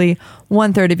why nearly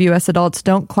 1/3 of U.S. adults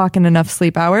don't clock in enough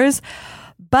sleep hours.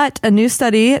 But a new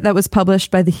study that was published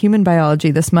by the Human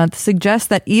Biology this month suggests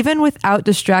that even without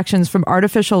distractions from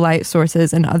artificial light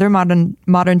sources and other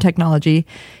modern technology,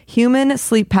 human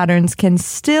sleep patterns can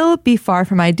still be far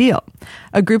from ideal.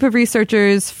 A group of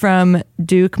researchers from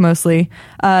Duke mostly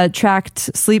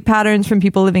tracked sleep patterns from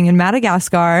people living in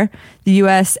Madagascar, the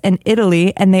U.S., and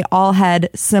Italy, and they all had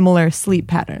similar sleep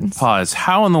patterns. Pause.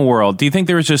 How in the world? Do you think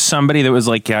there was just somebody that was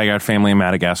like, yeah, I got family in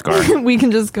Madagascar? We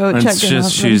can just go check it out. Let's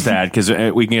just choose that because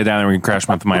we can get down there and we can crash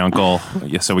with my uncle.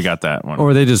 Yeah, so we got that one.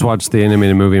 Or they just watched the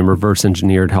animated movie and reverse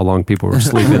engineered how long people were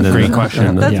sleeping. Great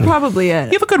question. That's probably it.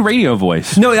 You have a good radio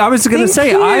voice. No, I was going to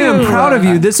say, I am proud of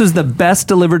you. This is the best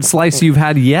delivered slice you've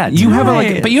had yet. You have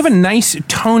but you have a nice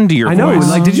tone to your voice. I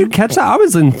know. Like, did you catch that? I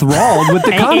was enthralled with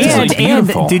the content. And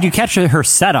did you catch her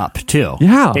setup too?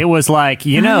 Yeah, it was like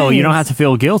you don't have to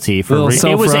feel guilty for it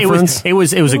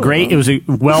was a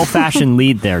well fashioned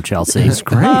lead there, Chelsea. It's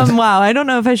great. Wow, I don't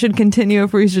know if I should continue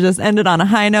if we should just end it on a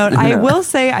high note. I will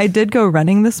say I did go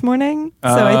running this morning, so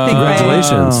I think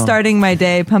Congratulations. starting my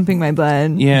day, pumping my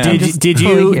blood. Yeah. Did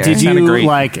you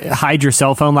like hide your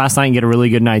cell phone last night and get a really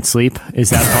good night's sleep? Is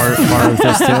that part of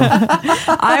this too?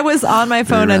 I was on my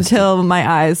phone until my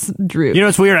eyes drooped. You know,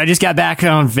 it's weird. I just got back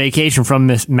on vacation from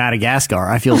Madagascar.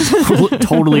 I feel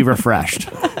totally refreshed.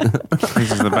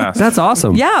 This is the best. That's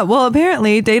awesome. Yeah, well,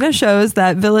 apparently data shows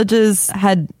that villages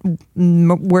had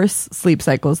worse sleep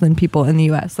cycles than people in the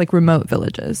U.S., like remote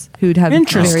villages who'd have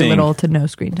very little to no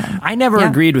screen time. I never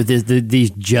agreed with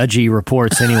these judgy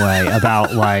reports anyway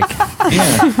about like,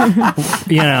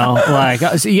 you know, like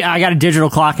I got a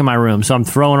digital clock in my room, so I'm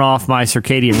throwing off my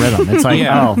circadian rhythm. It's like,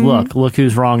 oh, look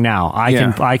who's wrong now.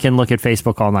 I can look at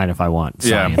Facebook all night if I want.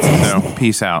 Science. No,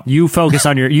 peace out. You focus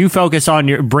on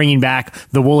your bringing back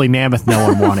the woolly mammoth no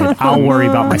one wanted. I'll worry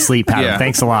about my sleep pattern. Yeah.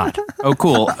 Thanks a lot. Oh,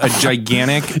 cool. A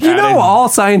gigantic. You know, all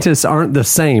scientists aren't the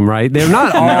same, right? They're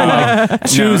not all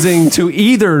choosing to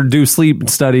either do sleep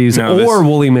studies or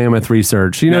woolly mammoth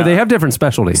research. You know, they have different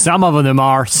specialties. Some of them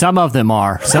are. Some of them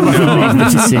are. Some of them made the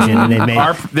decision, and they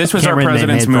made. This was our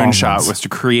president's moonshot, was to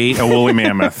create a woolly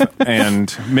mammoth,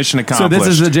 and mission accomplished. So this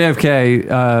is the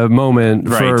JFK moment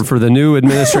for the new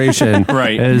administration.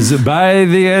 Right. Is by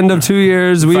the end of 2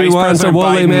 years, we want a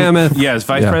woolly mammoth. Yes,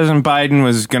 Vice President Biden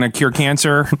was going to cure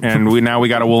cancer, and now we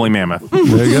got a woolly mammoth.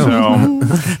 There you go. So,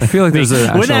 I feel like there's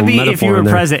a wouldn't that be if you were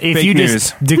president? If Fake you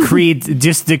news.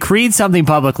 just decreed something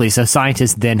publicly, so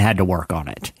scientists then had to work on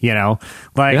it. You know,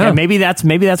 like maybe that's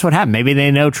what happened. Maybe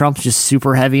they know Trump's just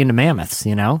super heavy into mammoths.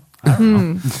 You know.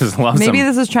 Maybe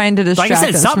this is trying to distract like I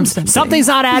said, us from something. something's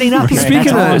not adding up. Speaking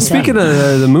of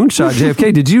the moonshot,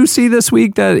 JFK, did you see this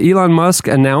week that Elon Musk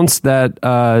announced that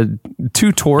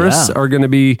 2 tourists are going to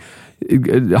be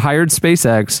hired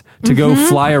SpaceX to go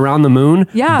fly around the moon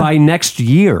by next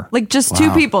year? Like just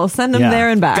 2 people, send them there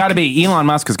and back. Got to be Elon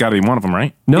Musk has got to be one of them,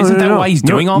 right? Isn't that why he's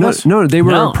doing all this? No, they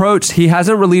were approached. He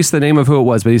hasn't released the name of who it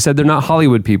was, but he said they're not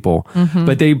Hollywood people.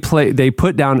 But they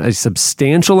put down a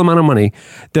substantial amount of money.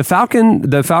 The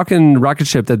Falcon rocket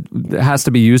ship that has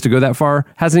to be used to go that far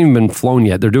hasn't even been flown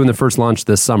yet. They're doing the first launch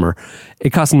this summer.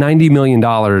 It costs $90 million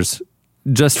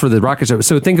just for the rocket ship.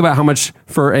 So think about how much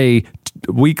for a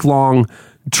week-long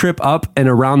trip up and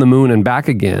around the moon and back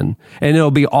again. And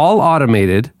it'll be all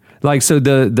automated. Like, so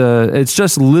it's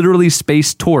just literally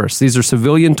space tourists. These are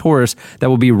civilian tourists that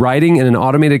will be riding in an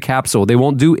automated capsule. They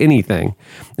won't do anything.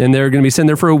 And they're going to be sitting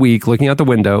there for a week looking out the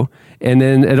window, and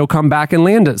then it'll come back and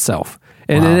land itself.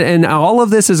 And all of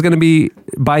this is going to be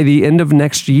by the end of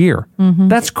next year.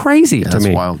 That's crazy to me.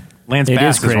 That's wild. Lance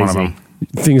Bass is one of them.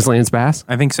 Think it's Lance Bass?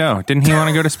 I think so. Didn't he want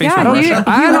to go to space? Yeah,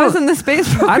 he was in the space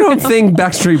program. I don't think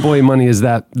Backstreet Boy money is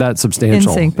that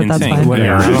substantial. NSYNC, but that's fine.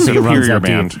 Yeah, I don't think it runs that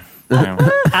band.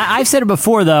 I've said it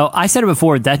before, though.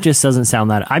 That just doesn't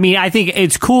sound that. I mean, I think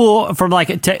it's cool from like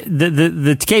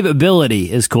the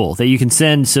capability is cool that you can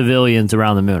send civilians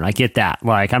around the moon. I get that.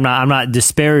 Like, I'm not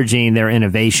disparaging their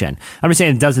innovation. I'm just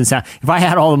saying it doesn't sound. If I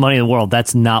had all the money in the world,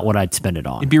 that's not what I'd spend it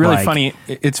on. It'd be really funny.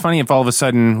 It's funny if all of a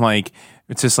sudden, like,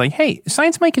 it's just like, hey,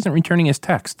 Science Mike isn't returning his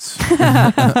texts. Weird,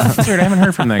 I haven't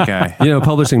heard from that guy. You know,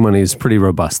 publishing money is pretty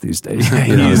robust these days.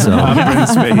 He's up in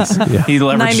space. Yeah. He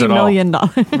leveraged $90 million.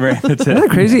 Right, that's Isn't that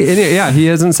crazy? And yeah, he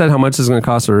hasn't said how much it's going to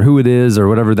cost or who it is or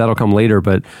whatever. That'll come later.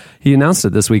 But he announced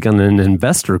it this week on an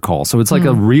investor call. So it's like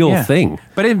a real thing.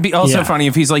 But it'd be also funny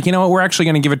if he's like, you know what, we're actually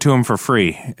going to give it to him for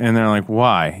free. And they're like,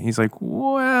 why? He's like,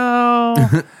 well,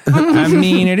 I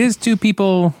mean, it is 2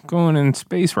 people going in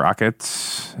space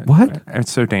rockets. What?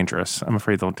 It's so dangerous. I'm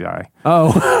afraid they'll die.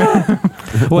 Oh.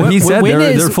 Well, he said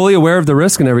they're fully aware of the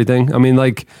risk and everything. I mean,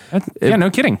 like...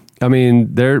 no kidding. I mean,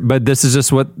 but this is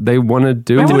just what they want to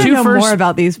do. I want to know more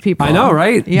about these people. I know,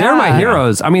 right? Yeah. They're my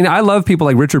heroes. I mean, I love people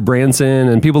like Richard Branson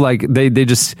and people like, they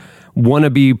just want to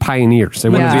be pioneers. They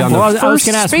want to be on the first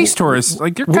space tourists.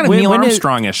 Like, you're kind of Neil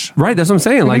Armstrong-ish. Right, that's what I'm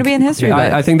saying. They're like, going to be in history.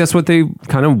 I think that's what they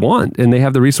kind of want, and they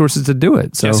have the resources to do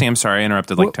it. So. Jesse, I'm sorry, I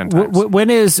interrupted like 10 times. When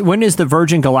is the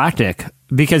Virgin Galactic?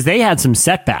 Because they had some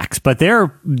setbacks, but their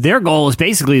goal is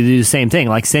basically to do the same thing,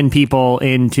 like send people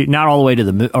into not all the way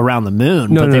to around the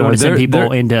moon, but they want to send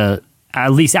people into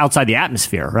at least outside the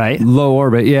atmosphere, right? Low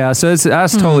orbit, yeah. So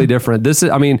that's totally different. This is,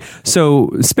 I mean, so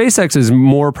SpaceX is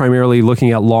more primarily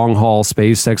looking at long haul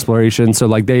space exploration. So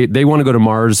like they want to go to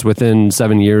Mars within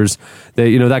 7 years.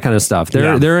 They, that kind of stuff.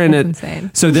 They're in it.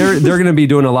 Insane. So they're going to be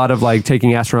doing a lot of like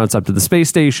taking astronauts up to the space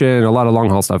station, a lot of long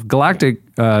haul stuff.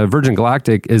 Virgin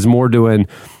Galactic is more doing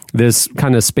this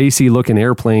kind of spacey looking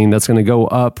airplane that's going to go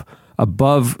up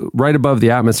right above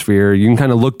the atmosphere. You can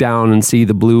kind of look down and see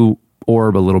the blue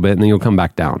orb a little bit, and then you'll come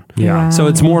back down. Yeah. So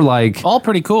it's more like all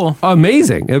pretty cool,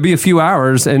 amazing. It'll be a few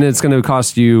hours, and it's going to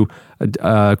cost you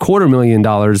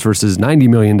 $250,000 versus $90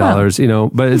 million. You know,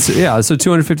 but it's so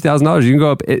 $250,000. You can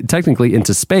go up technically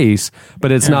into space,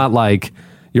 but it's not like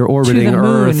you're orbiting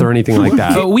Earth or anything like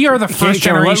that. But we are the first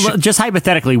generation. Just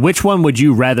hypothetically, which one would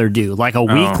you rather do? Like a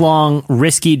week-long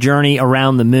risky journey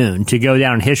around the moon to go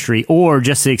down in history, or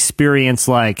just to experience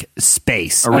like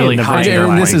space? A really high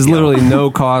and this is literally no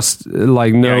cost.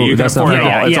 Like no, you can that's afford not it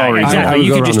all. It's all exactly.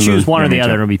 You could just choose one or the me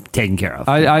other too. and be taken care of.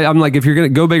 I'm like, if you're gonna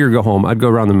go big or go home, I'd go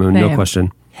around the moon, no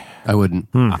question. I wouldn't.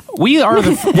 We are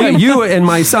the yeah. You and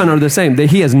my son are the same.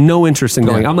 He has no interest in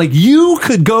going. I'm like, you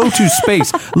could go to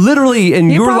space, literally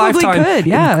in your lifetime. Could,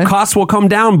 yeah. Costs will come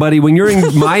down, buddy. When you're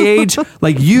in my age,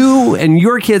 like you and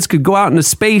your kids could go out into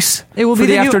space. It will for be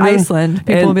the new afternoon. Iceland.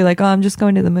 People will be like, "Oh, I'm just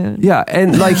going to the moon." Yeah,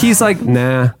 and like he's like,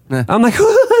 nah. I'm like,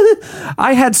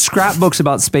 I had scrapbooks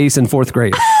about space in 4th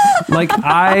grade. Like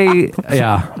I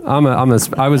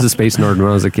was a space nerd when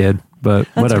I was a kid. But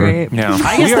that's whatever. Great. Yeah.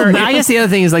 I guess the other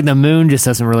thing is like the moon just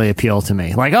doesn't really appeal to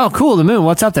me. Like, oh, cool, the moon.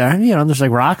 What's up there? You know, there's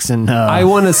like rocks and. I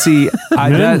want to see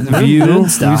that view.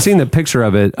 You've seen the picture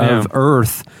of it of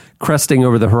Earth cresting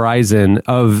over the horizon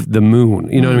of the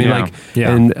moon. You know what I mean? Like,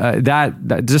 and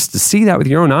that just to see that with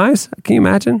your own eyes. Can you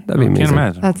imagine? That'd be amazing. Can't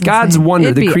imagine. That's God's insane. wonder,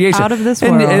 It'd the be creation. out of this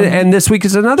and, world. and this week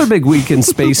is another big week in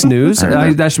space news.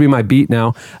 That should be my beat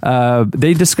now.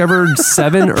 They discovered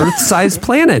 7 Earth-sized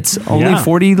planets, only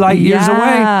 40 light years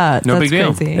away. No big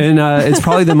deal. Crazy. And it's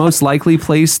probably the most likely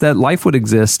place that life would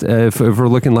exist if we're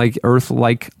looking like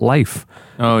Earth-like life.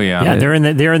 Oh yeah, yeah. They're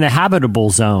in the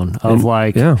habitable zone of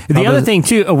like. Yeah. The other thing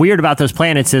too, weird about those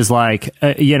planets is like,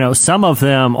 some of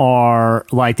them are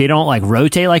like they don't like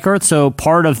rotate like Earth. So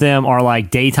part of them are like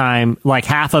daytime. Like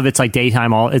half of it's like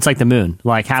daytime. It's like the moon.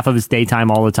 Like half of it's daytime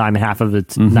all the time, and half of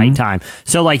it's nighttime.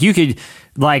 So like you could.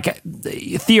 Like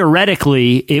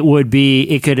theoretically,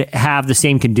 it could have the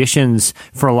same conditions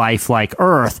for life like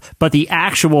Earth, but the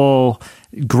actual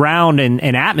ground and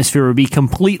atmosphere would be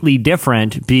completely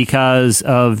different because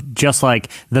of just like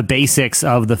the basics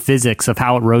of the physics of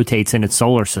how it rotates in its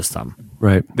solar system.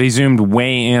 Right. They zoomed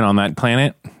way in on that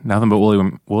planet. Nothing but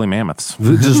woolly mammoths.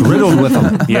 Just riddled with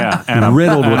them. Yeah. And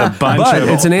riddled with them. But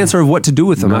it's an answer of what to do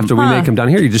with them after we make them down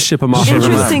here. You just ship them off.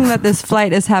 Interesting that this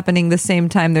flight is happening the same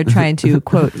time they're trying to,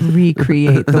 quote,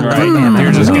 recreate the Right. woolly mammoth.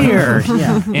 They're just Weird.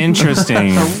 Yeah.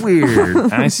 Interesting. So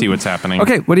weird. I see what's happening.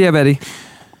 Okay, what do you have, Eddie?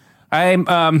 I'm,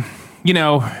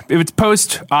 if it's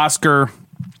post-Oscar,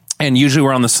 and usually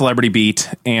we're on the celebrity beat,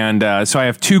 and so I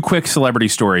have 2 quick celebrity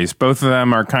stories. Both of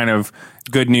them are kind of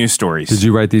good news stories. Did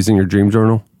you write these in your dream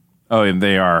journal? Oh,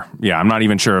 they are. Yeah, I'm not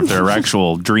even sure if they're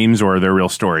actual dreams or they're real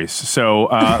stories. So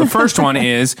the first one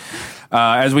is,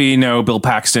 as we know, Bill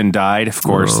Paxton died. Of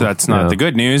course, that's not the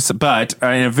good news. But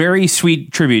in a very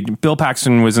sweet tribute, Bill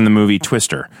Paxton was in the movie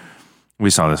Twister. We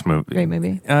saw this movie. Great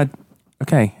movie.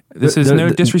 Okay, this is no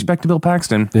disrespect to Bill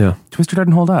Paxton. Yeah. Twister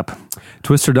doesn't hold up.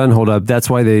 Twister doesn't hold up. That's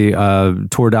why they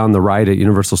tore down the ride at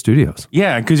Universal Studios.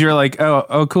 Yeah, because you're like,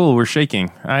 oh, cool, we're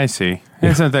shaking. I see.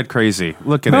 It's not that crazy.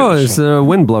 Look at it. Oh, it's a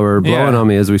wind blower blowing on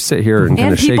me as we sit here and kind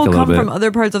And of shake a people little come bit. from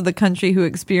other parts of the country who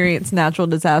experience natural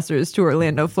disasters to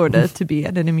Orlando, Florida to be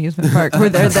at an amusement park where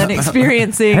they're then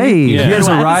experiencing. Hey, here's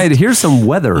a Midwest. ride. Here's some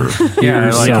weather. Yeah,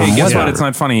 Here's like, some hey, guess what? weather. It's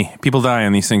not funny. People die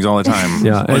on these things all the time.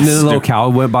 Yeah, and then a little cow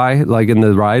went by, like in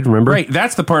the ride, remember? Right,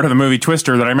 that's the part of the movie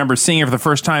Twister that I remember seeing it for the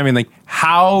first time and like,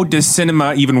 how does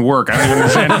cinema even work? I don't even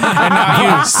understand. And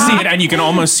now you see it and you can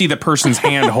almost see the person's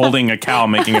hand holding a cow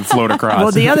making it float across.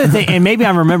 Well, the other thing, and maybe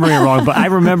I'm remembering it wrong, but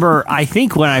I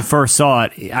think when I first saw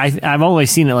it, I've only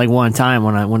seen it like one time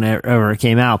whenever it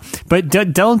came out. But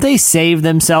don't they save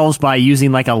themselves by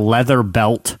using like a leather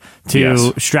belt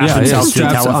to strap themselves to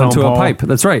a telephone onto pole? a pipe?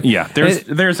 That's right. Yeah,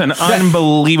 there's an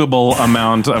unbelievable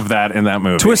amount of that in that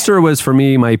movie. Twister was for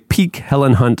me my peak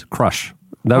Helen Hunt crush.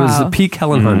 That was the peak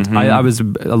Helen Hunt. I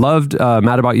loved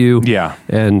Mad About You. Yeah.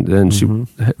 And she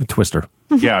Twister.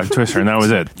 Yeah, Twister, and that was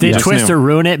it. Did Twister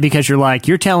ruin it? Because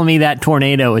you're telling me that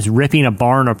tornado is ripping a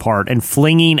barn apart and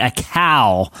flinging a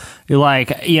cow,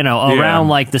 around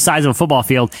like the size of a football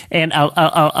field, and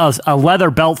a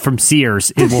leather belt from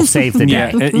Sears, it will save the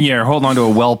day. Yeah, hold on to a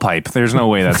well pipe. There's no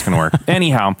way that's going to work.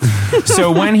 Anyhow,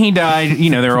 so when he died,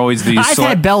 there are always these... I've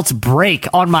had belts break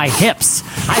on my hips.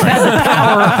 I've had the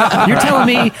power... You're telling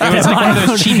me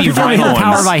that cheapy the vinyl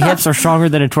power of ones. my hips are stronger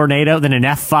than a tornado, than an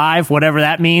F5, whatever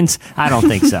that means? I don't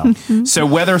think so. So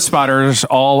weather spotters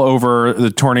all over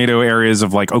the tornado areas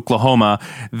of like Oklahoma,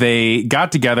 they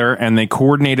got together and they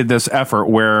coordinated this this effort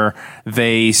where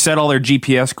they set all their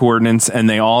GPS coordinates and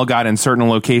they all got in certain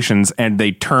locations and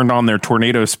they turned on their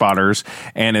tornado spotters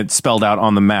and it spelled out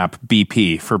on the map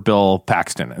BP for Bill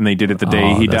Paxton. And they did it the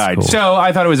day he died. Cool. So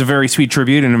I thought it was a very sweet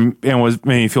tribute and made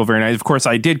me feel very nice. Of course,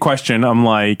 I did question. I'm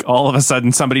like, all of a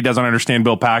sudden somebody doesn't understand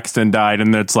Bill Paxton died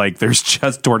and it's like there's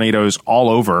just tornadoes all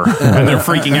over and they're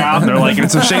freaking out. And they're like,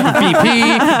 it's a shape of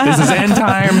BP. This is end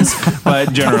times.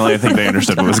 But generally, I think they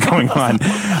understood what was going on.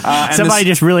 Somebody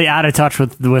just really out of touch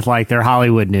with like their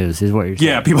Hollywood news is what you're saying.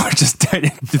 Yeah, people are just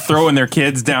throwing their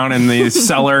kids down in the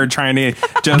cellar trying to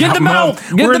just get the belt.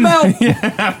 Get the belt.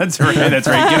 Yeah, that's right.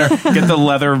 Get the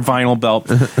leather vinyl belt.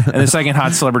 And the second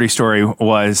hot celebrity story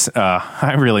was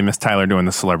I really miss Tyler doing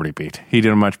the celebrity beat. He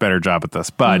did a much better job at this.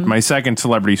 But my second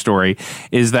celebrity story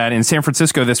is that in San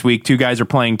Francisco this week, two guys are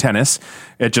playing tennis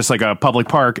at just like a public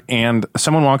park, and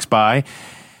someone walks by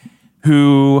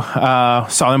who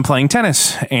saw them playing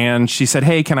tennis, and she said,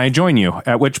 "Hey, can I join you?"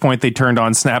 At which point they turned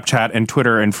on Snapchat and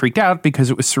Twitter and freaked out because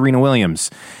it was Serena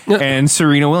Williams. And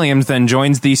Serena Williams then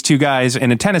joins these two guys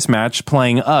in a tennis match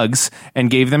playing Uggs and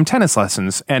gave them tennis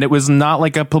lessons. And it was not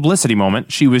like a publicity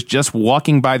moment. She was just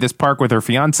walking by this park with her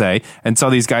fiance and saw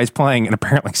these guys playing and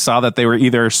apparently saw that they were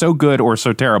either so good or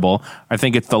so terrible, I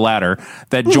think it's the latter,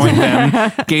 that joined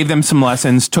them, gave them some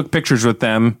lessons, took pictures with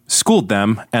them, schooled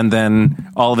them, and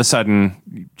then all of a sudden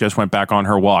just went back on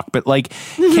her walk. But like,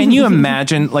 can you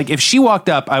imagine, like if she walked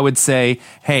up, I would say,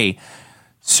 "Hey,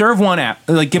 serve one app,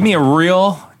 like give me a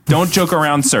real, don't joke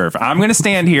around serve. I'm going to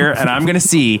stand here and I'm going to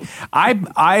see."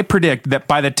 I predict that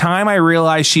by the time I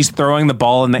realize she's throwing the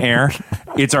ball in the air,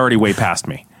 it's already way past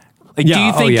me. Like, do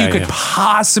you think you could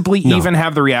possibly even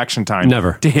have the reaction time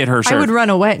to hit her serve? I would run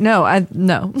away. No, I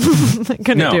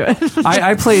couldn't do it.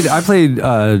 I played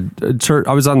church.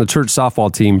 I was on the church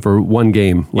softball team for one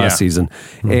game last season,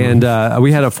 and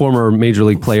we had a former major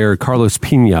league player, Carlos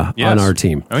Pena, on our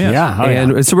team.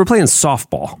 And so we're playing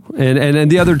softball, and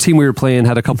the other team we were playing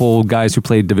had a couple guys who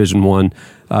played Division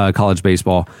I college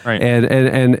baseball,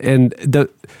 and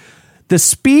the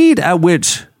speed at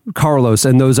which Carlos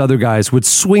and those other guys would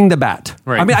swing the bat.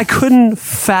 I mean, I couldn't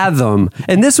fathom.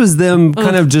 And this was them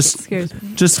kind of just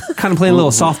kind of playing a little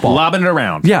softball. Lobbing it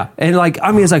around. Yeah. And like,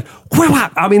 I mean, it's like,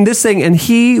 I mean, this thing, and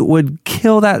he would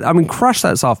kill that. I mean, crush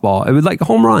that softball. It was like a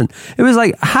home run. It was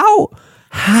like, how?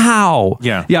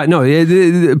 Yeah. Yeah.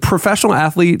 No, professional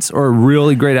athletes or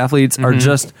really great athletes are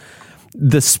just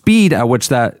the speed at which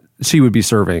that she would be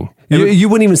serving. You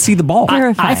wouldn't even see the ball.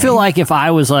 I feel like if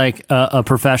I was like a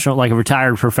professional, like a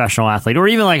retired professional athlete, or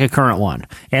even like a current one,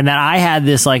 and that I had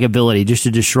this like ability just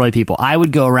to destroy people, I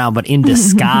would go around, but in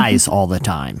disguise all the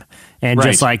time. And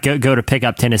just like go to pick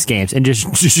up tennis games and just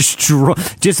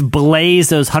blaze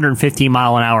those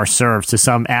 115-mile-an-hour serves to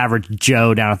some average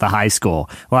Joe down at the high school.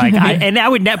 Like,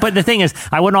 but the thing is,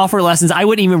 I wouldn't offer lessons. I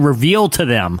wouldn't even reveal to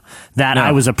them that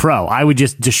I was a pro. I would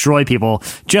just destroy people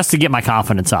just to get my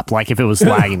confidence up. Like if it was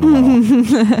lagging a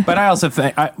little. But I also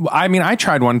think, I mean, I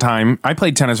tried one time. I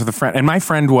played tennis with a friend, and my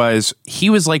friend was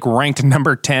like ranked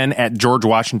number 10 at George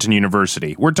Washington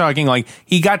University. We're talking like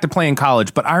he got to play in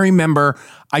college, but I remember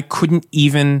I couldn't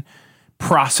even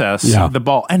process the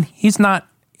ball. And he's not,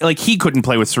 like, he couldn't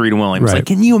play with Serena Williams. Like,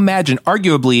 can you imagine,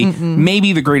 arguably,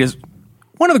 maybe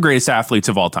one of the greatest athletes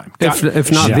of all time.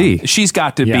 If not the. She's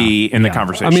got to be in the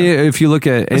conversation. I mean, if you look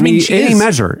at any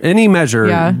measure,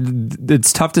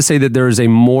 it's tough to say that there is a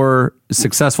more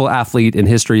successful athlete in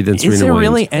history than Serena Williams. Is there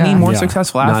really any more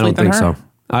successful athlete than her? I don't think so.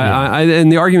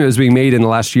 And the argument was being made in the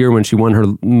last year when she won her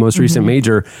most recent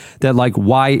major that, like,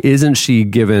 why isn't she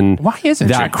given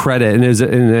that credit? And is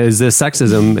this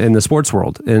sexism in the sports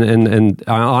world? And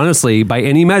honestly, by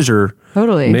any measure,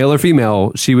 male or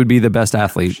female, she would be the best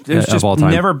athlete of all time.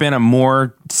 There's never been a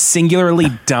more singularly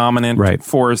dominant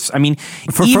force. I mean,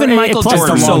 even Michael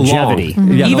Jordan,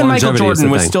 Michael Jordan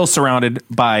was still surrounded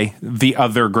by the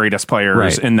other greatest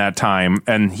players in that time,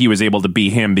 and he was able to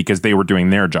beat him because they were doing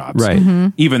their jobs.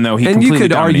 Right. Even though he and completely you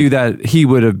could dominated. argue that he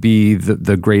would have be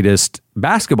the greatest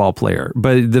basketball player,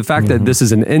 but the fact that this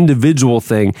is an individual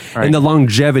thing and the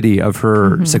longevity of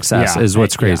her success is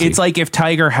what's crazy. It's like if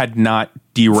Tiger had not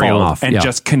derailed and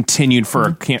just continued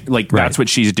for that's what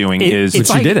she's doing. She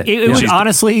did it. It would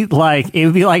honestly it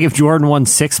would be like if Jordan won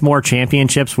 6 more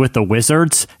championships with the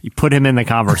Wizards, you put him in the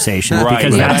conversation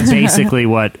because that's basically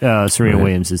what Serena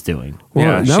Williams is doing.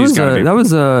 Well, that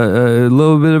was a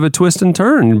little bit of a twist and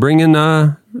turn, bringing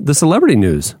the celebrity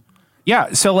news.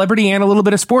 Yeah, celebrity and a little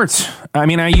bit of sports. I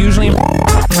mean, I usually... Celebrity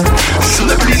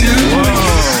news! Whoa.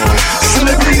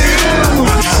 Celebrity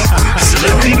news!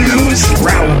 Celebrity news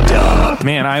roundup!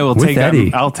 Man, I will With take that.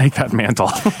 Eddie. I'll take that mantle.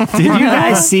 Did you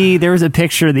guys see? There was a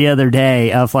picture the other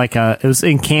day of it was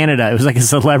in Canada. It was like a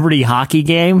celebrity hockey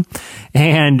game,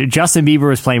 and Justin Bieber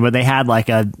was playing, but they had like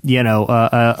a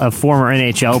former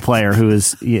NHL player who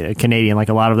was Canadian, like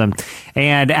a lot of them.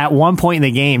 And at one point in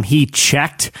the game, he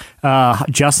checked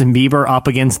Justin Bieber up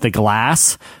against the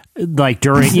glass, like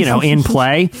during, in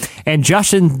play, and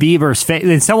Justin Bieber's face,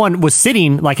 and someone was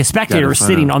sitting, like a spectator was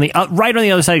sitting on the right on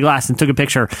the other side of the glass and took a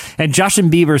picture, and Justin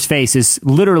Bieber's face is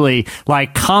literally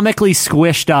like comically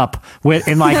squished up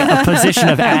in like a position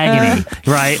of agony,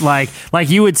 right? Like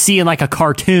you would see in like a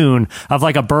cartoon of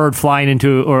like a bird flying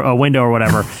into a window or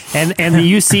whatever, and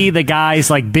you see the guy's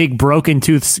like big broken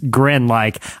tooth grin,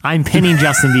 like, I'm pinning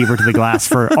Justin Bieber to the glass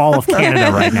for all of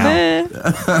Canada right now.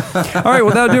 All right,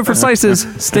 well, that'll do it for Slices.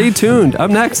 Stay tuned.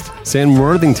 Up next, Sam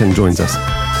Worthington joins us.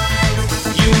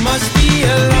 You must be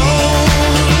alone.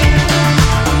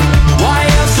 Why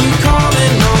else you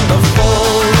calling on the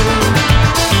phone?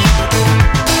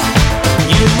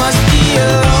 You must be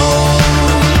alone.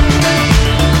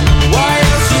 Why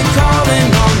else you calling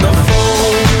on the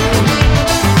phone?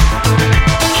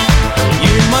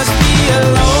 You must be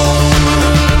alone.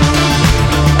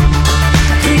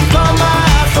 Keep on my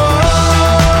phone.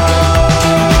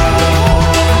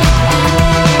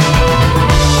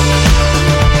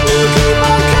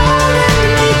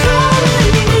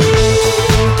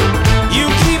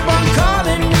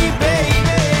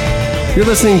 You're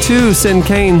listening to Sin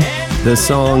Cane. The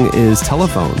song is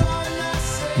Telephone.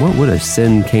 What would a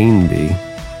Sin Cane be?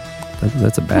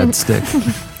 That's a bad stick.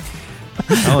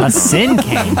 A sin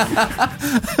cane.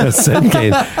 A sin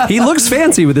cane. He looks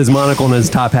fancy with his monocle and his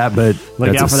top hat, but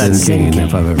Look that's out a for that sin cane.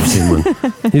 if I've ever seen one.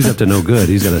 He's up to no good.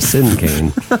 He's got a sin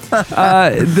cane.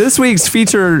 This week's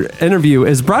feature interview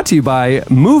is brought to you by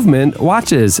Movement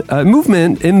Watches.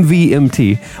 Movement,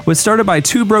 MVMT, was started by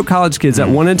two broke college kids that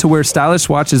wanted to wear stylish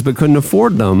watches but couldn't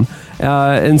afford them.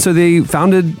 And so they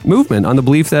founded Movement on the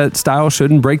belief that style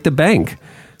shouldn't break the bank.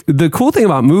 The cool thing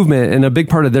about Movement, and a big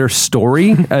part of their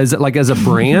story as a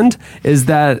brand, is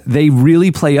that they really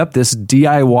play up this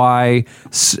DIY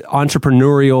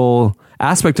entrepreneurial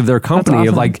aspect of their company. That's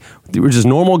awesome. Of like, we're just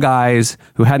normal guys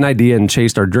who had an idea and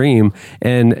chased our dream,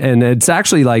 and it's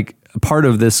actually like part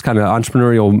of this kind of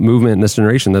entrepreneurial movement in this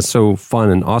generation that's so fun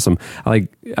and awesome.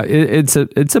 Like, it's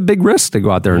a big risk to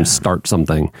go out there and start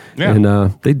something. Yeah. And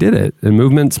they did it, and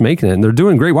Movement's making it, and they're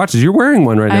doing great watches. You're wearing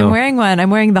one right now. I'm wearing one. I'm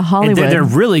wearing the Hollywood. And they're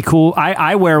really cool.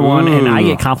 I wear one, and I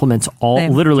get compliments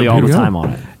literally all the time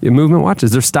on it. Yeah, Movement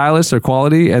watches. They're stylish, they're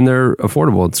quality, and they're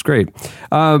affordable. It's great.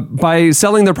 By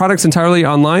selling their products entirely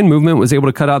online, Movement was able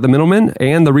to cut out the middleman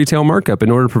and the retail markup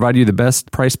in order to provide you the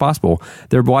best price possible.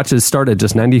 Their watches start at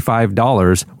just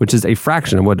 $95, which is a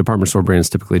fraction of what department store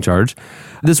brands typically charge.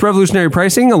 This revolutionary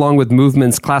pricing, along with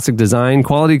Movement's classic design,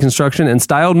 quality construction, and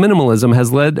styled minimalism,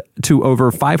 has led to over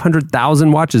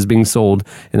 500,000 watches being sold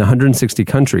in 160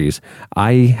 countries.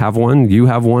 I have one. You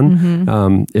have one.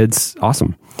 Mm-hmm. It's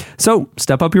awesome. So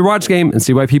step up your watch game and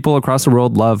see why people across the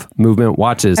world love Movement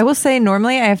watches. I will say,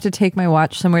 normally I have to take my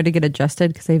watch somewhere to get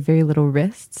adjusted because I have very little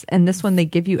wrists. And this one, they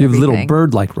give you You have everything. little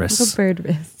bird-like wrists. Little bird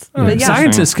wrists. Yeah. But yeah.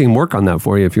 Scientists can work on that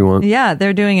for you if you want. Yeah,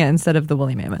 they're doing it instead of the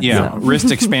woolly mammoth. Yeah, so.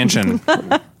 wrist expansion.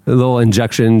 A little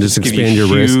injection, just Give expand you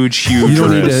your wrist. huge You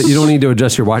don't need wrists. to. You don't need to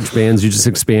adjust your watch bands. You just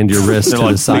expand your wrist They're to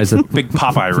like the size of. big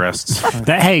Popeye wrists.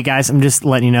 Hey guys, I'm just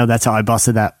letting you know that's how I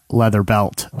busted that leather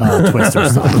belt twister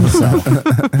style. So.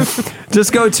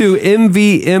 Just go to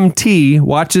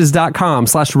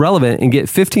mvmtwatches.com/relevant and get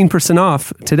 15%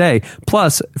 off today,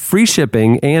 plus free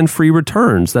shipping and free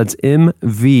returns. That's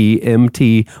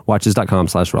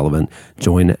mvmtwatches.com/relevant.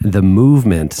 Join the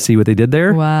movement. See what they did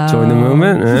there? Wow. Join the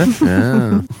movement.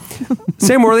 Yeah.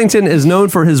 Sam Worthington is known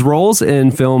for his roles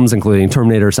in films including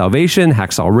Terminator Salvation,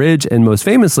 Hacksaw Ridge, and most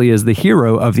famously is the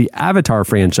hero of the Avatar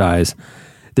franchise.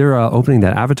 They're opening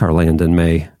that Avatar land in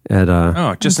May at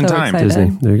just in time. Disney.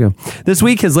 There you go. This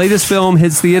week, his latest film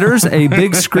hits theaters, a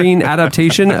big screen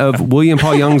adaptation of William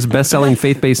Paul Young's best-selling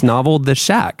faith-based novel, The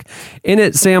Shack. In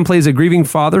it, Sam plays a grieving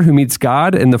father who meets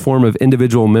God in the form of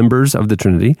individual members of the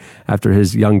Trinity after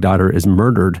his young daughter is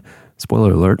murdered.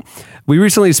 Spoiler alert. We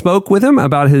recently spoke with him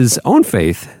about his own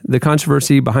faith, the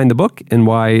controversy behind the book, and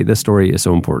why the story is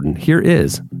so important. Here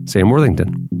is Sam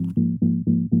Worthington.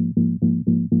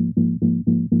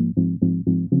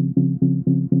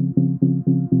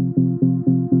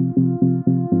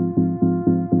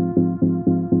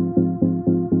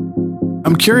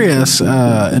 I'm curious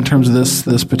in terms of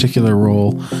this particular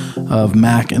role of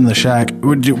Mac in The Shack.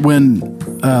 When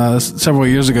several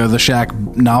years ago the Shack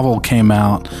novel came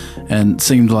out and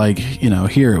seemed like,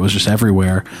 here it was just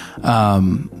everywhere.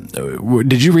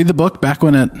 did you read the book back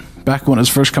when it was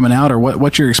first coming out, or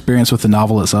what's your experience with the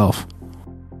novel itself?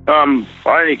 I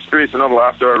only experienced the novel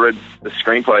after I read the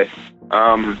screenplay.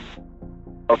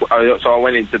 So I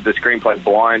went into the screenplay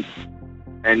blind,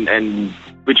 and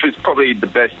which was probably the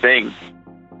best thing,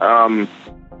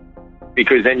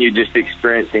 because then you're just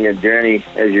experiencing a journey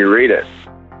as you read it.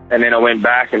 And then I went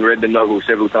back and read the novel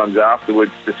several times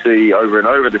afterwards to see over and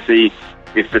over to see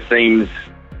if the themes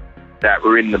that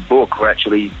were in the book were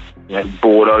actually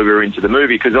brought over into the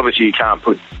movie, because obviously you can't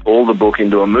put all the book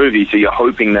into a movie, so you're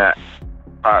hoping that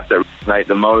parts that resonate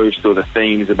the most, or the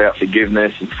themes about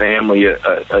forgiveness and family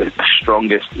are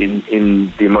strongest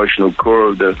in the emotional core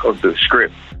of the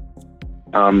script.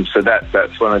 So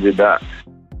that's when I did that.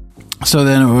 So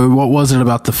then, what was it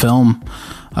about the film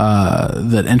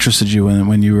that interested you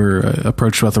when you were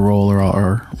approached about the role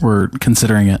or were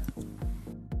considering it?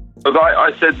 Look,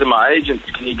 I said to my agents,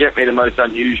 "Can you get me the most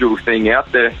unusual thing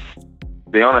out there?" To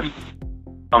be honest,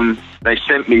 they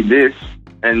sent me this,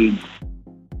 and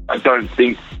I don't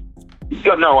think you've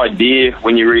got no idea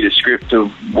when you read a script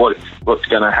of what's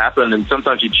going to happen. And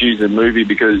sometimes you choose a movie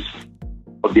because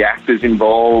of the actors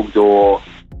involved or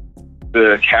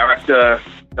the character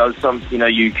does something.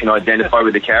 You can identify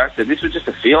with the character. This was just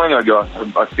a feeling I got.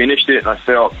 I finished it and I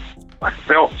felt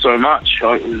so much.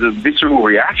 It was a visceral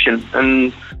reaction,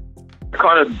 and I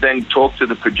kind of then talked to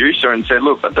the producer and said,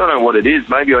 "Look, I don't know what it is.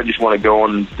 Maybe I just want to go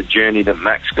on the journey that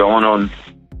Mac's going on,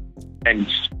 and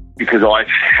because I've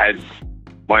had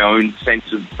my own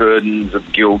sense of burdens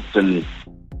of guilt and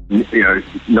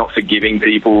not forgiving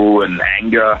people and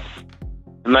anger,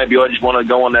 and maybe I just want to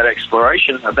go on that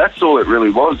exploration." And that's all it really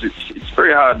was. It's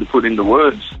very hard to put into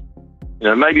words.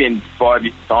 Maybe in 5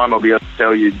 years' time I'll be able to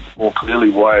tell you more clearly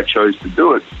why I chose to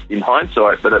do it in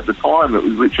hindsight. But at the time, it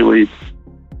was literally,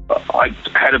 I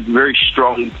had a very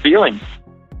strong feeling.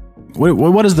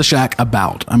 What is The Shack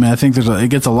about? I mean, I think it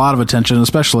gets a lot of attention,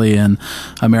 especially in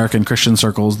American Christian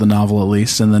circles, the novel at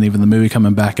least, and then even the movie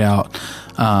coming back out.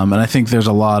 And I think there's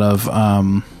a lot of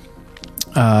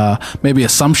maybe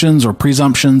assumptions or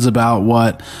presumptions about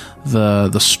what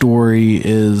the story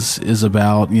is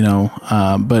about.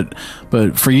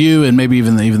 But for you and maybe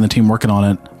even the team working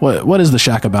on it, what is The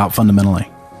Shack about fundamentally?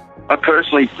 I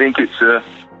personally think it's a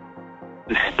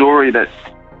story that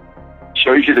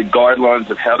shows you the guidelines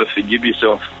of how to forgive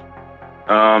yourself.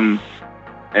 And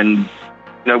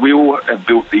we all have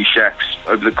built these shacks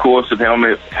over the course of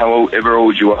however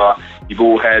old you are. You've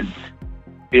all had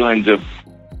feelings of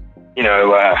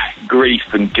grief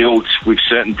and guilt with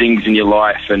certain things in your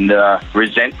life, and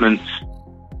resentments.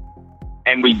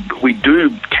 And we do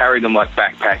carry them like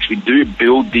backpacks. We do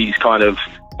build these kind of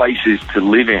places to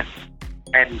live in.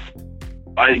 And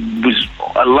I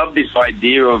love this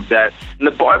idea of that, and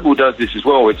the Bible does this as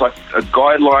well. It's like a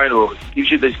guideline, or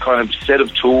gives you this kind of set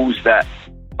of tools that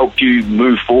help you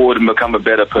move forward and become a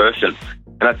better person.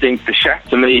 And I think The Shack,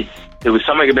 to me, there was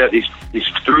something about this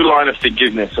through line of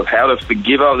forgiveness, of how to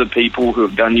forgive other people who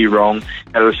have done you wrong,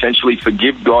 how to essentially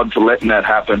forgive God for letting that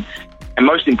happen, and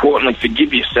most importantly,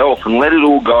 forgive yourself and let it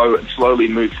all go and slowly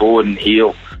move forward and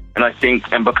heal. And I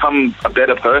think, and become a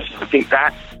better person. I think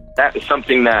that is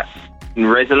something that can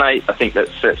resonate. I think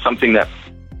that's something that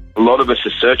a lot of us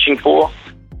are searching for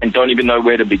and don't even know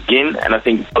where to begin. And I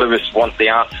think a lot of us want the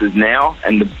answers now,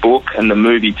 and the book and the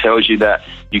movie tells you that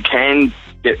you can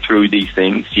get through these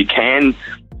things. You can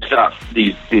start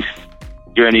this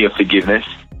journey of forgiveness,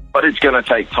 but it's going to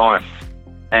take time,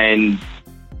 and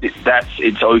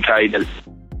it's okay to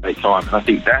take time. And I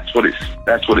think that's what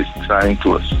it's saying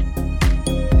to us.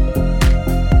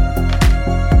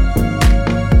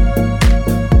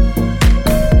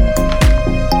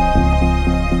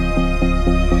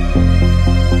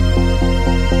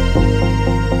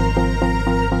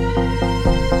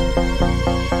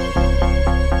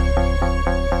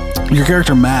 Your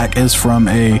character Mac is from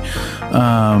a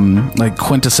like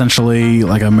quintessentially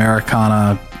like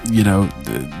Americana,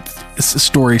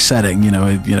 story setting,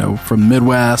 from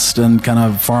Midwest and kind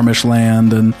of farmish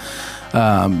land, and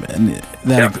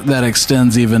that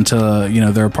extends even to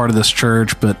they're a part of this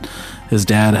church, but his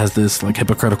dad has this like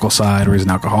hypocritical side where he's an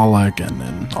alcoholic,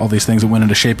 and all these things that went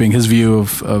into shaping his view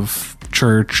of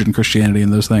church and Christianity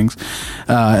and those things.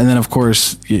 And then, of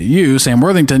course, you, Sam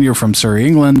Worthington, you're from Surrey,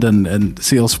 England, and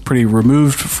Seal's pretty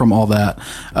removed from all that.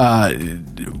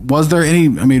 Was there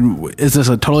is this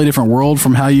a totally different world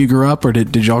from how you grew up, or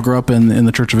did y'all grow up in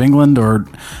the Church of England, or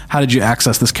how did you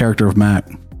access this character of Mac?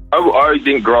 I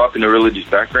didn't grow up in a religious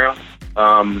background.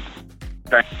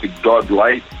 Thanks to God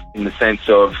late, in the sense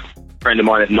of, a friend of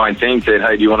mine at 19 said,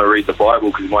 "Hey, do you want to read the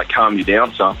Bible, because it might calm you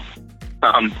down some?"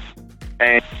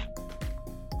 And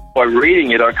by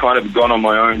reading it, I kind of gone on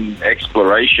my own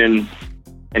exploration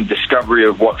and discovery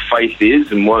of what faith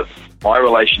is and what my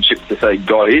relationship to, say,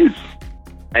 God is.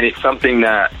 And it's something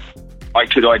that I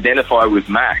could identify with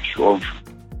Mac of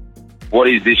what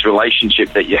is this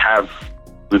relationship that you have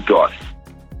with God.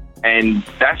 And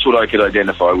that's what I could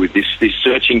identify with, this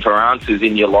searching for answers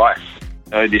in your life,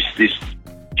 this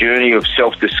journey of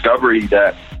self-discovery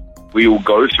that we all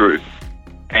go through,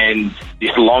 and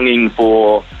this longing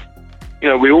for,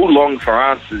 we all long for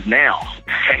answers now.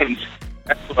 And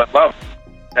that's what I love,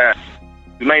 that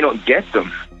we may not get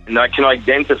them. And I can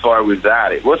identify with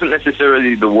that. It wasn't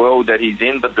necessarily the world that he's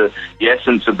in, but the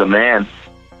essence of the man.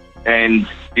 And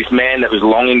this man that was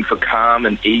longing for calm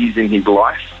and ease in his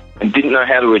life and didn't know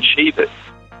how to achieve it.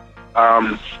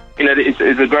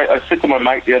 It's a great... I said to my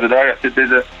mate the other day, I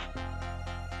said,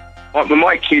 when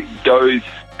my kid goes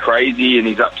crazy and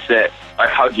he's upset, I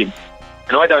hug him.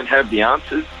 And I don't have the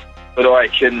answers, but I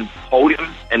can hold him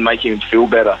and make him feel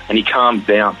better, and he calms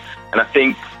down. And I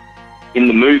think in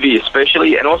the movie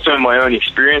especially, and also in my own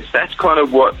experience, that's kind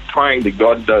of what praying to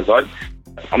God does.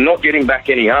 I'm not getting back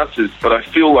any answers, but I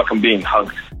feel like I'm being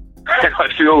hugged. And I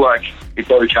feel like it's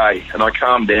okay, and I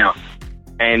calm down.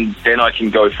 And then I can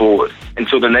go forward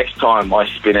until the next time I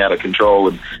spin out of control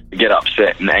and get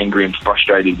upset and angry and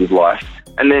frustrated with life.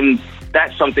 And then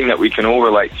that's something that we can all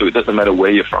relate to. It doesn't matter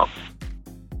where you're from.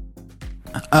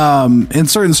 In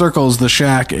certain circles, The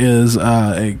Shack was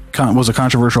a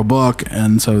controversial book,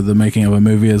 and so the making of a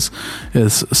movie is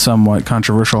somewhat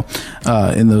controversial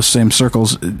in those same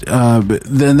circles. But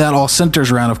then that all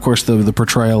centers around, of course, the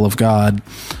portrayal of God.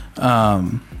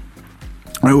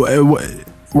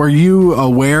 Were you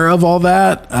aware of all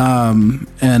that?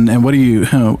 And what do you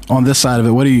on this side of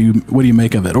it? What do you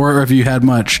make of it? Or have you had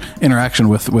much interaction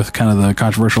with kind of the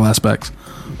controversial aspects?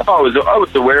 I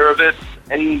was aware of it,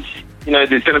 and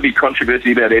there's going to be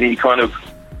controversy about any kind of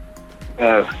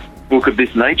book of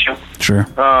this nature. Sure.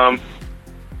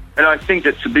 And I think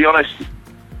that, to be honest,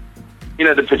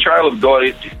 the portrayal of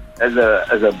God as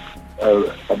a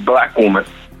black woman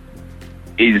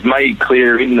is made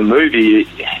clear in the movie.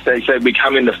 They say we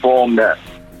come in the form that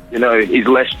is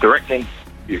less threatening,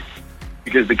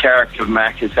 because the character of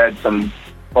Mac has had some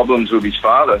problems with his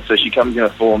father, so she comes in a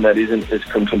form that isn't as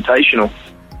confrontational.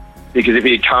 Because if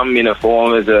he had come in a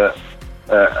form as a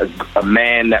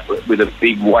man that with a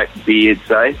big white beard,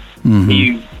 say,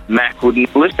 Mac wouldn't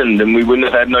have listened, and we wouldn't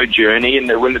have had no journey, and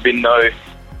there wouldn't have been no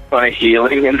kind of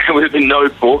healing, and there would have been no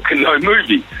book and no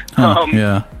movie.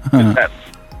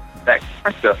 That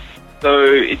character. So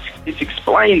it's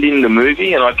explained in the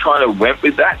movie, and I kind of went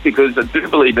with that because I do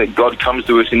believe that God comes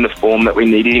to us in the form that we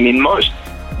need him in most,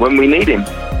 when we need him.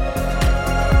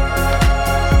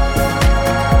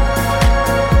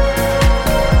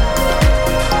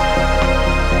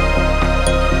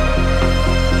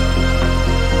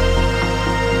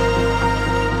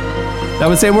 That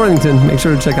was Sam Worthington. Make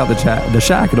sure to check out the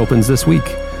Shack. It opens this week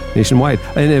nationwide.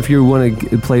 And if you want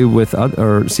to play with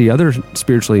or see other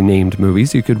spiritually named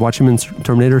movies, you could watch him in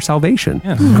Terminator Salvation.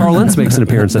 Yeah. Carl Lentz makes an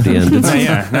appearance at the end.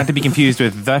 Not to be confused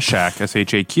with The Shack,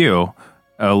 SHAQ.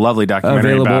 A lovely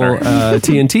documentary available about her.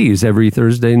 TNTs every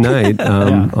Thursday night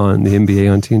on the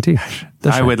NBA on TNT.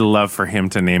 I would love for him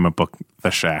to name a book The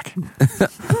Shack.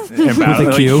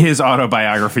 About, his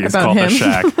autobiography is called him. The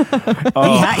Shack.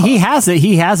 He has it.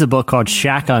 He has a book called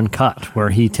Shack Uncut, where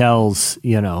he tells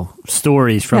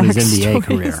stories from his NBA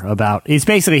career about. It's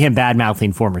basically him bad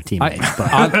mouthing former teammates.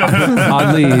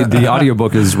 Oddly, the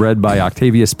audiobook is read by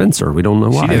Octavia Spencer. We don't know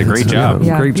why. She did a great job.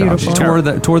 Great job. She tore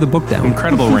the book down.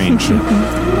 Incredible range. Only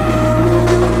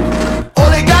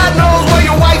God knows where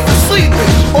your wife is sleeping.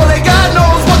 Only God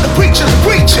knows what the preacher's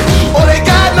preaching. Only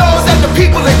God knows that the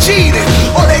people are cheating.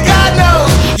 Only God knows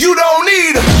you don't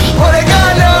need him. Only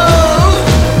God knows.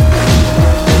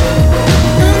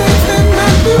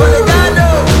 Only God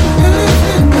knows.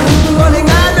 Only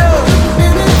God knows.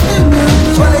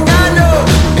 Only God knows.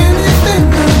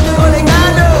 Only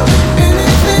God knows.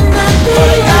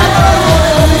 Only God knows.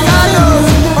 Only God knows.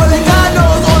 Only God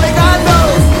knows. Only God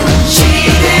knows.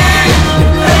 Cheating,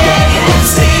 begging,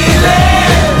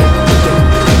 stealing,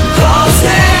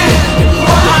 costing,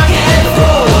 walking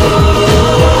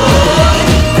forward,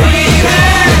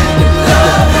 breathing,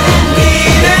 loving,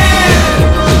 needing,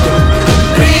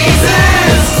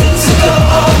 reasons to go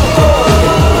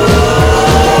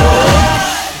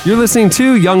overboard. You're listening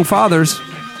to Young Fathers.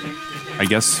 I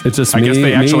guess It's just I me, guess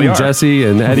they actually and are. Jesse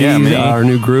and Eddie, Yeah, me. our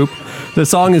new group. The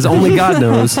song is Only God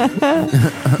Knows.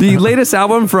 The latest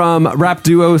album from rap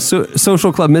duo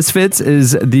Social Club Misfits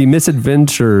is The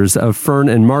Misadventures of Fern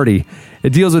and Marty.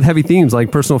 It deals with heavy themes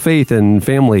like personal faith and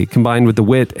family, combined with the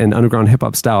wit and underground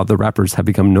hip-hop style the rappers have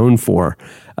become known for.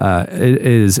 It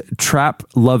is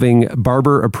trap-loving,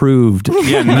 barber-approved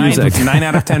music. 9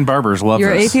 out of 10 barbers love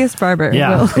Your this. atheist barber.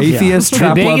 Yeah. Will. Atheist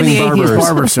trap-loving big in the barbers. atheist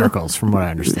barber circles, from what I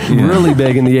understand. Really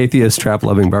big in the atheist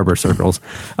trap-loving barber circles.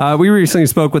 We recently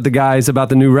spoke with the guys about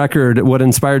the new record, what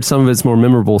inspired some of its more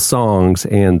memorable songs,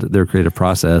 and their creative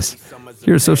process.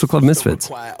 Here's Social Club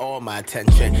Misfits. All my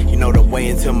attention, you know the way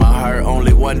into my heart,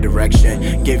 only one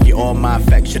direction. Give you all my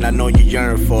affection, I know you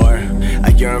yearn for. I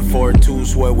yearn for it too,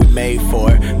 is what we made for.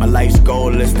 My life's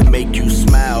goal is to make you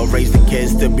smile, raise the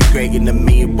kids to be great in the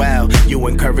meanwhile. You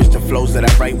encourage the flows that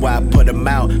I write while I put them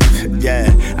out.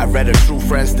 Yeah, I read a true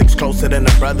friend sticks closer than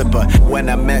a brother, but when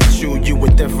I met you, you were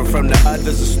different from the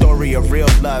others. A story of real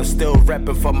love, still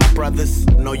repping for my brothers.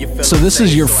 Know you feel So this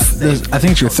is your, I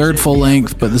think it's your third full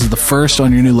length, but this is the first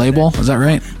on your new label. Is that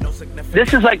right?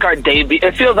 This is like our debut.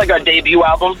 It feels like our debut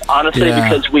album, honestly,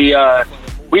 because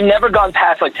we've never gone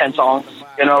past like 10 songs.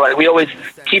 You know, like we always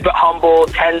keep it humble.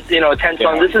 10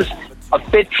 songs. This is a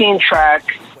 15-track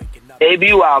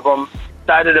debut album.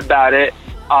 Excited about it.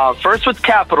 First with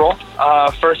Capital.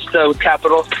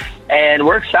 And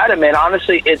we're excited, man.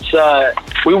 Honestly, it's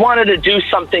we wanted to do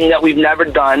something that we've never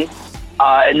done,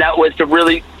 and that was to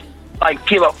really like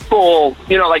give a full,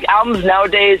 like albums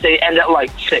nowadays, they end at like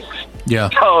 6.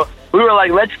 Yeah. So we were like,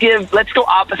 let's go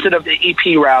opposite of the EP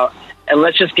route, and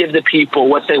let's just give the people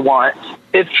what they want.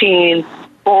 15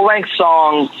 full-length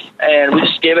songs, and we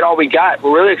just gave it all we got.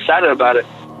 We're really excited about it.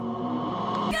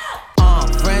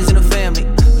 Friends of the family,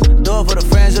 do it for the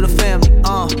friends of the family.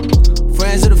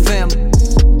 Friends of the family,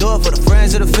 do it for the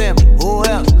friends of the family. Who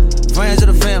else? Friends of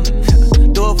the family,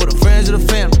 do it for the friends of the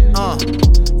family.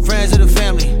 Friends of the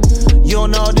family. You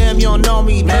don't know them, you don't know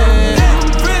me, man.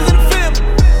 Friends of the family,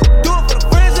 do it for the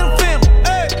friends of the family.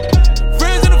 Hey,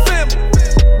 friends of the family,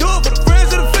 do it for the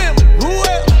friends of the family. Who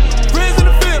else? Friends of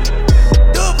the family,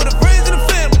 do it for the friends of the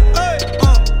family. Hey,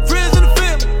 friends of the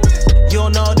family. You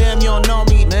don't know them, you don't know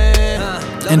me, man.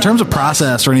 In terms of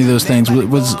process or any of those things,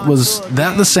 was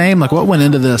that the same? Like, what went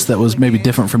into this that was maybe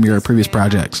different from your previous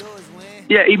projects?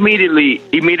 Yeah, immediately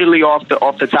off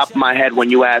the top of my head, when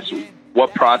you asked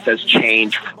what process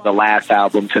changed from the last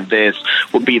album to this,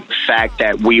 would be the fact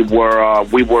that we were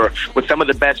with some of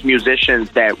the best musicians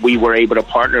that we were able to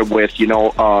partner with,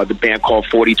 the band called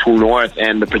 42 North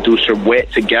and the producer Wit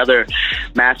together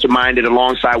masterminded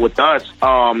alongside with us.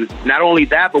 Not only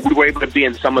that, but we were able to be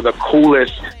in some of the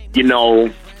coolest,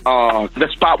 the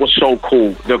spot was so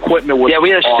cool. The equipment was we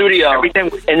had a studio everything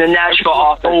in the Nashville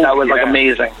office that was like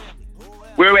amazing.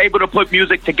 We were able to put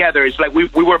music together. It's like we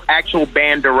were actual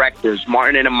band directors,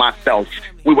 Martin and myself.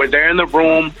 We were there in the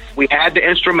room. We had the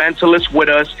instrumentalists with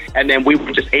us, and then we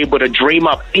were just able to dream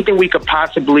up anything we could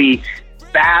possibly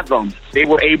fathom. They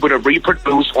were able to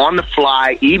reproduce on the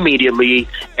fly immediately,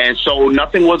 and so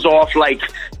nothing was off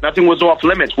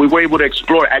limits. We were able to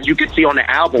explore, as you can see on the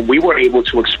album, we were able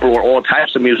to explore all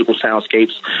types of musical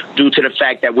soundscapes due to the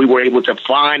fact that we were able to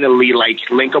finally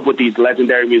link up with these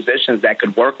legendary musicians that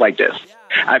could work like this.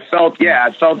 I felt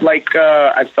like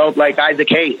Isaac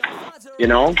Hayes,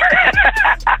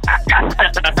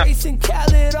 Racing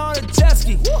Khaled on a jet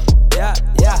ski. Yeah.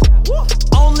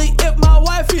 Only if my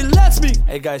wifey lets me.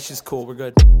 Hey guys, she's cool. We're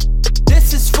good.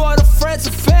 This is for the friends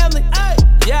and family.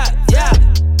 Yeah.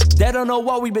 They don't know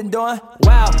what we've been doing.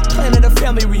 Wow, planning a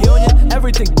family reunion.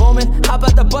 Everything booming. Hop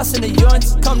out the bus in the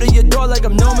urines. Come to your door like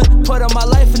I'm Newman. Put on my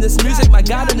life in this music. My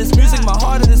God in this music. My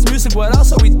heart in this music. What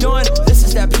else are we doing? This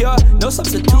is that pure. No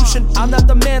substitution. I'm not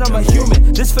the man, I'm a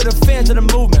human. This for the fans of the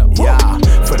movement. Woo. Yeah,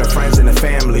 for the friends and the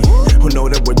family who know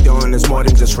that we're doing is more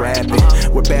than just rapping.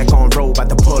 We're back on road, about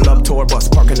to pull up, tour bus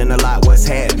parking in the lot. What's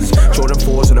happening? Jordan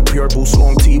 4s and a pure boost,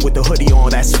 long tee with the hoodie on.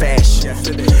 That's fashion.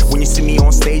 When you see me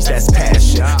on stage, that's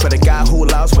passion. For the guy who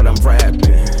loves what I'm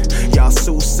rapping. Y'all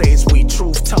soothsayers, we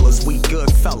truth tellers, we good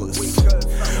fellas.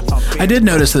 I did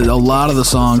notice that a lot of the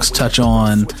songs touch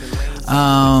on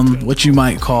what you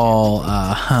might call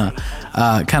kind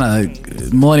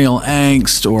of millennial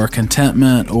angst or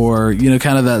contentment, or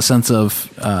kind of that sense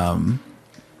of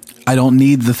I don't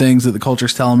need the things that the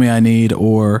culture's telling me I need,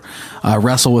 or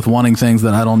wrestle with wanting things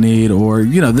that I don't need, or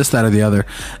this, that, or the other.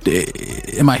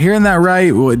 Am I hearing that right?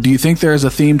 Do you think there's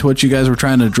a theme to what you guys were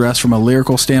trying to address from a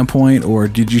lyrical standpoint, or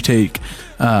did you take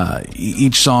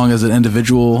each song as an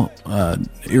individual,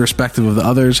 irrespective of the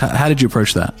others? How did you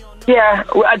approach that? Yeah,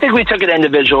 I think we took it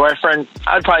individual. Our friend,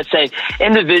 I'd probably say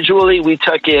individually we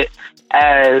took it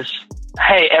as,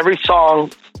 hey, every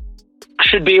song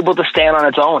should be able to stand on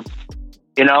its own.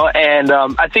 You know, and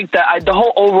I think that the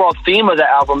whole overall theme of the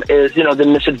album is, you know, the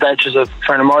misadventures of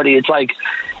Fern and Marty. It's like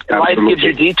life gives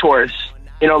you detours.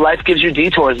 You know, life gives you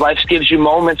detours. Life gives you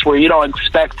moments where you don't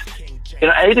expect, you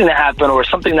know, anything to happen or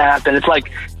something to happen. It's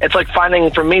like finding,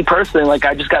 for me personally, like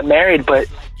I just got married, but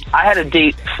I had to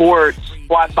date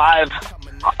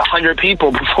 500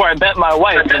 people before I met my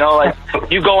wife. You know, like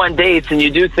you go on dates and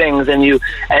you do things and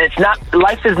it's not,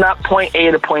 life is not point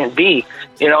A to point B,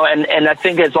 you know, and I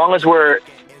think as long as we're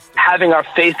having our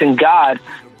faith in God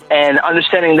and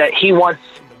understanding that He wants,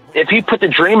 if He put the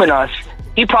dream in us,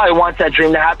 He probably wants that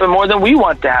dream to happen more than we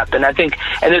want to happen. I think,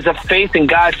 and there's a faith in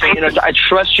God saying, you know, I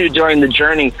trust you during the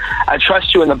journey. I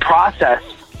trust you in the process.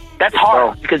 That's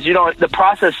hard because, you know, the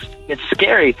process gets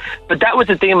scary. But that was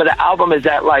the theme of the album, is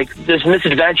that, like, there's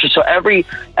misadventure. So every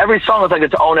song is like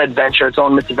its own adventure, its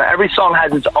own misadventure. Every song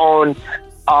has its own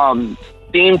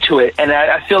theme to it. And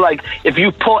I feel like if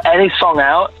you pull any song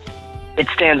out, it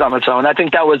stands on its own. I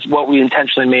think that was what we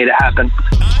intentionally made it happen.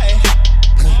 I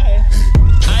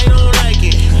don't like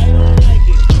it.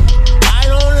 I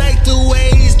don't like the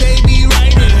ways they be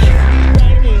writing.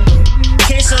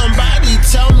 Can somebody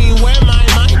tell me where my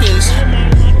mind is?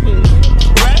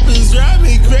 Rappers drive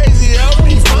me crazy, help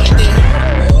me find it.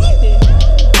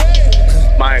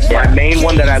 My main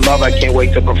one that I love, I can't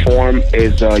wait to perform,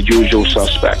 is Usual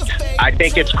Suspect. I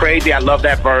think it's crazy. I love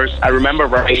that verse. I remember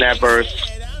writing that verse.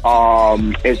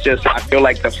 It's just, I feel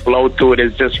like the flow to it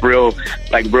is just real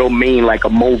mean, like a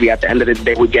movie. At the end of the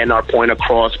day, we're getting our point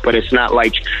across, but it's not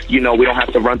like, you know, we don't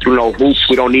have to run through no hoops.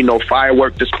 We don't need no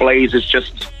firework displays. It's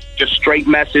just straight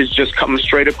message, just coming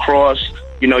straight across.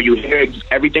 You know, you hear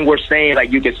everything we're saying,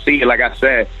 like you can see it, like I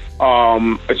said.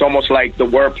 It's almost like the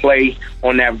wordplay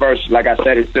on that verse. Like I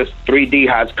said, it's just 3D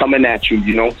how it's coming at you,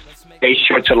 you know. They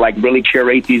sure to like really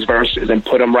curate these verses and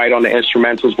put them right on the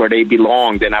instrumentals where they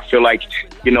belong. And I feel like,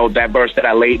 you know, that verse that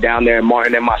I laid down there,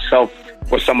 Martin and myself,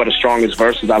 were some of the strongest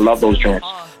verses. I love those joints.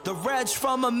 The wretch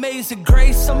from Amazing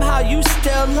Grace, somehow you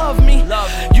still love me.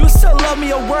 You still love me,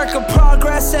 a work of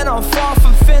progress, and I'm far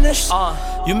from finished.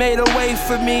 You made a way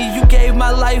for me, you gave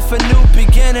my life a new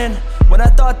beginning. When I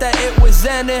thought that it was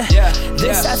ending,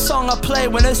 that song I play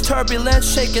when it's turbulence,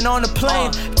 shaking on the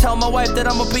plane. Tell my wife that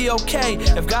I'ma be okay.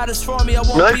 If God is for me, I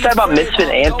won't. Really sad about Misfit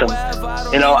Anthem.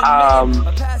 You know,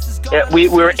 we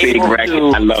were able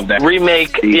to I love that.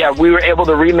 remake. Yeah, we were able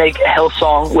to remake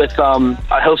Hillsong with a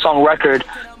Hillsong record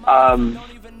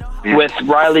with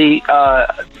Riley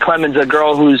Clemens, a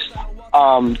girl who's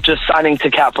just signing to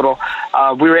Capitol.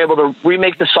 We were able to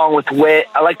remake the song with wit.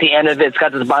 I like the end of it. It's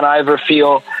got this Bon Iver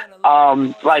feel.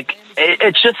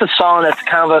 It's just a song that's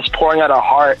kind of us pouring out our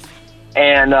heart.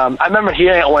 And I remember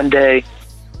hearing it one day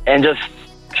and just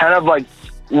kind of like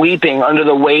weeping under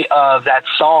the weight of that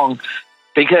song,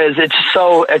 because it's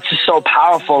just so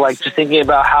powerful. Like, just thinking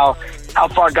about how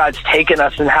far God's taken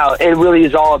us and how it really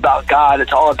is all about God.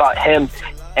 It's all about Him.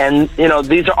 And, you know,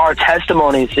 these are our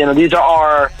testimonies. You know, these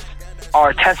are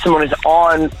our testimonies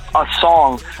on a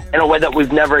song in a way that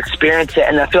we've never experienced it.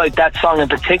 And I feel like that song in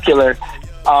particular,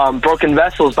 Broken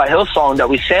Vessels by Hillsong, that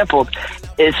we sampled,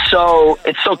 it's so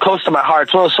close to my heart.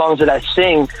 It's one of those songs that I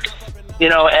sing, you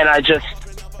know, and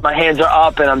my hands are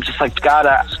up and I'm just like, God,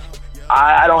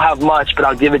 I don't have much, but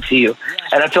I'll give it to you.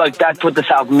 And I feel like that's what this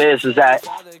album is that,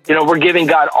 you know, we're giving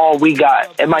God all we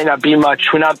got. It might not be much.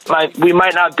 We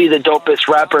might not be the dopest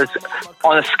rappers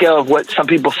on a scale of what some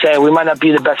people say. We might not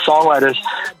be the best songwriters,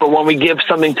 but when we give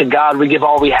something to God, we give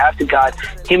all we have to God.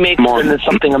 He makes it into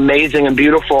something amazing and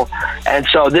beautiful. And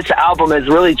so this album is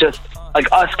really just like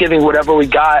us giving whatever we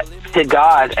got to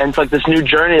God. And it's like this new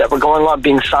journey that we're going on,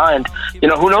 being signed. You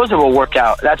know, who knows if it will work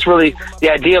out? That's really the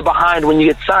idea behind when you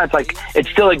get signed. It's like, it's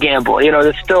still a gamble, you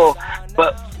know,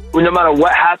 but no matter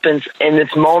what happens in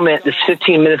this moment, this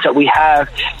 15 minutes that we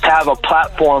have to have a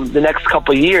platform the next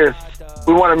couple of years,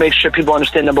 we want to make sure people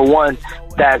understand, number one,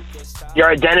 that your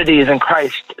identity is in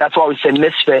Christ. That's why we say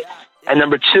misfit. And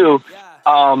number two,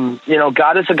 you know,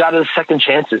 God is a God of the second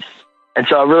chances. And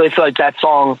so I really feel like that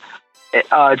song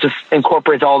just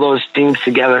incorporates all those themes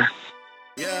together.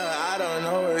 Yeah, I don't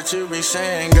know what you be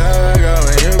saying, girl,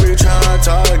 when you be trying to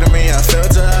talk to me, I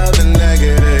filter out the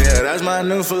negative, yeah, that's my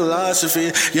new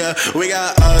philosophy, yeah, we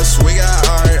got us, we got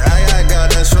art, I got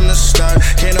God, that's from the start,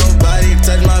 can't nobody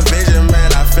touch my vision,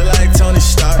 man, I feel like Tony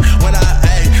Stark, when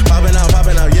popping out,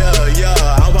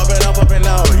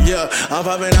 yeah, I'm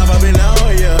popping out,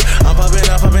 yeah, I'm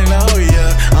popping out, yeah, I'm popping out,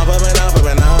 yeah, I'm popping out,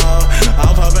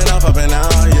 I'm popping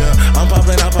out, yeah, I'm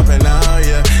popping out,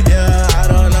 yeah, I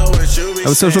don't know what you be. That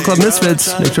was Social Club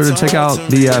Misfits. Make sure to check out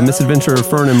the Misadventure of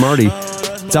Fern and Marty.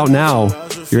 It's out now.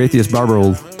 Your Atheist Barber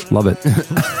will Love it.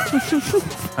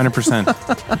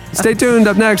 100%. Stay tuned.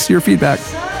 Up next, your feedback.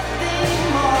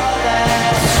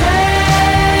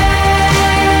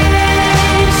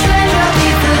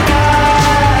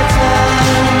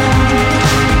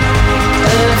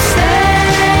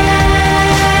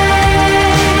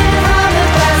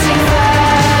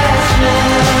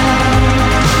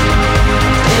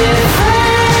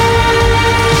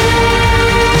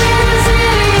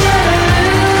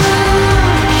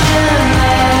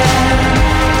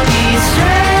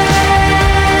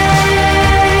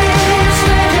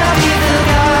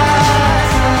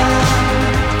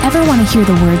 Ever want to hear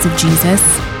the words of Jesus?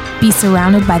 Be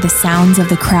surrounded by the sounds of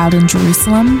the crowd in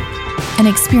Jerusalem? An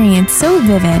experience so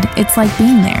vivid, it's like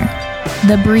being there.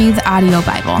 The Breathe Audio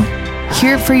Bible.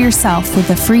 Hear it for yourself with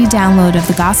a free download of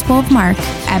the Gospel of Mark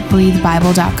at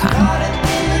breathebible.com.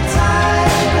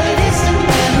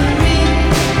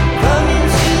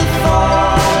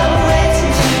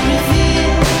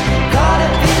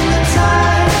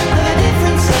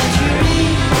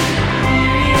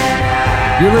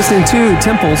 You're listening to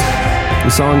Temples.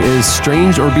 The song is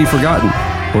Strange or Be Forgotten.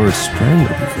 Or Strange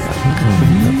or Be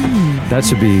Forgotten. That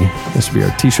should be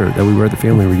our t-shirt that we wear at the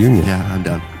family reunion. Yeah, I'm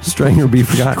done. Strange or Be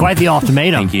Forgotten. Quite the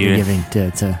ultimatum Thank you. you're giving to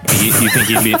You think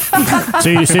you'd be... so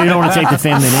you don't want to take the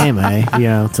family name, eh? You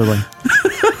know, to like...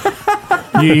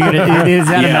 is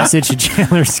that a message to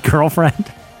Chandler's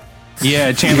girlfriend?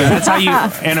 Yeah, Chandler, that's how you...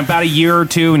 In about a year or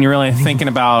two, when you're really thinking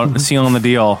about sealing the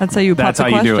deal... That's how you pop the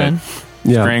you do it. question.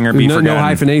 Yeah. Strang or be no forgotten.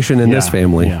 hyphenation in this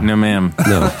family. Yeah. No, ma'am.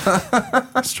 No.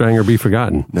 Strang or be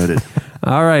forgotten. Noted.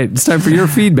 All right, it's time for your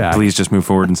feedback. Please just move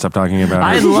forward and stop talking about it.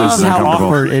 I This love is how uncomfortable.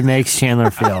 awkward it makes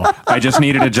Chandler feel. I just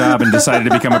needed a job and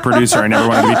decided to become a producer. I never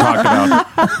wanted to be talked about.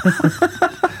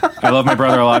 I love my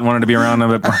brother a lot and wanted to be around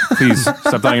him, but please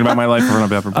stop talking about my life in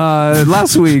front of him.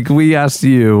 Last week we asked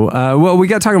you. We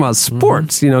got talking about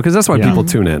sports, because that's why people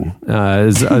tune in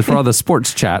is for all the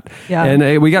sports chat. Yeah.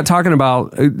 And we got talking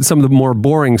about some of the more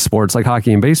boring sports like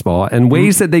hockey and baseball and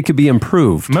ways that they could be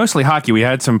improved. Mostly hockey. We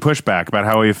had some pushback about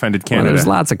how we offended Canada. Well, there's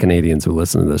lots of Canadians who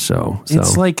listen to this show. So.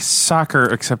 It's like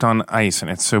soccer except on ice, and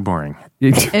it's so boring.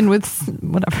 And with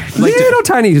whatever. Little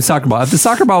tiny soccer ball. If the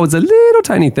soccer ball was a little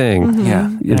tiny thing.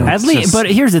 Mm-hmm. Yeah. At least, but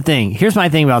here's the thing. Here's my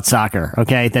thing about soccer.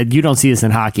 Okay, that you don't see this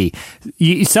in hockey.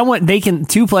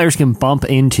 Two players can bump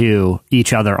into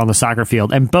each other on the soccer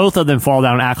field, and both of them fall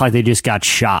down and act like they just got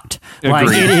shot. Like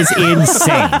Agreed. it is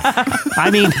insane.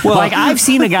 I mean, I've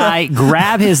seen a guy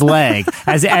grab his leg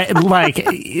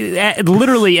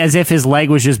literally as if his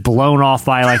leg was just blown off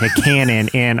by like a cannon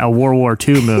in a World War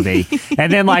II movie,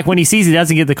 and then like when he sees he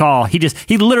doesn't get the call, he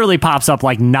literally pops up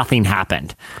like nothing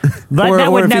happened. But that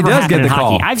would never happen in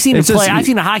hockey. I've seen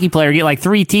a hockey player get like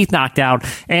 3 teeth knocked out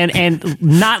and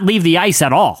not leave the ice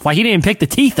at all. Like he didn't even pick the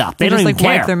teeth up. They don't just even like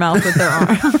care. wipe their mouth with their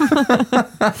arm.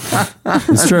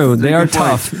 It's true. They are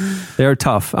tough. They are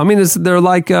tough. I mean, they're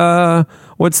like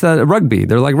what's that? Rugby.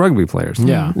 They're like rugby players.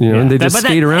 Yeah, and they just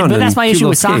skate around. But that's my and issue do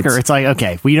with little soccer. skates. It's like,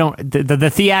 okay, we don't. The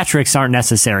theatrics aren't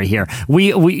necessary here.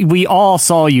 We all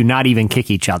saw you not even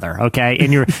kick each other. Okay,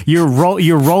 and you're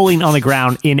rolling on the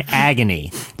ground in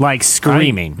agony, like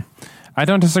screaming. I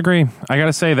don't disagree. I got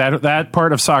to say that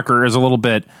part of soccer is a little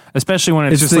bit, especially when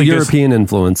it's just the like European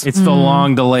influence. It's the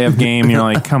long delay of game. You're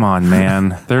like, come on,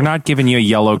 man. They're not giving you a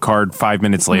yellow card 5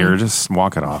 minutes later. Just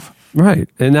walk it off. Right.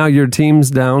 And now your team's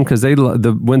down because they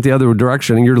went the other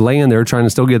direction and you're laying there trying to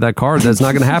still get that card. That's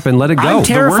not going to happen. Let it go. I'm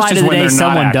terrified of the day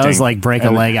someone does acting. like break a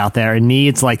leg out there and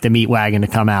needs like the meat wagon to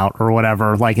come out or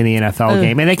whatever, like in the NFL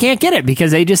game. And they can't get it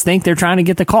because they just think they're trying to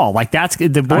get the call. Like that's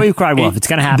the boy who cried wolf. It's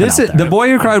going to happen. The boy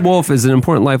who cried wolf is an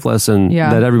important life lesson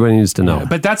that everybody needs to know.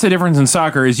 But that's the difference in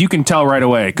soccer is you can tell right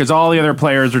away because all the other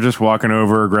players are just walking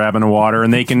over, grabbing a water,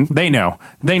 and they know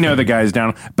the guy's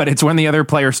down. But it's when the other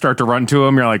players start to run to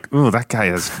him, you're like, ooh, that guy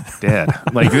is dead.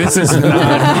 Like this is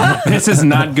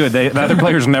not good. The other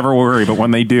players never worry, but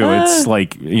when they do, it's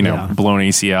like blown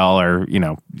ACL or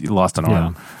you lost an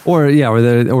arm. Or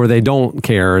they don't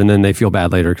care and then they feel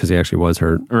bad later because he actually was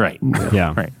hurt. Right.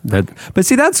 Yeah. Right. But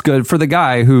see, that's good for the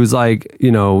guy who's like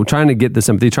trying to get the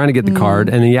sympathy, trying to get the card,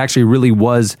 and he actually really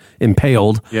was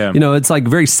impaled. Yeah. It's like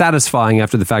very satisfying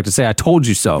after the fact to say, "I told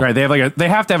you so." Right. They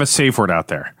have to have a safe word out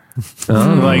there.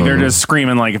 Like they're just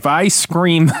screaming like if I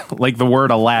scream like the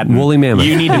word Aladdin, woolly mammoth,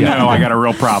 you need to know I got a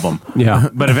real problem. Yeah.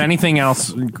 But if anything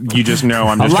else, you just know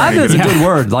I'm just Aladdin trying to is get a good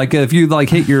word. Like if you like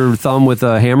hit your thumb with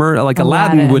a hammer, like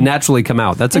Aladdin would naturally come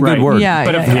out. That's a good word.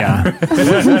 That's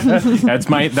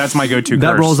my go-to.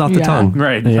 That curse. rolls off the tongue.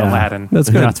 Right. Yeah. Aladdin. That's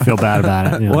good. You don't have to feel bad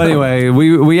about it. Well, anyway,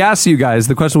 we asked you guys,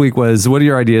 the question of the week was, what are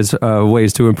your ideas,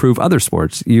 ways to improve other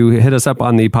sports? You hit us up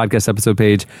on the podcast episode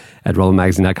page at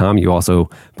relevantmagazine.com. You also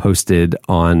posted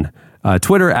on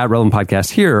Twitter at Relevant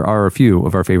Podcast. Here are a few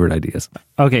of our favorite ideas.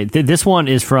 Okay, this one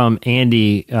is from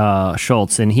Andy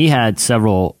Schultz, and he had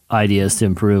several ideas to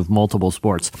improve multiple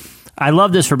sports. I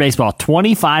love this for baseball.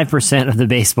 25% of the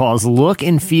baseballs look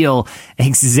and feel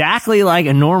exactly like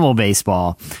a normal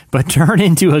baseball, but turn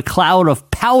into a cloud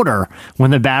of powder when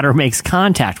the batter makes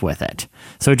contact with it.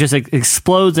 So it just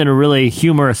explodes in a really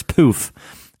humorous poof.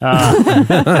 I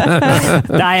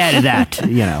added that, as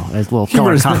a little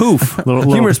humorous poof.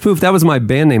 Humorous poof. That was my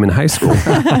band name in high school.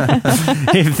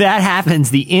 If that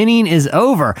happens, the inning is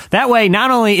over. That way,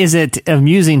 not only is it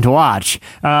amusing to watch,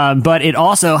 but it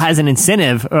also has an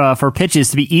incentive for pitches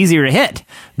to be easier to hit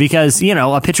because,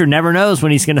 a pitcher never knows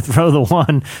when he's going to throw the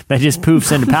one that just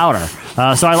poofs into powder.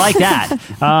 So I like that.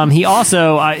 He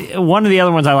also, one of the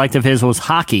other ones I liked of his was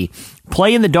hockey.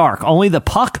 Play in the dark. Only the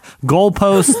puck,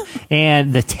 goalpost,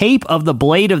 and the tape of the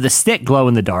blade of the stick glow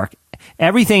in the dark.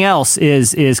 Everything else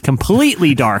is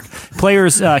completely dark.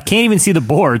 Players can't even see the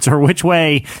boards or which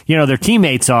way their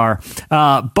teammates are.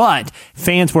 But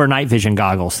fans wear night vision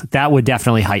goggles. That would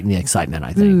definitely heighten the excitement,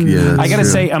 I think. Yeah, I gotta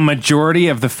say, a majority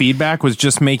of the feedback was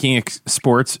just making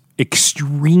sports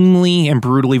extremely and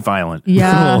brutally violent.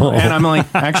 Yeah. And I'm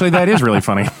like, actually, that is really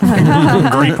funny.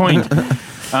 Great point.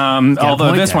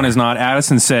 Although this one is not.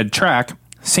 Addison said track,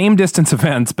 same distance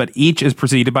events, but each is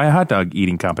preceded by a hot dog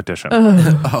eating competition.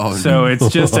 So it's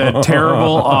just a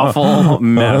terrible, awful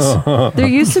mess. There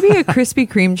used to be a Krispy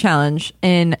Kreme challenge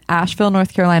in Asheville,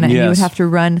 North Carolina, and you would have to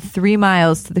run 3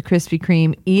 miles to the Krispy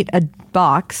Kreme, eat a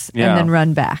box, and then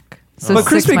run back. So but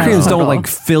Krispy Kremes don't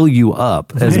fill you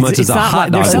up as much as a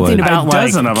hot dog There's something would. about a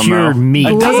dozen of them, cured meat.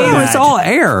 It's all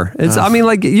air. It's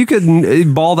you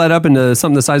could ball that up into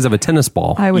something the size of a tennis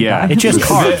ball. I would. Yeah, it's just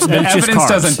carbs. The evidence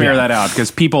doesn't bear that out because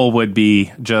people would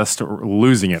be just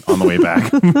losing it on the way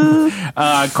back.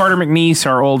 Carter McNeese,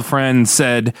 our old friend,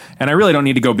 said, and I really don't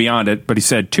need to go beyond it, but he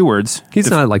said 2 words. He's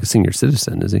not like a senior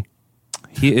citizen, is he?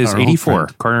 He is 84.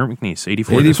 Carter McNeese,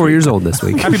 84. 84 years old this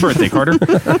week. Happy birthday, Carter.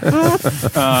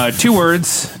 2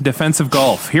 words, defensive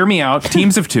golf. Hear me out.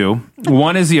 Teams of 2.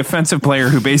 One is the offensive player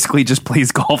who basically just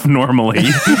plays golf normally.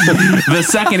 The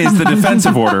second is the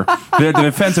defensive the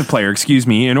defensive player,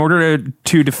 in order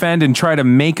to defend and try to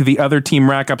make the other team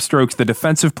rack up strokes, the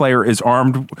defensive player is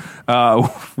armed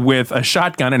with a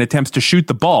shotgun and attempts to shoot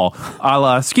the ball, a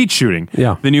la skeet shooting.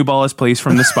 Yeah. The new ball is placed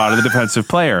from the spot of the defensive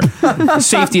player.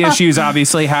 Safety issues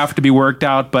obviously have to be worked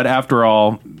out, but after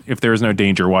all, if there is no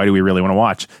danger, why do we really want to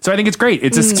watch? So I think it's great.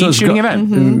 It's a skeet shooting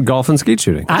event. Golf and skeet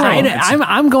shooting.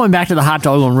 I'm going back to the hot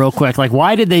dog one real quick. Like,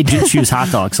 why did they choose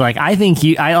hot dogs? Like, I think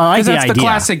I like the idea. That's the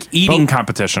classic eating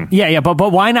competition. Yeah, but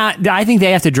why not? I think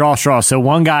they have to draw straws. So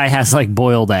one guy has like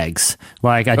boiled eggs,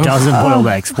 like a dozen boiled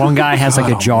eggs. One guy has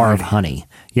like a jar of honey.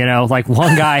 Like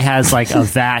one guy has like a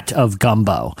vat of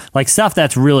gumbo, like stuff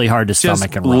that's really hard to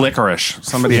stomach and run. Licorice.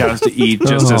 Somebody has to eat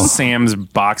just a Sam's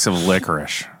box of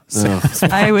licorice.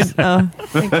 I would. I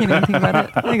can't even think about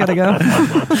it. I gotta go.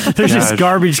 There's just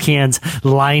garbage cans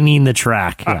lining the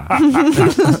track.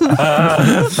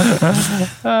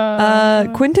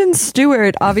 Quentin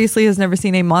Stewart obviously has never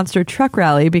seen a monster truck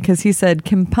rally because he said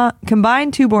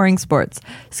combine 2 boring sports,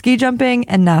 ski jumping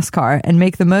and NASCAR, and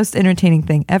make the most entertaining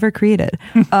thing ever created.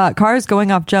 Cars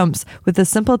going off jumps with the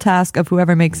simple task of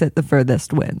whoever makes it the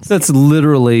furthest wins. That's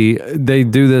literally, they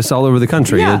do this all over the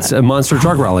country. Yeah. It's monster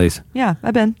truck rallies. Yeah,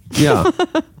 I've been. Yeah.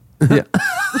 Yeah.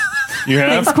 You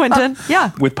have? Thanks, Quentin. Yeah.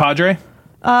 With Padre?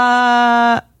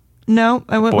 No,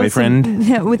 I went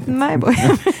boyfriend? with my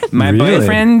boyfriend. My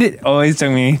boyfriend always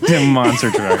took me to monster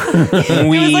truck.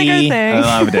 We like our thing.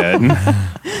 loved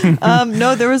it.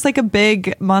 No, there was like a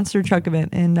big monster truck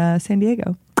event in San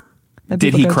Diego.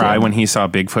 Did he cry when he saw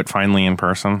Bigfoot finally in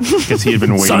person? Because he had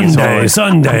been waiting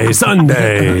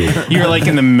Sunday. You're like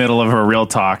in the middle of a real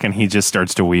talk and he just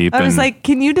starts to weep. I was like,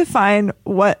 can you define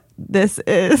what this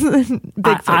is?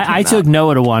 I took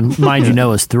Noah to one. Mind you,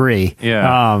 Noah's 3.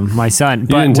 Yeah. My son.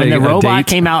 But when the robot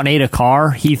came out and ate a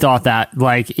car, he thought that,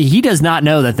 like, he does not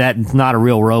know that that's not a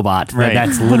real robot. Right.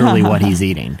 That's literally what he's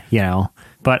eating,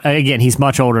 But again, he's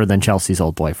much older than Chelsea's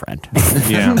old boyfriend.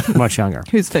 Yeah. Much younger.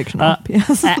 Who's fictional.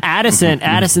 Yes.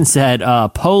 Addison said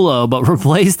polo, but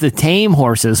replace the tame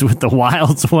horses with the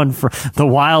wild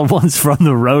ones from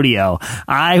the rodeo.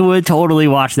 I would totally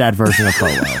watch that version of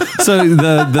polo. So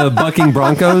the bucking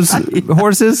Broncos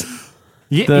horses?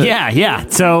 Yeah.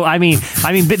 So I mean,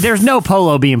 but there's no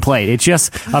polo being played. It's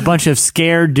just a bunch of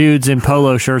scared dudes in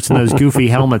polo shirts and those goofy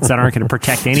helmets that aren't going to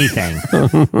protect anything,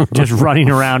 just running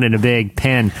around in a big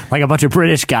pen like a bunch of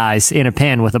British guys in a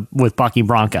pen with bucking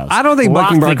broncos. I don't think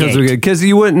bucking broncos are good because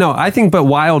you wouldn't. No, I think but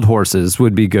wild horses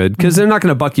would be good because they're not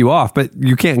going to buck you off, but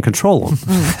you can't control them.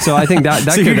 So I think that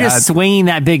so could you're just swinging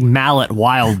that big mallet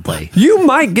wildly. You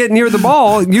might get near the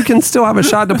ball. You can still have a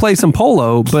shot to play some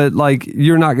polo, but like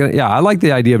you're not gonna. Yeah, I like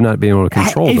the idea of not being able to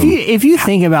control them. If you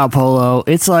think about polo,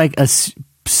 it's like a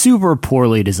super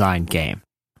poorly designed game.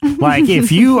 Like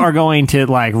if you are going to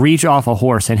like reach off a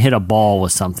horse and hit a ball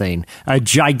with something, a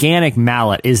gigantic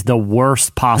mallet is the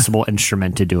worst possible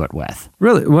instrument to do it with.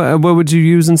 Really? What would you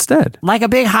use instead? Like a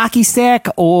big hockey stick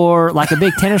or like a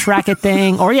big tennis racket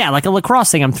thing or like a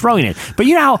lacrosse thing. I'm throwing it. But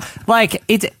you know, like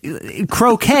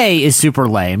croquet is super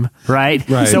lame, right?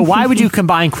 So why would you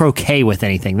combine croquet with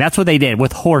anything? That's what they did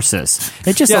with horses.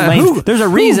 It's just a lame. There's a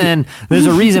reason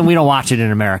we don't watch it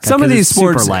in America. Some of these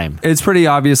sports, super lame. It's pretty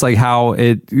obvious like how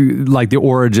the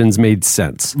origins made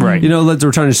sense. Right. You know,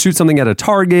 we're trying to shoot something at a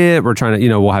target. We're trying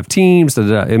to, we'll have teams.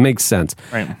 It makes sense.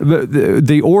 Right.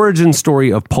 The origin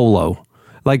story of polo,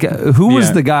 like who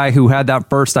was the guy who had that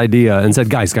first idea and said,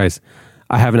 guys,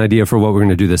 I have an idea for what we're going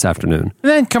to do this afternoon.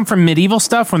 Didn't it come from medieval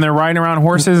stuff when they're riding around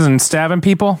horses and stabbing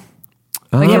people?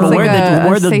 Where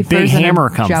the big hammer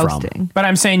come from? But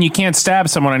I'm saying you can't stab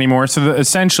someone anymore. So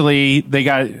essentially, they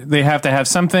have to have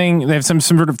something. They have some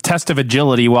sort of test of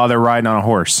agility while they're riding on a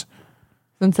horse.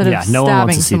 Instead of no one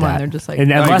wants stabbing to see someone, that. they're just like,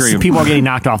 and unless people are getting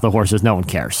knocked off the horses, no one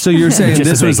cares. So you're saying Just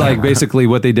this a was big like hammer. basically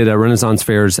what they did at Renaissance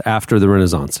fairs after the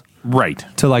Renaissance, right?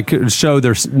 To like show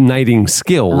their knighting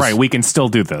skills, right? We can still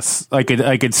do this. I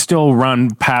could still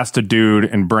run past a dude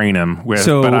and brain him with,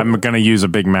 but I'm going to use a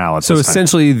big mallet. So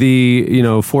essentially, the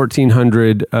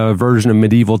 1400 version of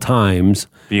medieval times.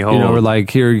 Behold. We're like,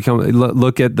 here you come.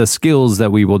 Look at the skills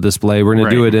that we will display. We're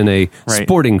going to do it in a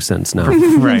sporting sense now.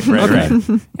 right.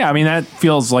 Yeah, I mean that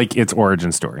feels like its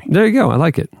origin story. There you go. I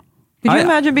like it. Could you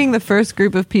imagine being the first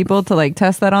group of people to like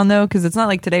test that on though? Because it's not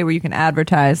like today where you can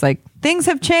advertise like things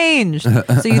have changed.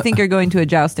 So you think you're going to a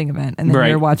jousting event and then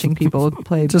you're watching people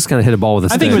play. Just kind of hit a ball with a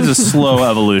stick. I think it was a slow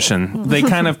evolution. They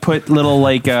kind of put little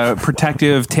like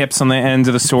protective tips on the ends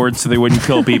of the sword so they wouldn't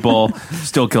kill people.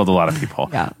 Still killed a lot of people.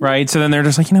 Yeah. Right. So then they're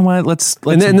just like, you know what? Let's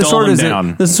and the dull sword them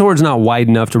down. The sword's not wide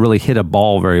enough to really hit a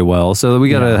ball very well. So we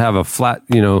got to have a flat,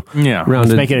 rounded.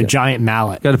 Let's make it a giant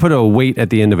mallet. Got to put a weight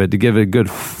at the end of it to give it a good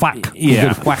whack.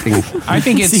 Yeah. Good whacking. I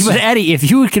think it's. See, but Eddie, if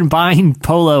you would combine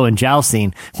polo and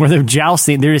jousting, where they're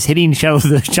jousting, they're just hitting each other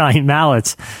with the giant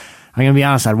mallets. I'm gonna be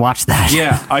honest, I'd watch that.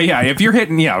 Yeah. If you're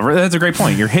hitting, that's a great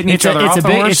point. You're hitting each other off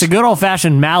the horse. It's a good old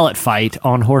fashioned mallet fight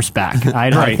on horseback.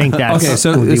 I think that's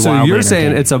okay. So you're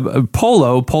saying it's a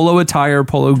polo attire,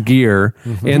 polo gear,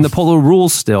 and the polo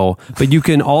rules still, but you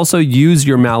can also use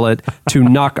your mallet to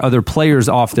knock other players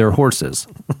off their horses.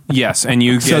 Yes,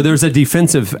 and so there's a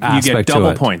defensive aspect. You get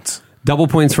double points. Double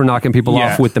points for knocking people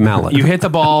off with the mallet. You hit the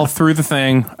ball through the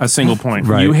thing, a single point.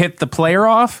 Right. You hit the player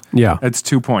off, it's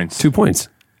 2 points. 2 points.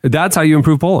 That's how you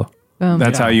improve polo.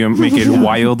 That's how you make it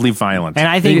wildly violent. And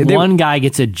I think one guy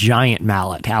gets a giant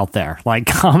mallet out there, like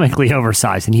comically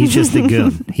oversized, and he's just the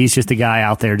goon. He's just the guy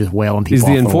out there just wailing people. He's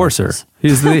the off enforcer.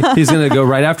 He's going to go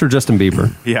right after Justin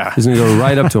Bieber. Yeah. He's going to go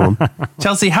right up to him.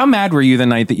 Chelsea, how mad were you the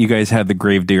night that you guys had the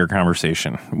gravedigger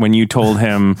conversation when you told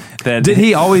him that? Did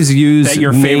he always use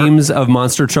names of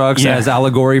monster trucks as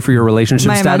allegory for your relationship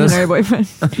My status? imaginary boyfriend.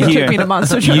 He took me to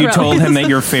monster truck You rallies. told him that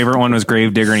your favorite one was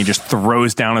gravedigger, and he just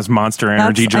throws down his monster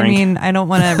energy drink. I mean, I don't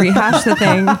want to rehash the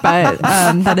thing, but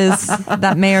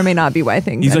that may or may not be why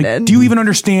things He's ended. like, do you even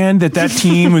understand that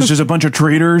team was just a bunch of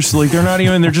traitors? Like, they're not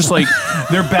even, they're just like,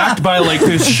 they're backed by like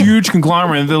this huge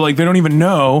conglomerate. They're like, they don't even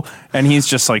know. And he's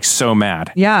just like so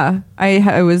mad. Yeah,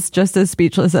 I was just as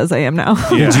speechless as I am now.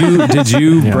 Yeah. Did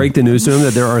you break the news to him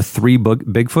that there are 3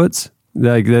 Bigfoots?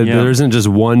 Like there isn't just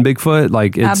one Bigfoot.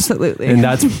 Like it's, absolutely, and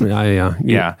that's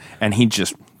yeah. And he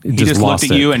just looked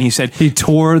at you and he said he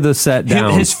tore the set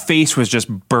down. His face was just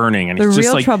burning, and the he's real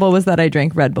just like, trouble was that I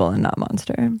drank Red Bull and not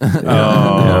Monster.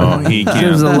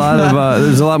 There's a lot of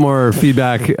there's a lot more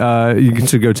feedback. You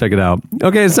should go check it out.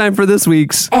 Okay, it's time for this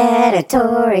week's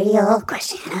editorial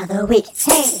question of the week.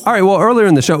 Hey. All right. Well, earlier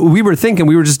in the show, we were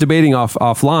just debating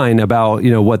offline about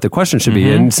what the question should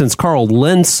be, and since Carl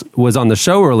Lentz was on the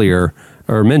show earlier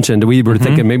or mentioned, we were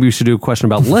thinking maybe we should do a question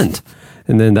about Lent.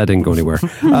 And then that didn't go anywhere.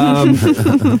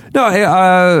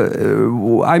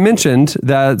 I mentioned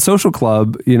that Social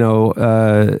Club,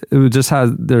 it just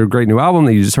has their great new album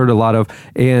that you just heard a lot of.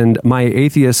 And my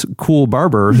atheist cool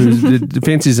barber, who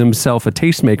fancies himself a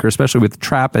tastemaker, especially with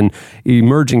trap and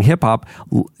emerging hip hop,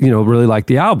 really liked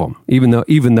the album, even though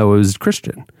it was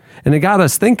Christian. And it got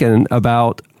us thinking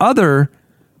about other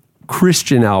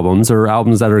Christian albums or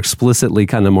albums that are explicitly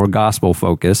kind of more gospel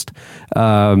focused,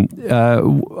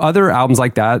 other albums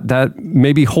like that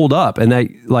maybe hold up and that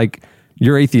like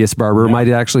your atheist barber might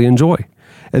actually enjoy.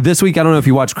 This week, I don't know if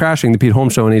you watched Crashing, the Pete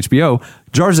Holmes Show on HBO.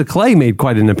 Jars of Clay made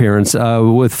quite an appearance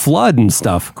with Flood and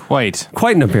stuff. Quite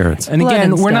an appearance. And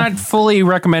again, we're not fully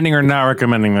recommending or not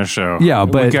recommending this show. Yeah,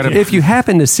 but if you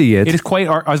happen to see it, it is quite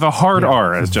a hard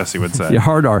R, as Jesse would say. Yeah,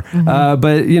 hard R.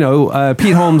 But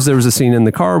Pete Holmes, there was a scene in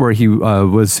the car where he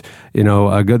was, they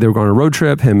were going on a road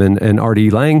trip, him and Artie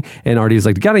Lang, and Artie's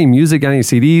like, "Got any music? Got any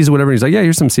CDs? Whatever." He's like, "Yeah,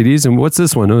 here's some CDs." And what's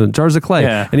this one? Jars of Clay.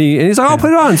 Yeah. And he's like, "Oh,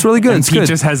 put it on. It's really good." And It's Pete good.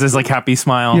 just has this like happy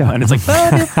smile, and it's like,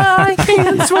 Yeah. "But if I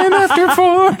can't swim after 40."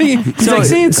 So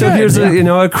here's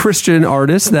a Christian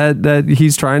artist that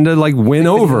he's trying to like win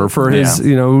over for his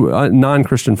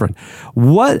non-Christian friend.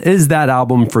 What is that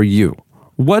album for you?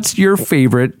 What's your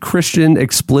favorite Christian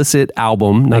explicit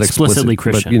album? Not Explicitly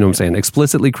explicit, Christian. but you know what I'm saying?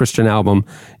 Explicitly Christian album.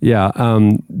 Yeah,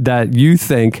 that you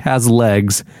think has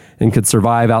legs and could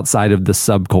survive outside of the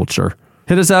subculture.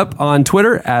 Hit us up on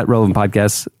Twitter at Relevant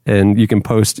Podcasts, and you can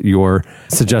post your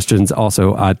suggestions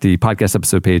also at the podcast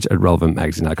episode page at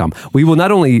relevantmagazine.com. We will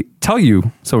not only tell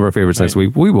you some of our favorites next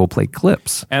week, we will play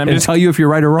clips and tell you if you're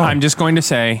right or wrong. I'm just going to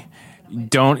say,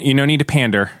 no need to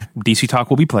pander. DC Talk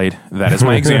will be played. That is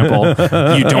my example. You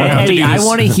don't have to do this.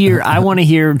 I want to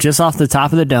hear just off the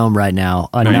top of the dome right now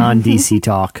a non-DC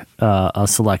Talk a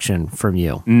selection from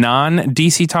you.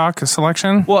 Non-DC Talk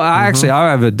selection? Well, I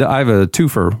have a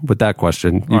twofer with that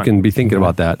question. You can be thinking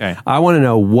about that. Okay. I want to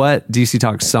know what DC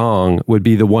Talk song would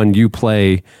be the one you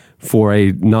play for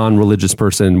a non-religious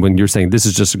person when you're saying this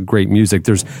is just great music.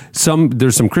 There's some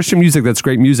Christian music that's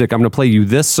great music. I'm going to play you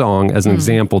this song as an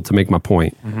example to make my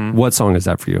point. What song is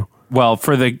that for you? Well,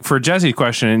 for Jesse's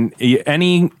question,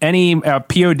 any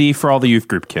POD for all the youth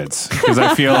group kids, because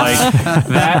I feel like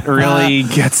that really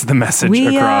gets the message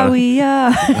across. We are.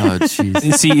 Oh, jeez.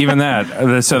 You see, even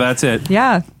that. So that's it.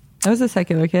 Yeah. I was a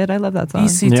secular kid. I love that song.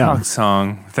 DC Talk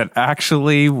song that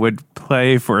actually would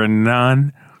play for a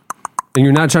non. And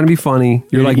you're not trying to be funny.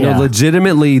 You're like, no,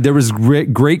 legitimately, there was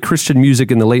great Christian music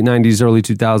in the late 90s, early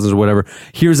 2000s or whatever.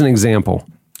 Here's an example.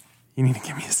 You need to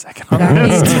give me a second on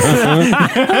this.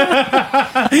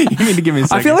 You need to give me a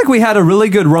second. I feel like we had a really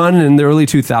good run in the early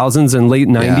 2000s and late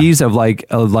 90s of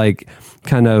like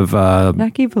kind of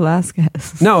Becky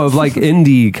Velasquez. No, of like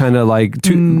indie kind of like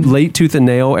late Tooth and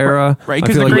Nail era. Right,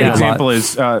 because a great example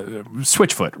is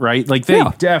Switchfoot, right? Like they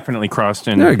definitely crossed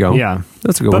in. There you go. Yeah,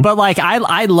 that's a good one. But like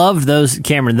I loved those,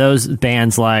 Cameron, those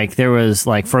bands. Like there was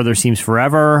like Further Seems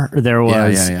Forever. There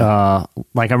was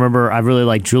like I remember I really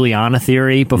liked Juliana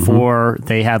Theory before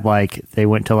they had they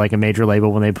went to like a major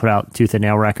label when they put out Tooth and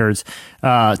Nail records.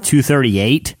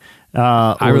 238.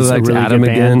 I really liked Adam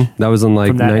Again. That was in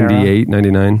like 98,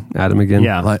 99. Adam Again.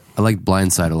 Yeah. I like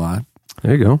Blindside a lot.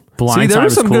 There you go. Blindside there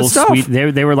was was some cool. good stuff. Sweet,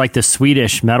 they were like the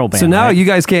Swedish metal band. So now right? you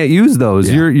guys can't use those.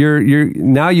 Yeah. You're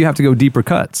now you have to go deeper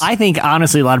cuts. I think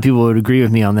honestly, a lot of people would agree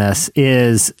with me on this.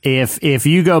 Is if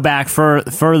you go back far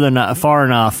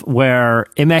enough, where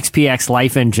MXPX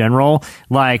Life in General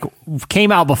like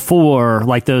came out before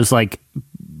like those like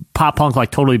pop punk like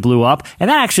totally blew up,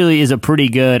 and that actually is a pretty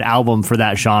good album for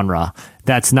that genre.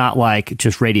 That's not like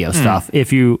just radio stuff.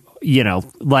 If you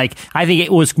like, I think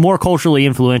it was more culturally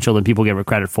influential than people give it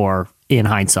credit for in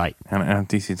hindsight. And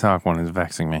DC Talk one is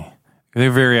vexing me. They're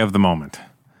very of the moment.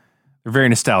 They're very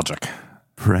nostalgic.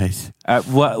 Right.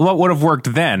 What would have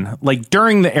worked then, like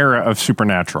during the era of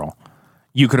Supernatural,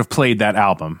 you could have played that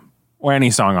album or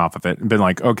any song off of it and been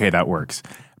like, okay, that works.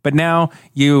 But now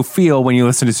you feel when you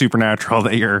listen to Supernatural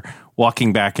that you're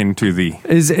walking back into the...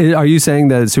 Are you saying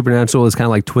that Supernatural is kind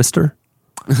of like Twister?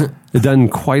 It doesn't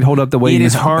quite hold up the way it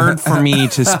is hard for me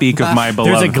to speak of my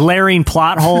beloved. There's a glaring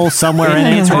plot hole somewhere in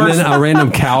it. And then a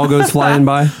random cow goes flying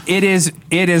by. It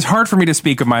is hard for me to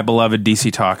speak of my beloved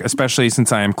DC Talk, especially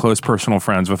since I am close personal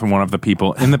friends with one of the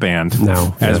people in the band.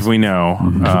 No, as we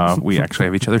know, we actually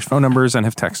have each other's phone numbers and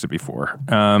have texted before.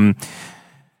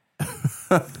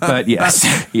 But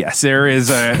yes, there is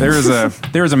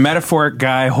a metaphoric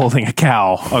guy holding a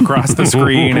cow across the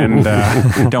screen, and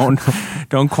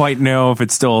don't quite know if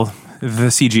it's still the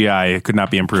CGI. It could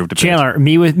not be improved. Chandler,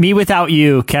 me without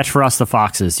you, Catch for Us the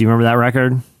Foxes. Do you remember that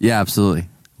record? Yeah, absolutely.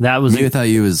 That was You Without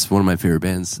You is one of my favorite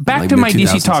bands. Back like to my mid-2000s.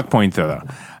 DC Talk point, though.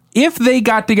 If they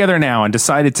got together now and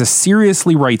decided to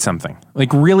seriously write something,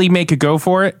 like really make a go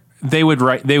for it, they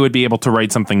would be able to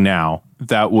write something now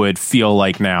that would feel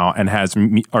like now and has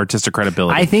artistic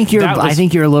credibility. I think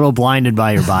you're a little blinded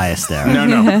by your bias there. No,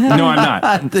 I'm not.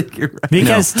 I think you're right.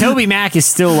 Because Toby Mac is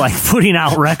still like putting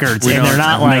out records, and they're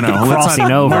not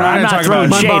crossing over. I'm not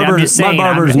throwing shade. I'm just saying.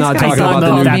 My barber's not talking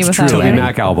about the new Toby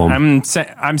Mac album.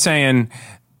 I'm saying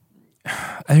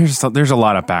there's a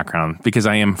lot of background because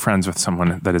I am friends with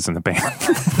someone that is in the band.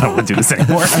 I don't want to do this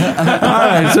anymore. All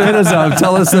right, so hit us up.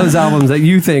 Tell us those albums that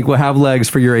you think will have legs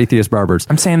for your atheist barbers.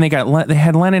 I'm saying they had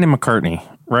Lennon and McCartney,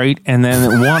 right? And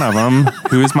then one of them,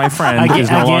 who is my friend, is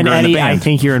no longer Eddie, in the band. I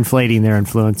think you're inflating their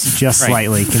influence just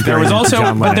slightly. There was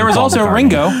also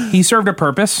Ringo. He served a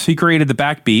purpose. He created the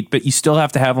backbeat, but you still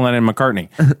have to have Lennon and McCartney.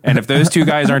 And if those two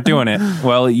guys aren't doing it,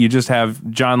 well, you just have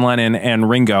John Lennon and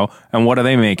Ringo. And what are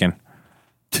they making?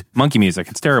 Monkey music.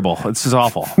 It's terrible. It's just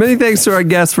awful. Many thanks to our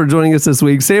guests for joining us this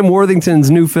week. Sam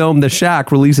Worthington's new film, The Shack,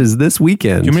 releases this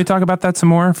weekend. Do you want me to talk about that some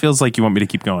more? Feels like you want me to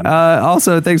keep going.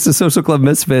 Also, thanks to Social Club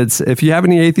Misfits. If you have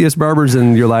any atheist barbers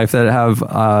in your life that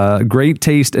have great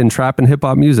taste in trap and hip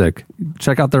hop music,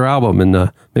 check out their album and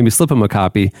maybe slip them a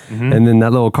copy. Mm-hmm. And then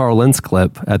that little Carl Lentz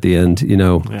clip at the end,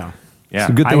 Yeah.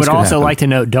 So good I would also happen. like to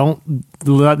note, don't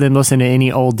let them listen to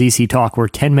any old DC Talk. We're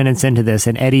 10 minutes into this,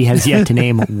 and Eddie has yet to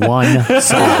name one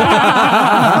song.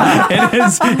 It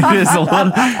is a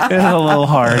little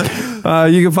hard.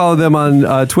 You can follow them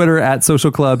on Twitter at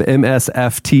Social Club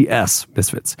MSFTS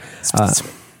Misfits.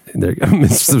 There you go.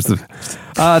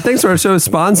 Thanks to our show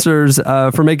sponsors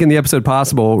for making the episode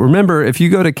possible. Remember, if you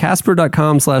go to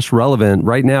Casper.com/relevant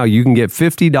right now, you can get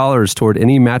 $50 toward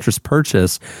any mattress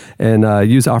purchase and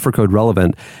use offer code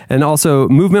relevant. And also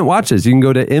Movement Watches. You can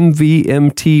go to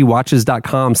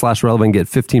mvmtwatches.com/relevant, get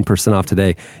 15% off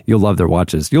today. You'll love their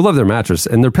watches. You'll love their mattress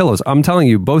and their pillows. I'm telling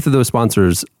you, both of those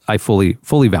sponsors, I fully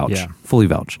vouch. Yeah. Fully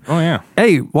vouch. Oh, yeah.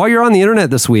 Hey, while you're on the internet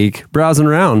this week, browsing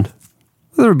around,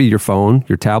 whether it be your phone,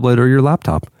 your tablet, or your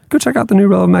laptop, go check out the new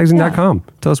relevantmagazine.com.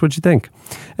 Tell us what you think.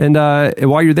 And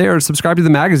while you're there, subscribe to the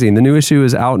magazine. The new issue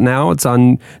is out now. It's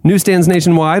on newsstands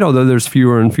nationwide, although there's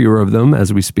fewer and fewer of them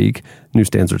as we speak.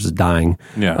 Newsstands are just dying.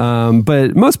 Yeah.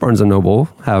 But most Barnes & Noble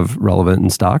have Relevant in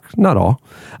stock. Not all.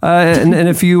 And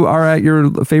if you are at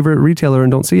your favorite retailer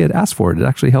and don't see it, ask for it. It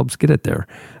actually helps get it there.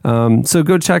 So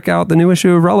go check out the new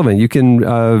issue of Relevant. You can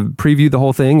preview the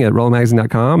whole thing at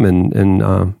relevantmagazine.com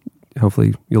and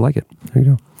hopefully you'll like it. There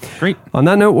you go. Great. On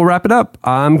that note, we'll wrap it up.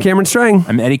 I'm Cameron Strang.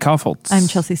 I'm Eddie Kaufholz. I'm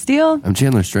Chelsea Steele. I'm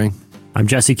Chandler String. I'm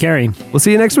Jesse Carey. We'll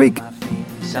see you next week.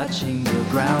 Touching the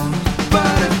ground.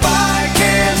 But if I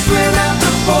can't swim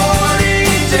after 40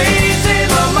 days and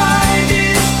my mind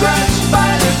is crushed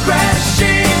by the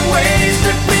crashing waves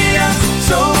that me up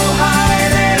so high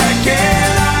that I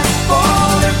cannot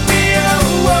fall if be a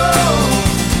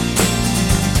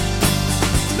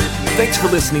Thanks for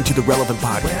listening to the Relevant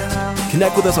Podcast.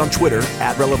 Connect with us on Twitter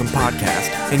at Relevant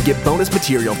Podcast and get bonus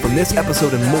material from this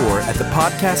episode and more at the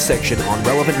podcast section on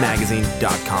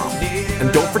relevantmagazine.com.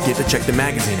 And don't forget to check the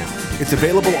magazine out. It's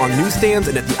available on newsstands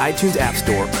and at the iTunes App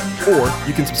Store, or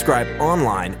you can subscribe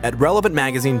online at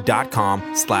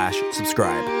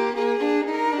relevantmagazine.com/subscribe.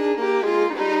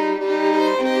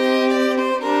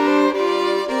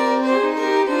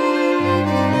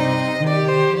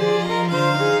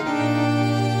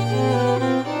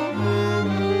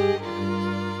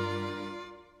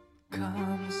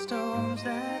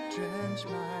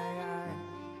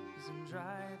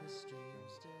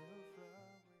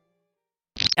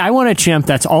 I want a chimp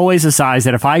that's always the size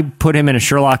that if I put him in a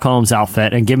Sherlock Holmes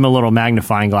outfit and give him a little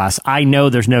magnifying glass, I know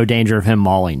there's no danger of him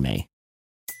mauling me.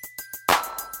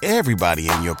 Everybody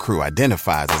in your crew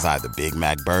identifies as either Big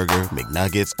Mac Burger,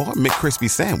 McNuggets, or McCrispy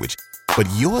Sandwich. But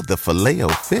you're the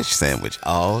Filet-O-Fish Sandwich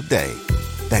all day.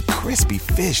 That crispy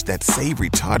fish, that savory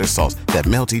tartar sauce, that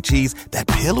melty cheese, that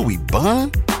pillowy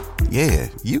bun. Yeah,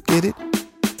 you get it.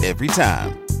 Every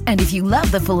time. And if you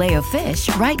love the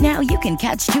Filet-O-Fish, right now you can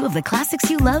catch two of the classics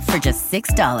you love for just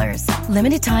 $6.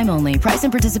 Limited time only. Price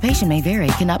and participation may vary.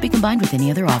 Cannot be combined with any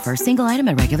other offer. Single item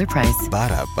at regular price.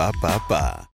 Ba-da-ba-ba-ba.